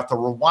movie about the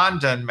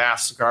Rwandan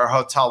massacre,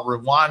 Hotel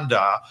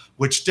Rwanda,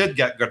 which did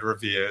get good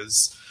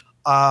reviews.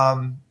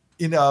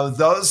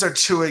 Those are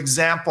two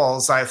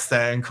examples, I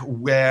think,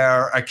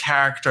 where a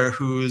character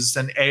who's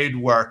an aid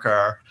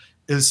worker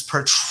is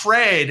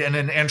portrayed in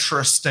an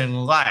interesting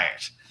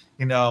light.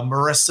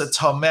 Marissa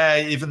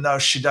Tomei, even though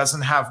she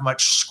doesn't have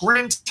much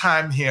screen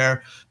time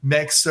here,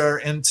 makes her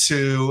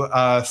into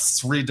a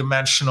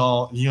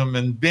three-dimensional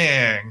human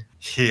being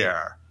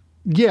here.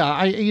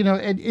 Yeah,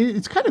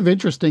 it's kind of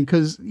interesting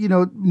because,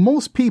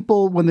 most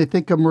people, when they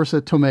think of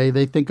Marissa Tomei,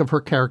 they think of her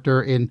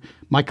character in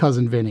My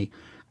Cousin Vinny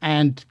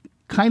and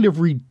kind of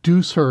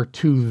reduce her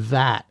to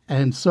that.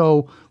 And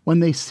so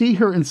when they see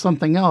her in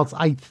something else,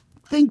 I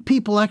think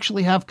people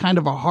actually have kind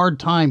of a hard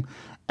time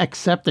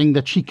accepting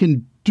that she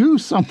can do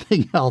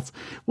something else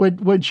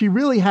when she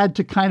really had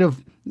to kind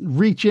of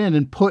reach in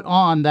and put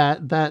on that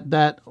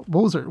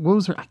what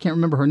was her I can't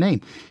remember her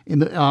name in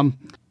the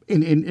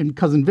in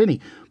Cousin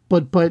Vinny,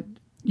 but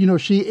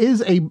she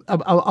is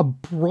a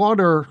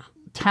broader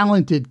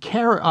talented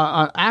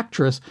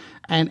actress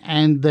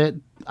and that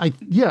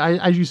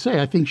as you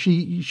say, I think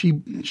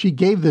she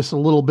gave this a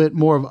little bit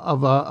more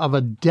of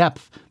a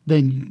depth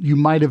than you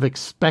might have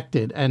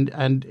expected,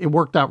 and it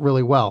worked out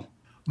really well.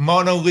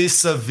 Mona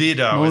Lisa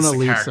Vito is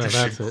the character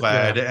she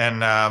played in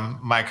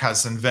My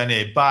Cousin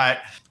Vinny. But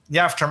you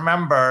have to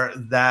remember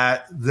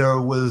that there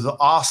was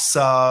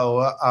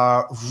also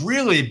a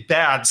really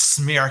bad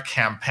smear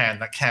campaign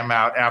that came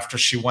out after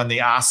she won the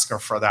Oscar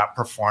for that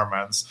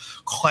performance,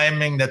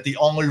 claiming that the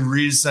only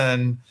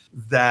reason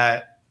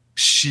that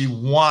she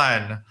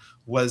won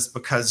was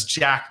because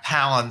Jack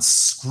Palance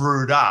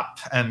screwed up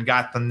and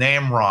got the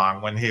name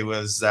wrong when he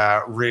was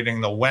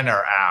reading the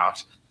winner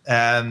out.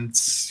 And,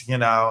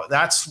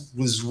 that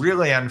was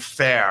really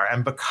unfair.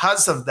 And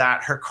because of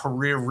that, her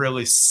career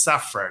really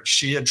suffered.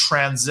 She had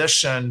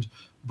transitioned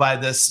by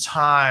this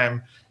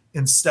time,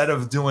 instead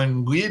of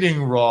doing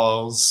leading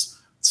roles,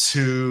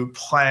 to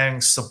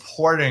playing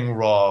supporting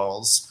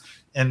roles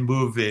in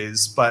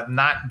movies, but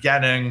not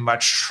getting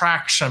much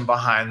traction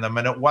behind them.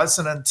 And it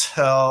wasn't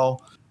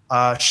until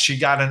she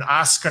got an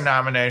Oscar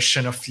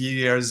nomination a few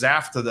years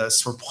after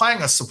this for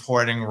playing a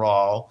supporting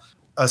role,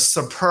 a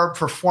superb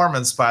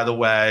performance, by the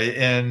way,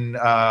 in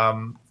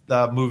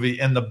the movie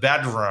In the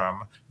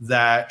Bedroom,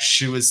 that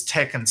she was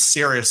taken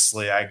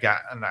seriously, I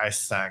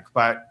think.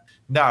 But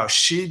no,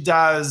 she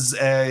does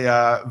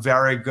a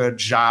very good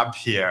job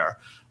here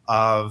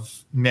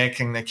of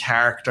making the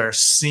character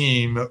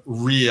seem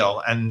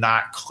real and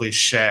not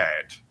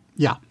cliched.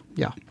 Yeah.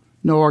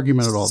 No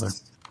argument at all there.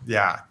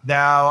 Yeah.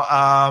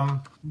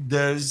 Now,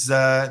 there's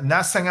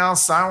nothing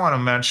else I want to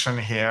mention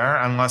here,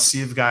 unless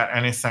you've got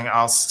anything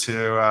else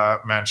to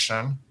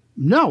mention.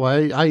 No,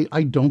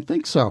 I don't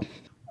think so.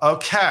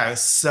 Okay,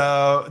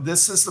 so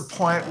this is the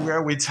point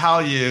where we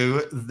tell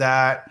you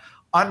that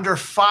Under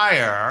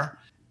Fire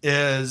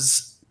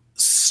is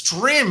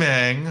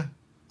streaming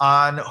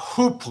on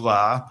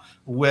Hoopla,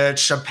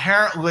 which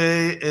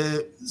apparently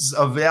is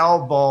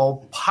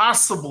available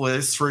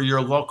possibly through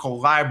your local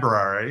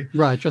library.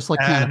 Right, just like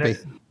Canopy.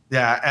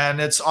 Yeah, and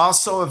it's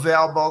also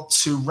available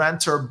to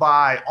rent or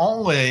buy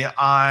only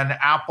on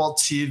Apple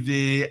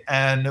TV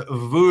and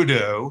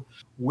Vudu,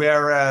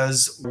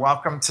 whereas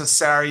Welcome to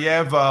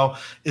Sarajevo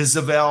is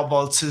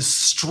available to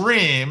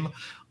stream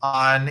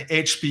on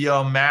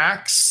HBO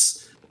Max,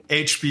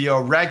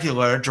 HBO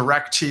Regular,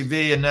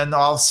 DirecTV, and then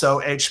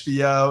also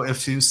HBO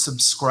if you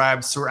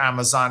subscribe through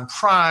Amazon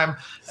Prime,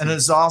 and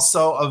is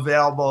also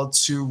available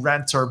to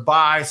rent or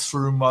buy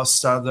through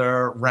most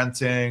other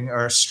renting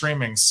or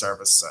streaming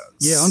services.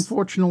 Yeah,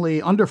 unfortunately,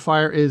 Under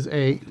Fire is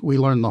we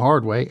learned the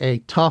hard way, a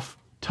tough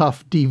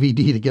tough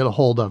DVD to get a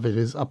hold of. It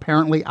is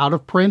apparently out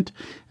of print,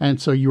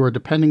 and so you are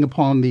depending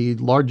upon the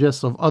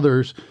largest of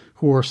others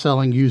who are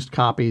selling used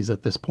copies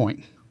at this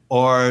point.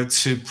 Or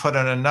to put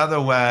it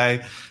another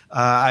way,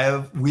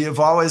 we have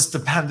always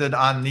depended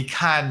on the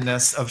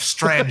kindness of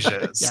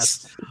strangers.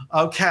 Yes.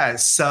 Okay,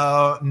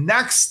 so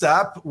next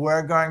up,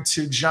 we're going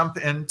to jump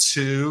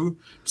into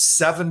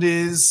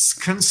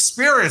 70s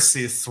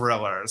conspiracy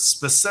thrillers.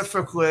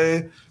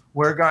 Specifically,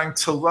 we're going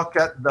to look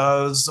at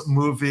those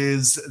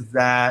movies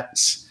that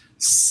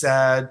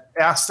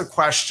asked the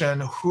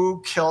question,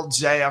 who killed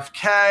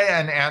JFK?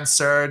 And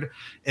answered,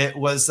 it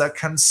was a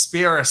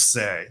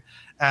conspiracy.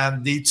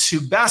 And the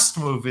two best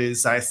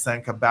movies, I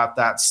think, about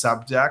that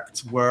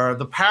subject were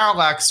The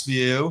Parallax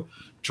View,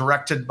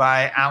 directed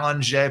by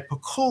Alan J.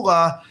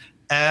 Pakula,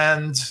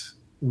 and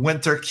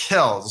Winter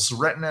Kills,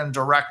 written and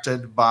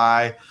directed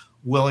by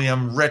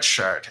William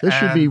Richard. This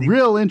should be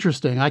real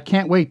interesting. I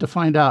can't wait to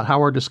find out how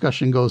our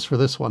discussion goes for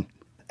this one.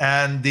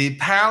 And The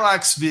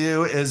Parallax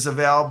View is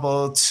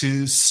available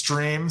to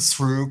stream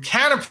through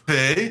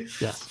Canopy.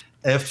 Yes.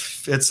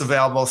 If it's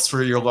available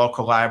through your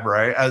local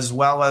library, as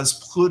well as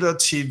Pluto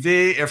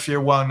TV if you're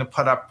willing to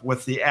put up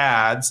with the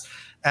ads,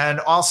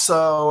 and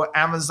also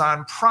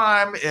Amazon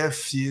Prime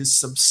if you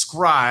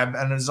subscribe,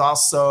 and is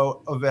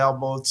also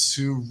available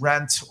to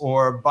rent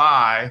or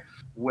buy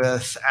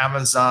with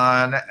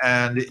Amazon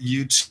and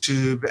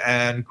YouTube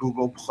and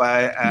Google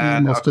Play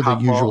and most of the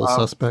usual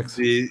suspects.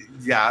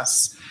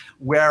 Yes.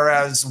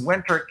 Whereas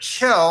Winter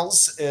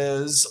Kills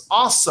is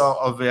also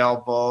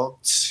available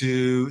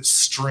to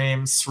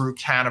stream through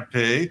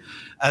Canopy,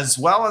 as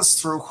well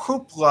as through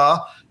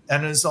Hoopla,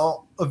 and is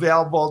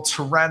available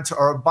to rent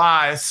or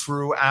buy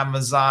through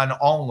Amazon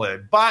only.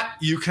 But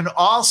you can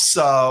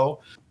also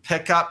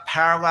pick up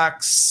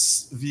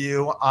Parallax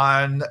View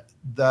on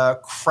the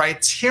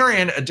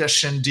Criterion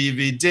Edition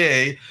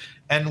DVD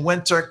and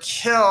Winter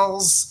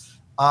Kills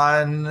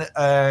on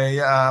a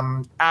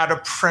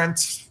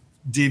out-of-print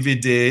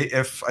DVD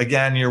if,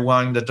 again, you're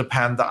willing to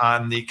depend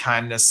on the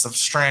kindness of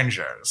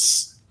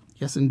strangers.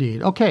 Yes,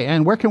 indeed. Okay,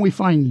 and where can we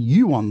find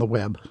you on the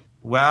web?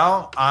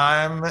 Well,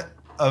 I'm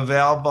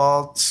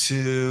available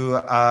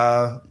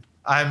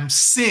I'm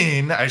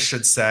seen, I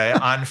should say,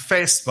 on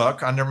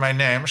Facebook under my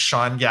name,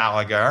 Sean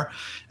Gallagher.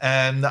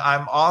 And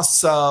I'm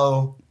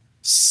also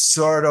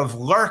sort of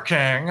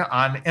lurking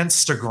on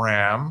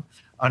Instagram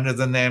under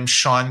the name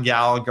Sean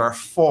Gallagher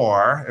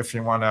 4, if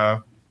you want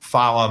to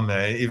follow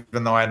me,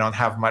 even though I don't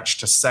have much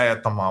to say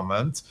at the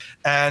moment.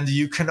 And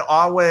you can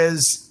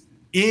always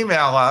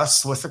email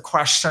us with a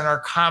question or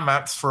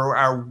comment through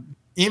our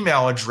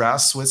email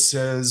address, which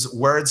is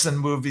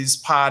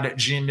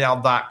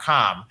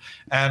wordsandmoviespod@gmail.com.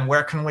 And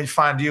where can we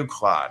find you,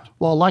 Claude?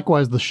 Well,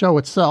 likewise, the show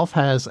itself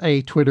has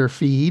a Twitter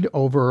feed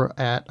over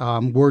at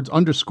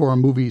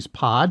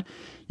words_moviespod.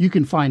 You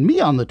can find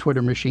me on the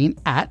Twitter machine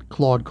at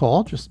Claude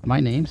Call, just my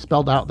name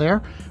spelled out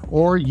there.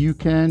 Or you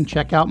can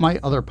check out my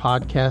other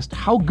podcast,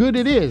 How Good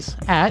It Is,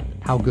 at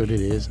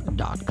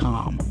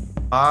howgooditis.com.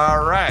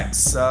 All right.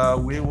 So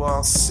we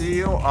will see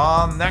you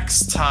all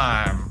next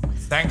time.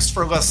 Thanks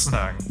for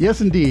listening.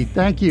 Yes, indeed.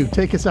 Thank you.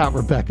 Take us out,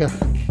 Rebecca.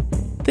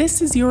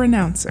 This is your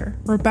announcer,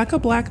 Rebecca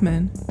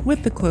Blackman,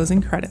 with the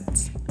closing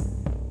credits.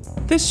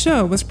 This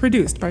show was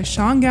produced by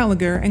Sean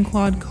Gallagher and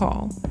Claude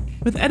Call,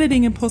 with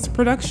editing and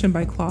post-production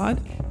by Claude,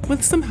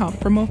 with some help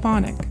from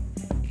Mophonic.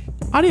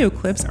 Audio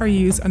clips are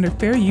used under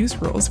fair use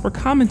rules for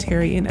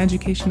commentary and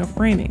educational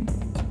framing.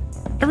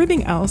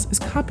 Everything else is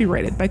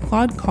copyrighted by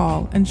Claude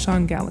Call and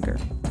Sean Gallagher.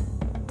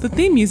 The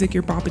theme music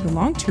you're bopping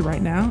along to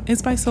right now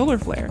is by Solar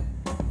Flare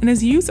and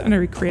is used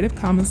under a Creative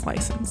Commons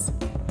license.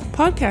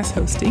 Podcast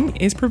hosting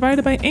is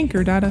provided by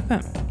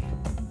Anchor.fm.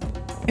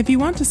 If you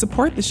want to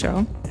support the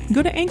show,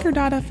 go to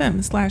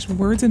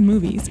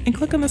anchor.fm/wordsandmovies and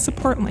click on the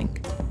support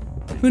link.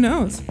 Who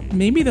knows?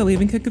 Maybe they'll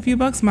even kick a few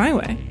bucks my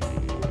way.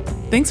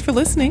 Thanks for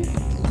listening.